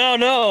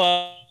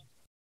 No.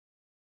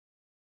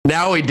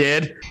 Now he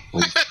did.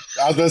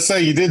 I was going to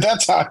say, you did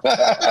that time.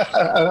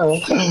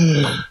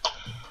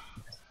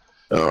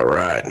 All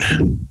right.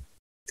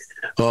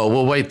 Well,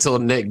 we'll wait till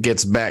Nick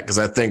gets back because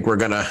I think we're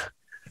going to...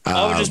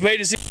 we're just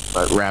waiting to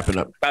see... Wrapping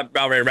up.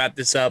 About ready to wrap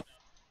this up.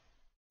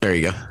 There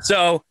you go.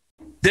 So,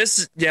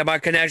 my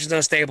connection's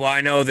unstable.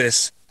 I know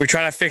this. We're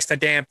trying to fix the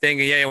damn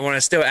thing, and you want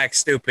to still act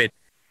stupid.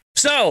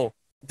 So,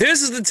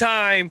 this is the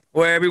time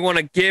where we want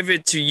to give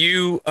it to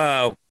you.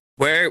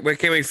 Where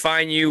can we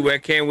find you? Where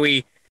can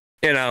we...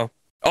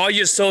 all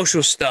your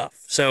social stuff.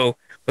 So,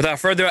 without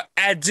further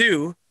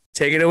ado,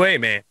 take it away,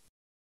 man.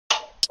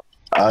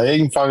 You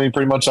can find me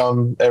pretty much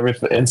on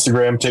everything: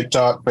 Instagram,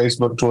 TikTok,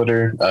 Facebook,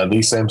 Twitter.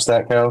 The Sam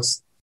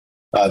Stackhouse.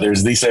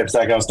 There's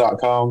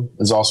thesamstackhouse.com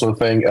is also a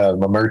thing.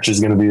 My merch is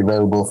going to be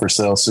available for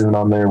sale soon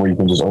on there, where you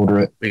can just order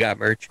it. We got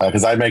merch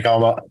because I make all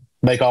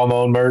my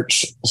own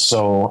merch.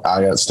 So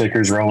I got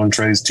stickers, rolling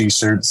trays,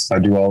 T-shirts. I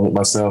do all of it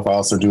myself. I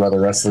also do other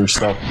wrestler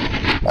stuff.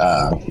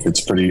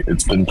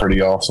 It's been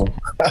pretty awesome.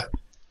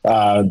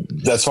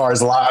 As far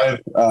as live,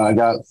 I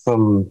got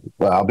some.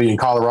 I'll be in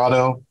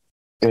Colorado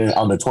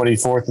on the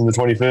 24th and the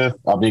 25th.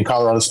 I'll be in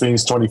Colorado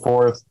Springs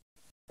 24th,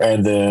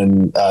 and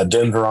then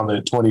Denver on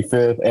the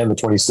 25th and the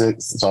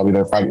 26th. So I'll be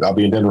there. I'll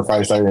be in Denver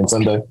Friday, Saturday, and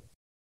Sunday.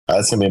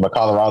 That's gonna be my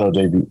Colorado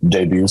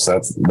debut. So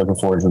that's looking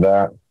forward to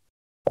that.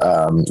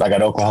 I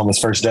got Oklahoma's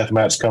first death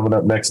match coming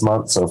up next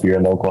month. So if you're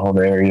in the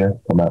Oklahoma area,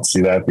 come out and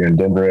see that. If you're in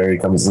Denver area,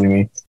 come and see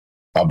me.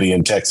 I'll be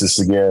in Texas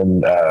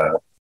again.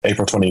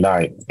 April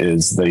 29th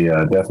is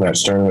the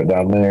deathmatch tournament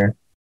down there.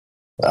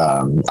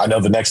 I know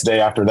the next day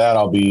after that,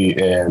 I'll be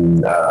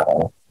in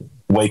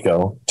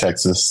Waco,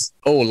 Texas.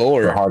 Oh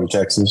Lord, the heart of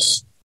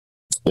Texas.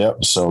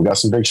 Yep. So got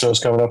some big shows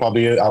coming up. I'll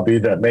be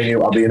at Mania.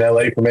 I'll be in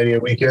LA for Mania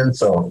weekend.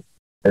 So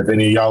if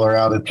any of y'all are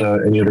out at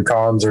any of the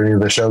cons or any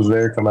of the shows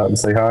there, come out and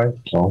say hi.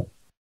 I'll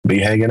be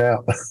hanging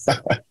out.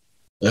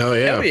 Oh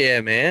yeah, hell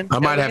yeah, man! I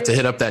might have to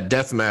hit up that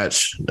death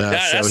match.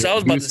 That's what I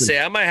was about to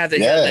say. I might have to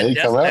hit that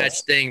death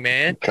match thing,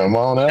 man. Come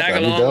on up.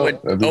 Tag along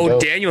with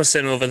old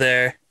Danielson over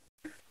there.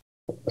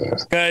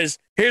 Because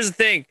here's the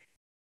thing,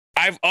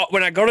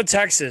 when I go to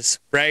Texas,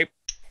 right,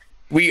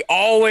 we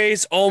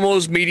always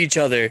almost meet each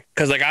other.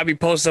 Because like I'll be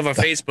posting on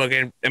Facebook,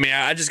 and I mean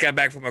I just got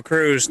back from a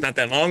cruise not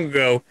that long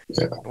ago.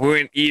 Yeah. We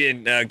went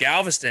eating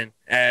Galveston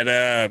at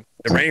the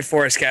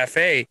Rainforest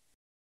Cafe.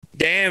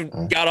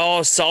 Dan got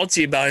all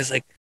salty about it. He's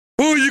like,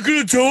 oh, you could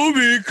have told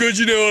me because,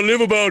 I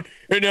live about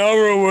an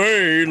hour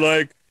away.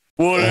 Like,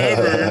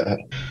 whatever.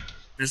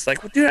 It's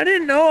like, well, dude, I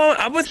didn't know.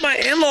 I'm with my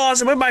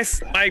in-laws. I'm with my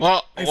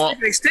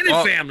extended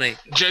family.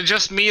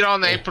 Just meet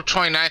on the April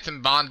 29th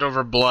and bond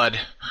over blood.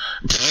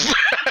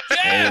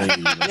 Yeah.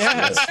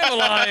 Yes.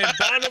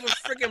 Bond over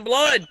freaking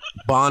blood.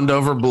 Bond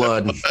over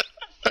blood.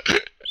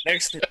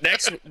 Next,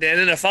 then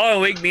in the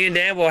following week, me and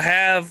Dan will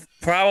have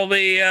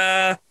probably,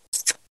 not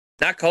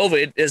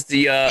COVID is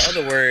the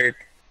other word.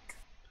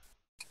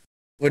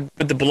 With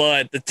the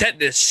blood, the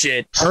tetanus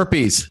shit.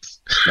 Herpes.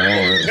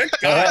 Good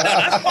God, no,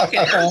 not fucking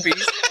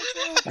herpes.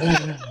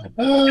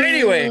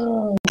 Anyway.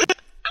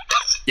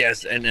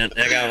 Yes, and then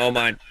I got all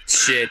my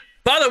shit.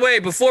 By the way,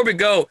 before we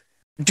go,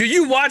 do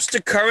you watch the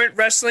current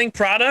wrestling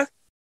product?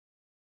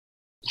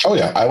 Oh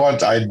yeah, I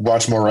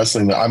watch more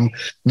wrestling than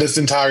this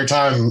entire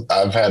time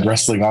I've had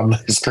wrestling on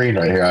the screen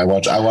right here. I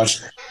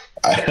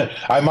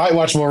might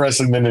watch more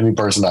wrestling than any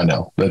person I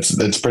know.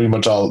 That's pretty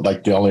much all.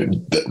 Like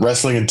the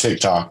wrestling and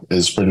TikTok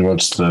is pretty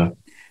much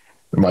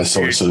my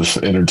source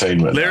of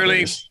entertainment. Literally,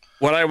 nowadays.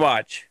 What I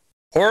watch: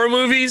 horror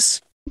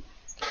movies,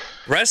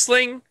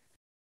 wrestling,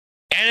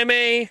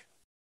 anime,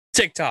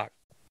 TikTok.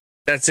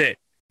 That's it.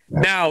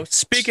 Now,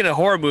 speaking of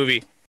horror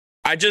movie,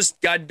 I just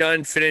got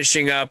done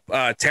finishing up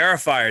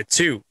Terrifier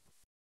 2.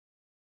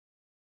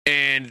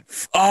 And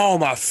oh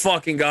my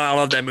fucking God, I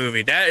love that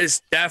movie. That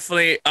is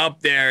definitely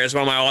up there as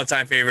one of my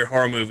all-time favorite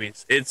horror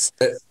movies.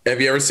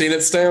 Have you ever seen it,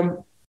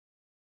 Stam?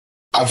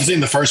 I've seen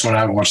the first one. I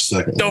haven't watched the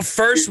second. The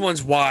first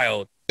one's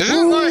wild.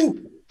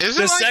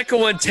 The second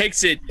one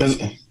takes it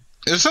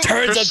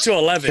turns up to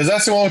 11. Because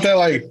that's the one with that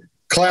like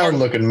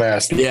clown-looking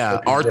mask. Yeah,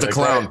 Art the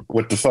Clown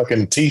with the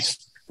fucking teeth.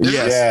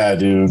 Yes. Yeah,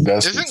 dude,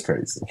 that's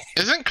crazy.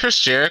 Isn't Chris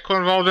Jericho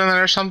involved in that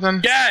or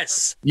something?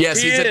 Yes.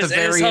 Yes, he's at the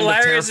very end of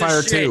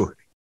Terrifier 2.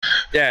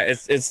 Yeah,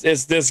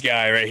 it's this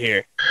guy right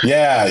here.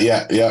 Yeah.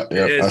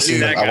 I've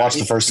seen it. I watched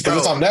the first because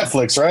it's on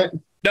Netflix, right?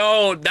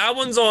 No, that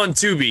one's on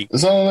Tubi.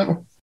 Is that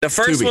on the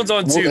first Tubi. One's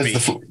on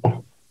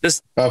Tubi.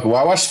 Okay, well,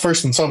 I watched the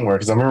first one somewhere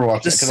because I remember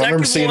watching it. Because I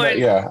remember seeing that.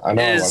 Yeah, I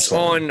know. It's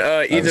on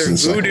either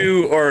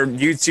Vudu or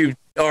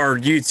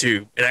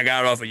YouTube, and I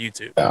got it off of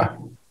YouTube. Yeah.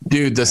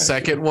 Dude, the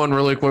second one,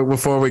 really quick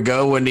before we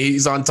go, when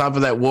he's on top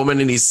of that woman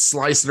and he's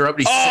slicing her up,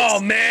 and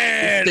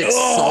sticks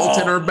salt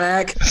in her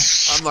back.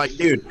 I'm like,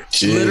 dude,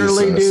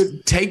 literally,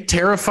 dude, take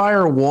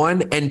Terrifier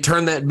 1 and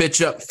turn that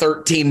bitch up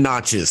 13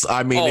 notches.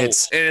 I mean,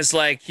 it's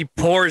like he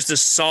pours the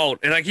salt,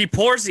 and like he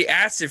pours the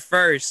acid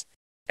first,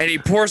 and he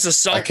pours the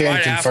salt. I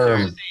can't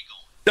confirm. After.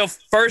 The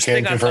first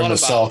thing I thought about, the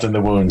salt in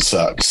the wound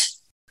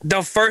sucks.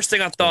 The first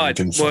thing I thought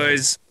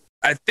was,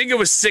 I think it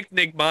was Sick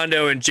Nick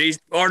Mondo and it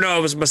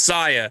was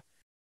Messiah.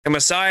 And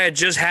Messiah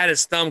just had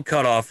his thumb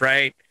cut off,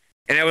 right?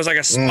 And it was like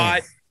a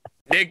spot.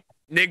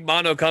 Nick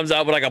Mondo comes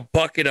out with like a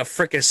bucket of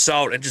freaking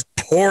salt and just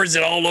pours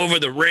it all over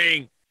the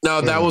ring. No,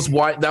 that was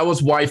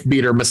wife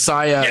beater.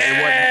 Messiah.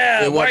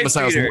 Yeah, it wasn't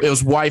Messiah. It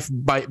was wife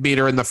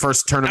beater in the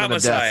first tournament Not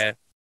of Messiah. death.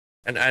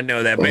 And I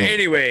know that. But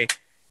anyway,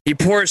 he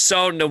pours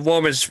salt in the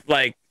woman's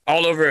like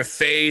all over her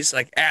face,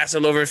 like ass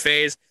all over her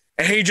face.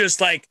 And he just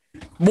like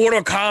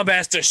Mortal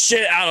Kombat's the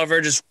shit out of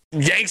her, just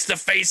yanks the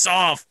face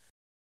off.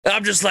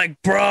 I'm just like,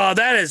 bro,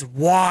 that is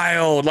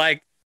wild.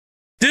 Like,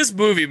 this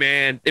movie,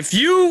 man. If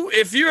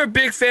you're a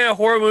big fan of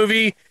horror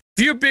movie,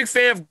 if you're a big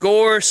fan of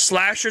gore,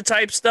 slasher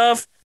type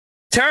stuff,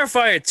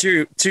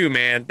 Terrifier 2,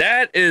 man,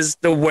 that is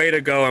the way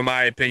to go, in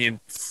my opinion.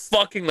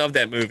 Fucking love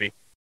that movie.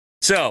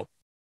 So,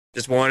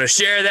 just want to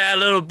share that a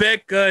little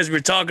bit because we're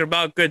talking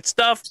about good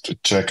stuff.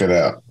 Check it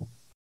out.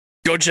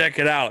 Go check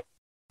it out.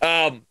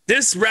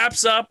 This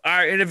wraps up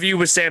our interview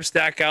with Sam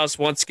Stackhouse.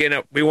 Once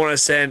again, we want to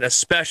send a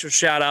special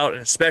shout out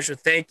and a special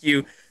thank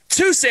you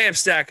to Sam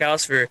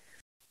Stackhouse for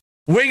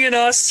winging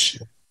us,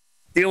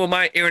 dealing with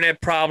my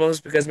internet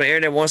problems because my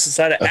internet wants to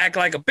decide to act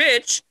like a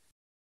bitch,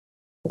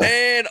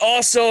 and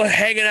also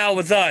hanging out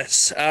with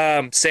us.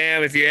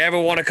 Sam, if you ever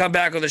want to come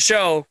back on the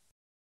show,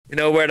 you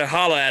know where to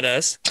holler at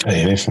us.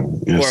 Hey, yes,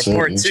 or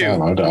part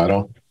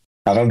 2.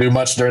 I don't do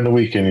much during the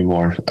week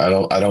anymore. I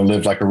don't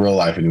live like a real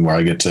life anymore.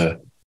 I get to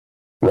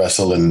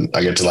wrestle and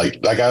I get to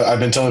I've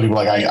been telling people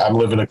I'm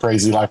living a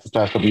crazy life the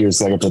past couple of years.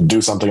 So I get to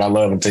do something I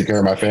love and take care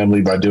of my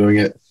family by doing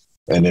it,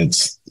 and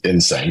it's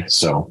insane.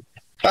 So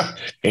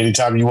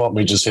anytime you want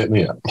me, just hit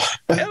me up.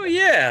 Hell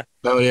yeah.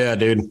 Oh yeah,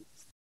 dude.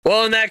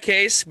 Well, in that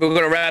case, we're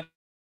going to wrap.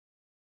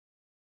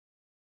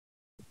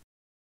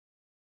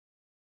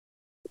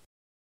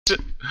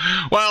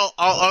 Well,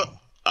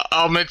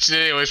 I'll mention it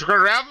anyways. We're going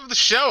to wrap up the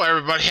show,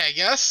 everybody, I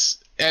guess.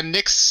 And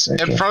Nick's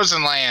in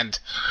Frozen Land.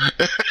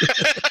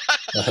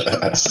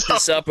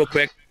 This up real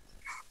quick.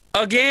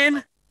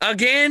 Again,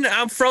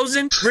 I'm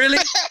frozen? Really?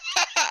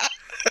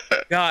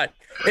 God.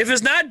 If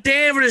it's not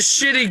Dan with a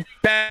shitty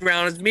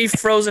background, it's me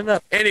frozen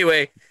up.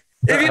 Anyway,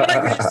 if you'd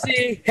like to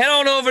see, head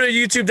on over to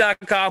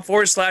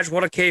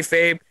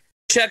youtube.com/whatakayfabe.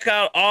 Check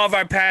out all of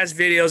our past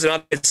videos and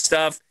other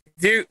stuff.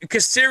 If you're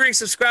considering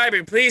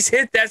subscribing, please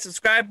hit that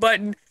subscribe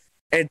button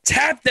and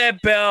tap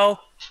that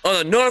bell on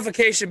the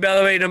notification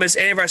bell so you don't miss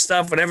any of our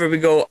stuff whenever we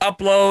go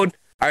upload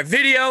our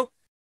video.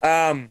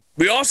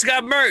 We also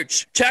got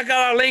merch. Check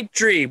out our link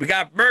tree. We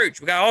got merch.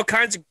 We got all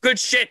kinds of good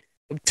shit.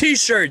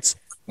 T-shirts,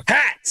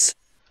 hats,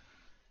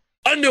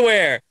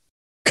 underwear,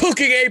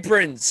 cooking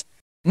aprons,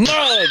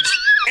 mugs,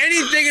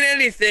 anything and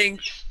anything.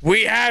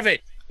 We have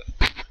it.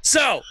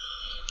 So,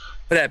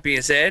 with that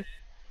being said,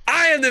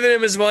 I am the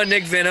Venomous One,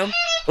 Nick Venom,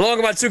 along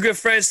with my two good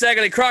friends,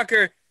 Staggerly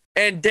Crocker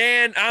and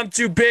Dan. I'm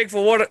too big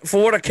for what a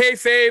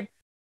kayfabe,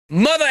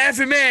 mother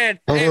effing man,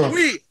 and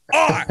we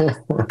are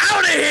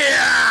out of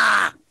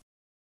here.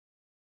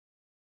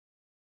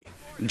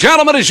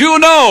 Gentlemen, as you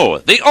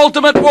know, the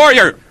Ultimate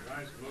Warrior.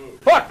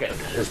 Fuck it.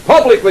 It's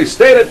publicly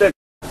stated that.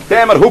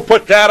 Damn it, who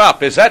put that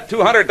up? Is that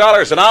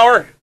 $200 an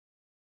hour?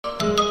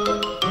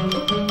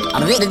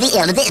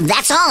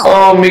 That's all.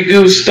 Oh, me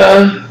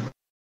gusta.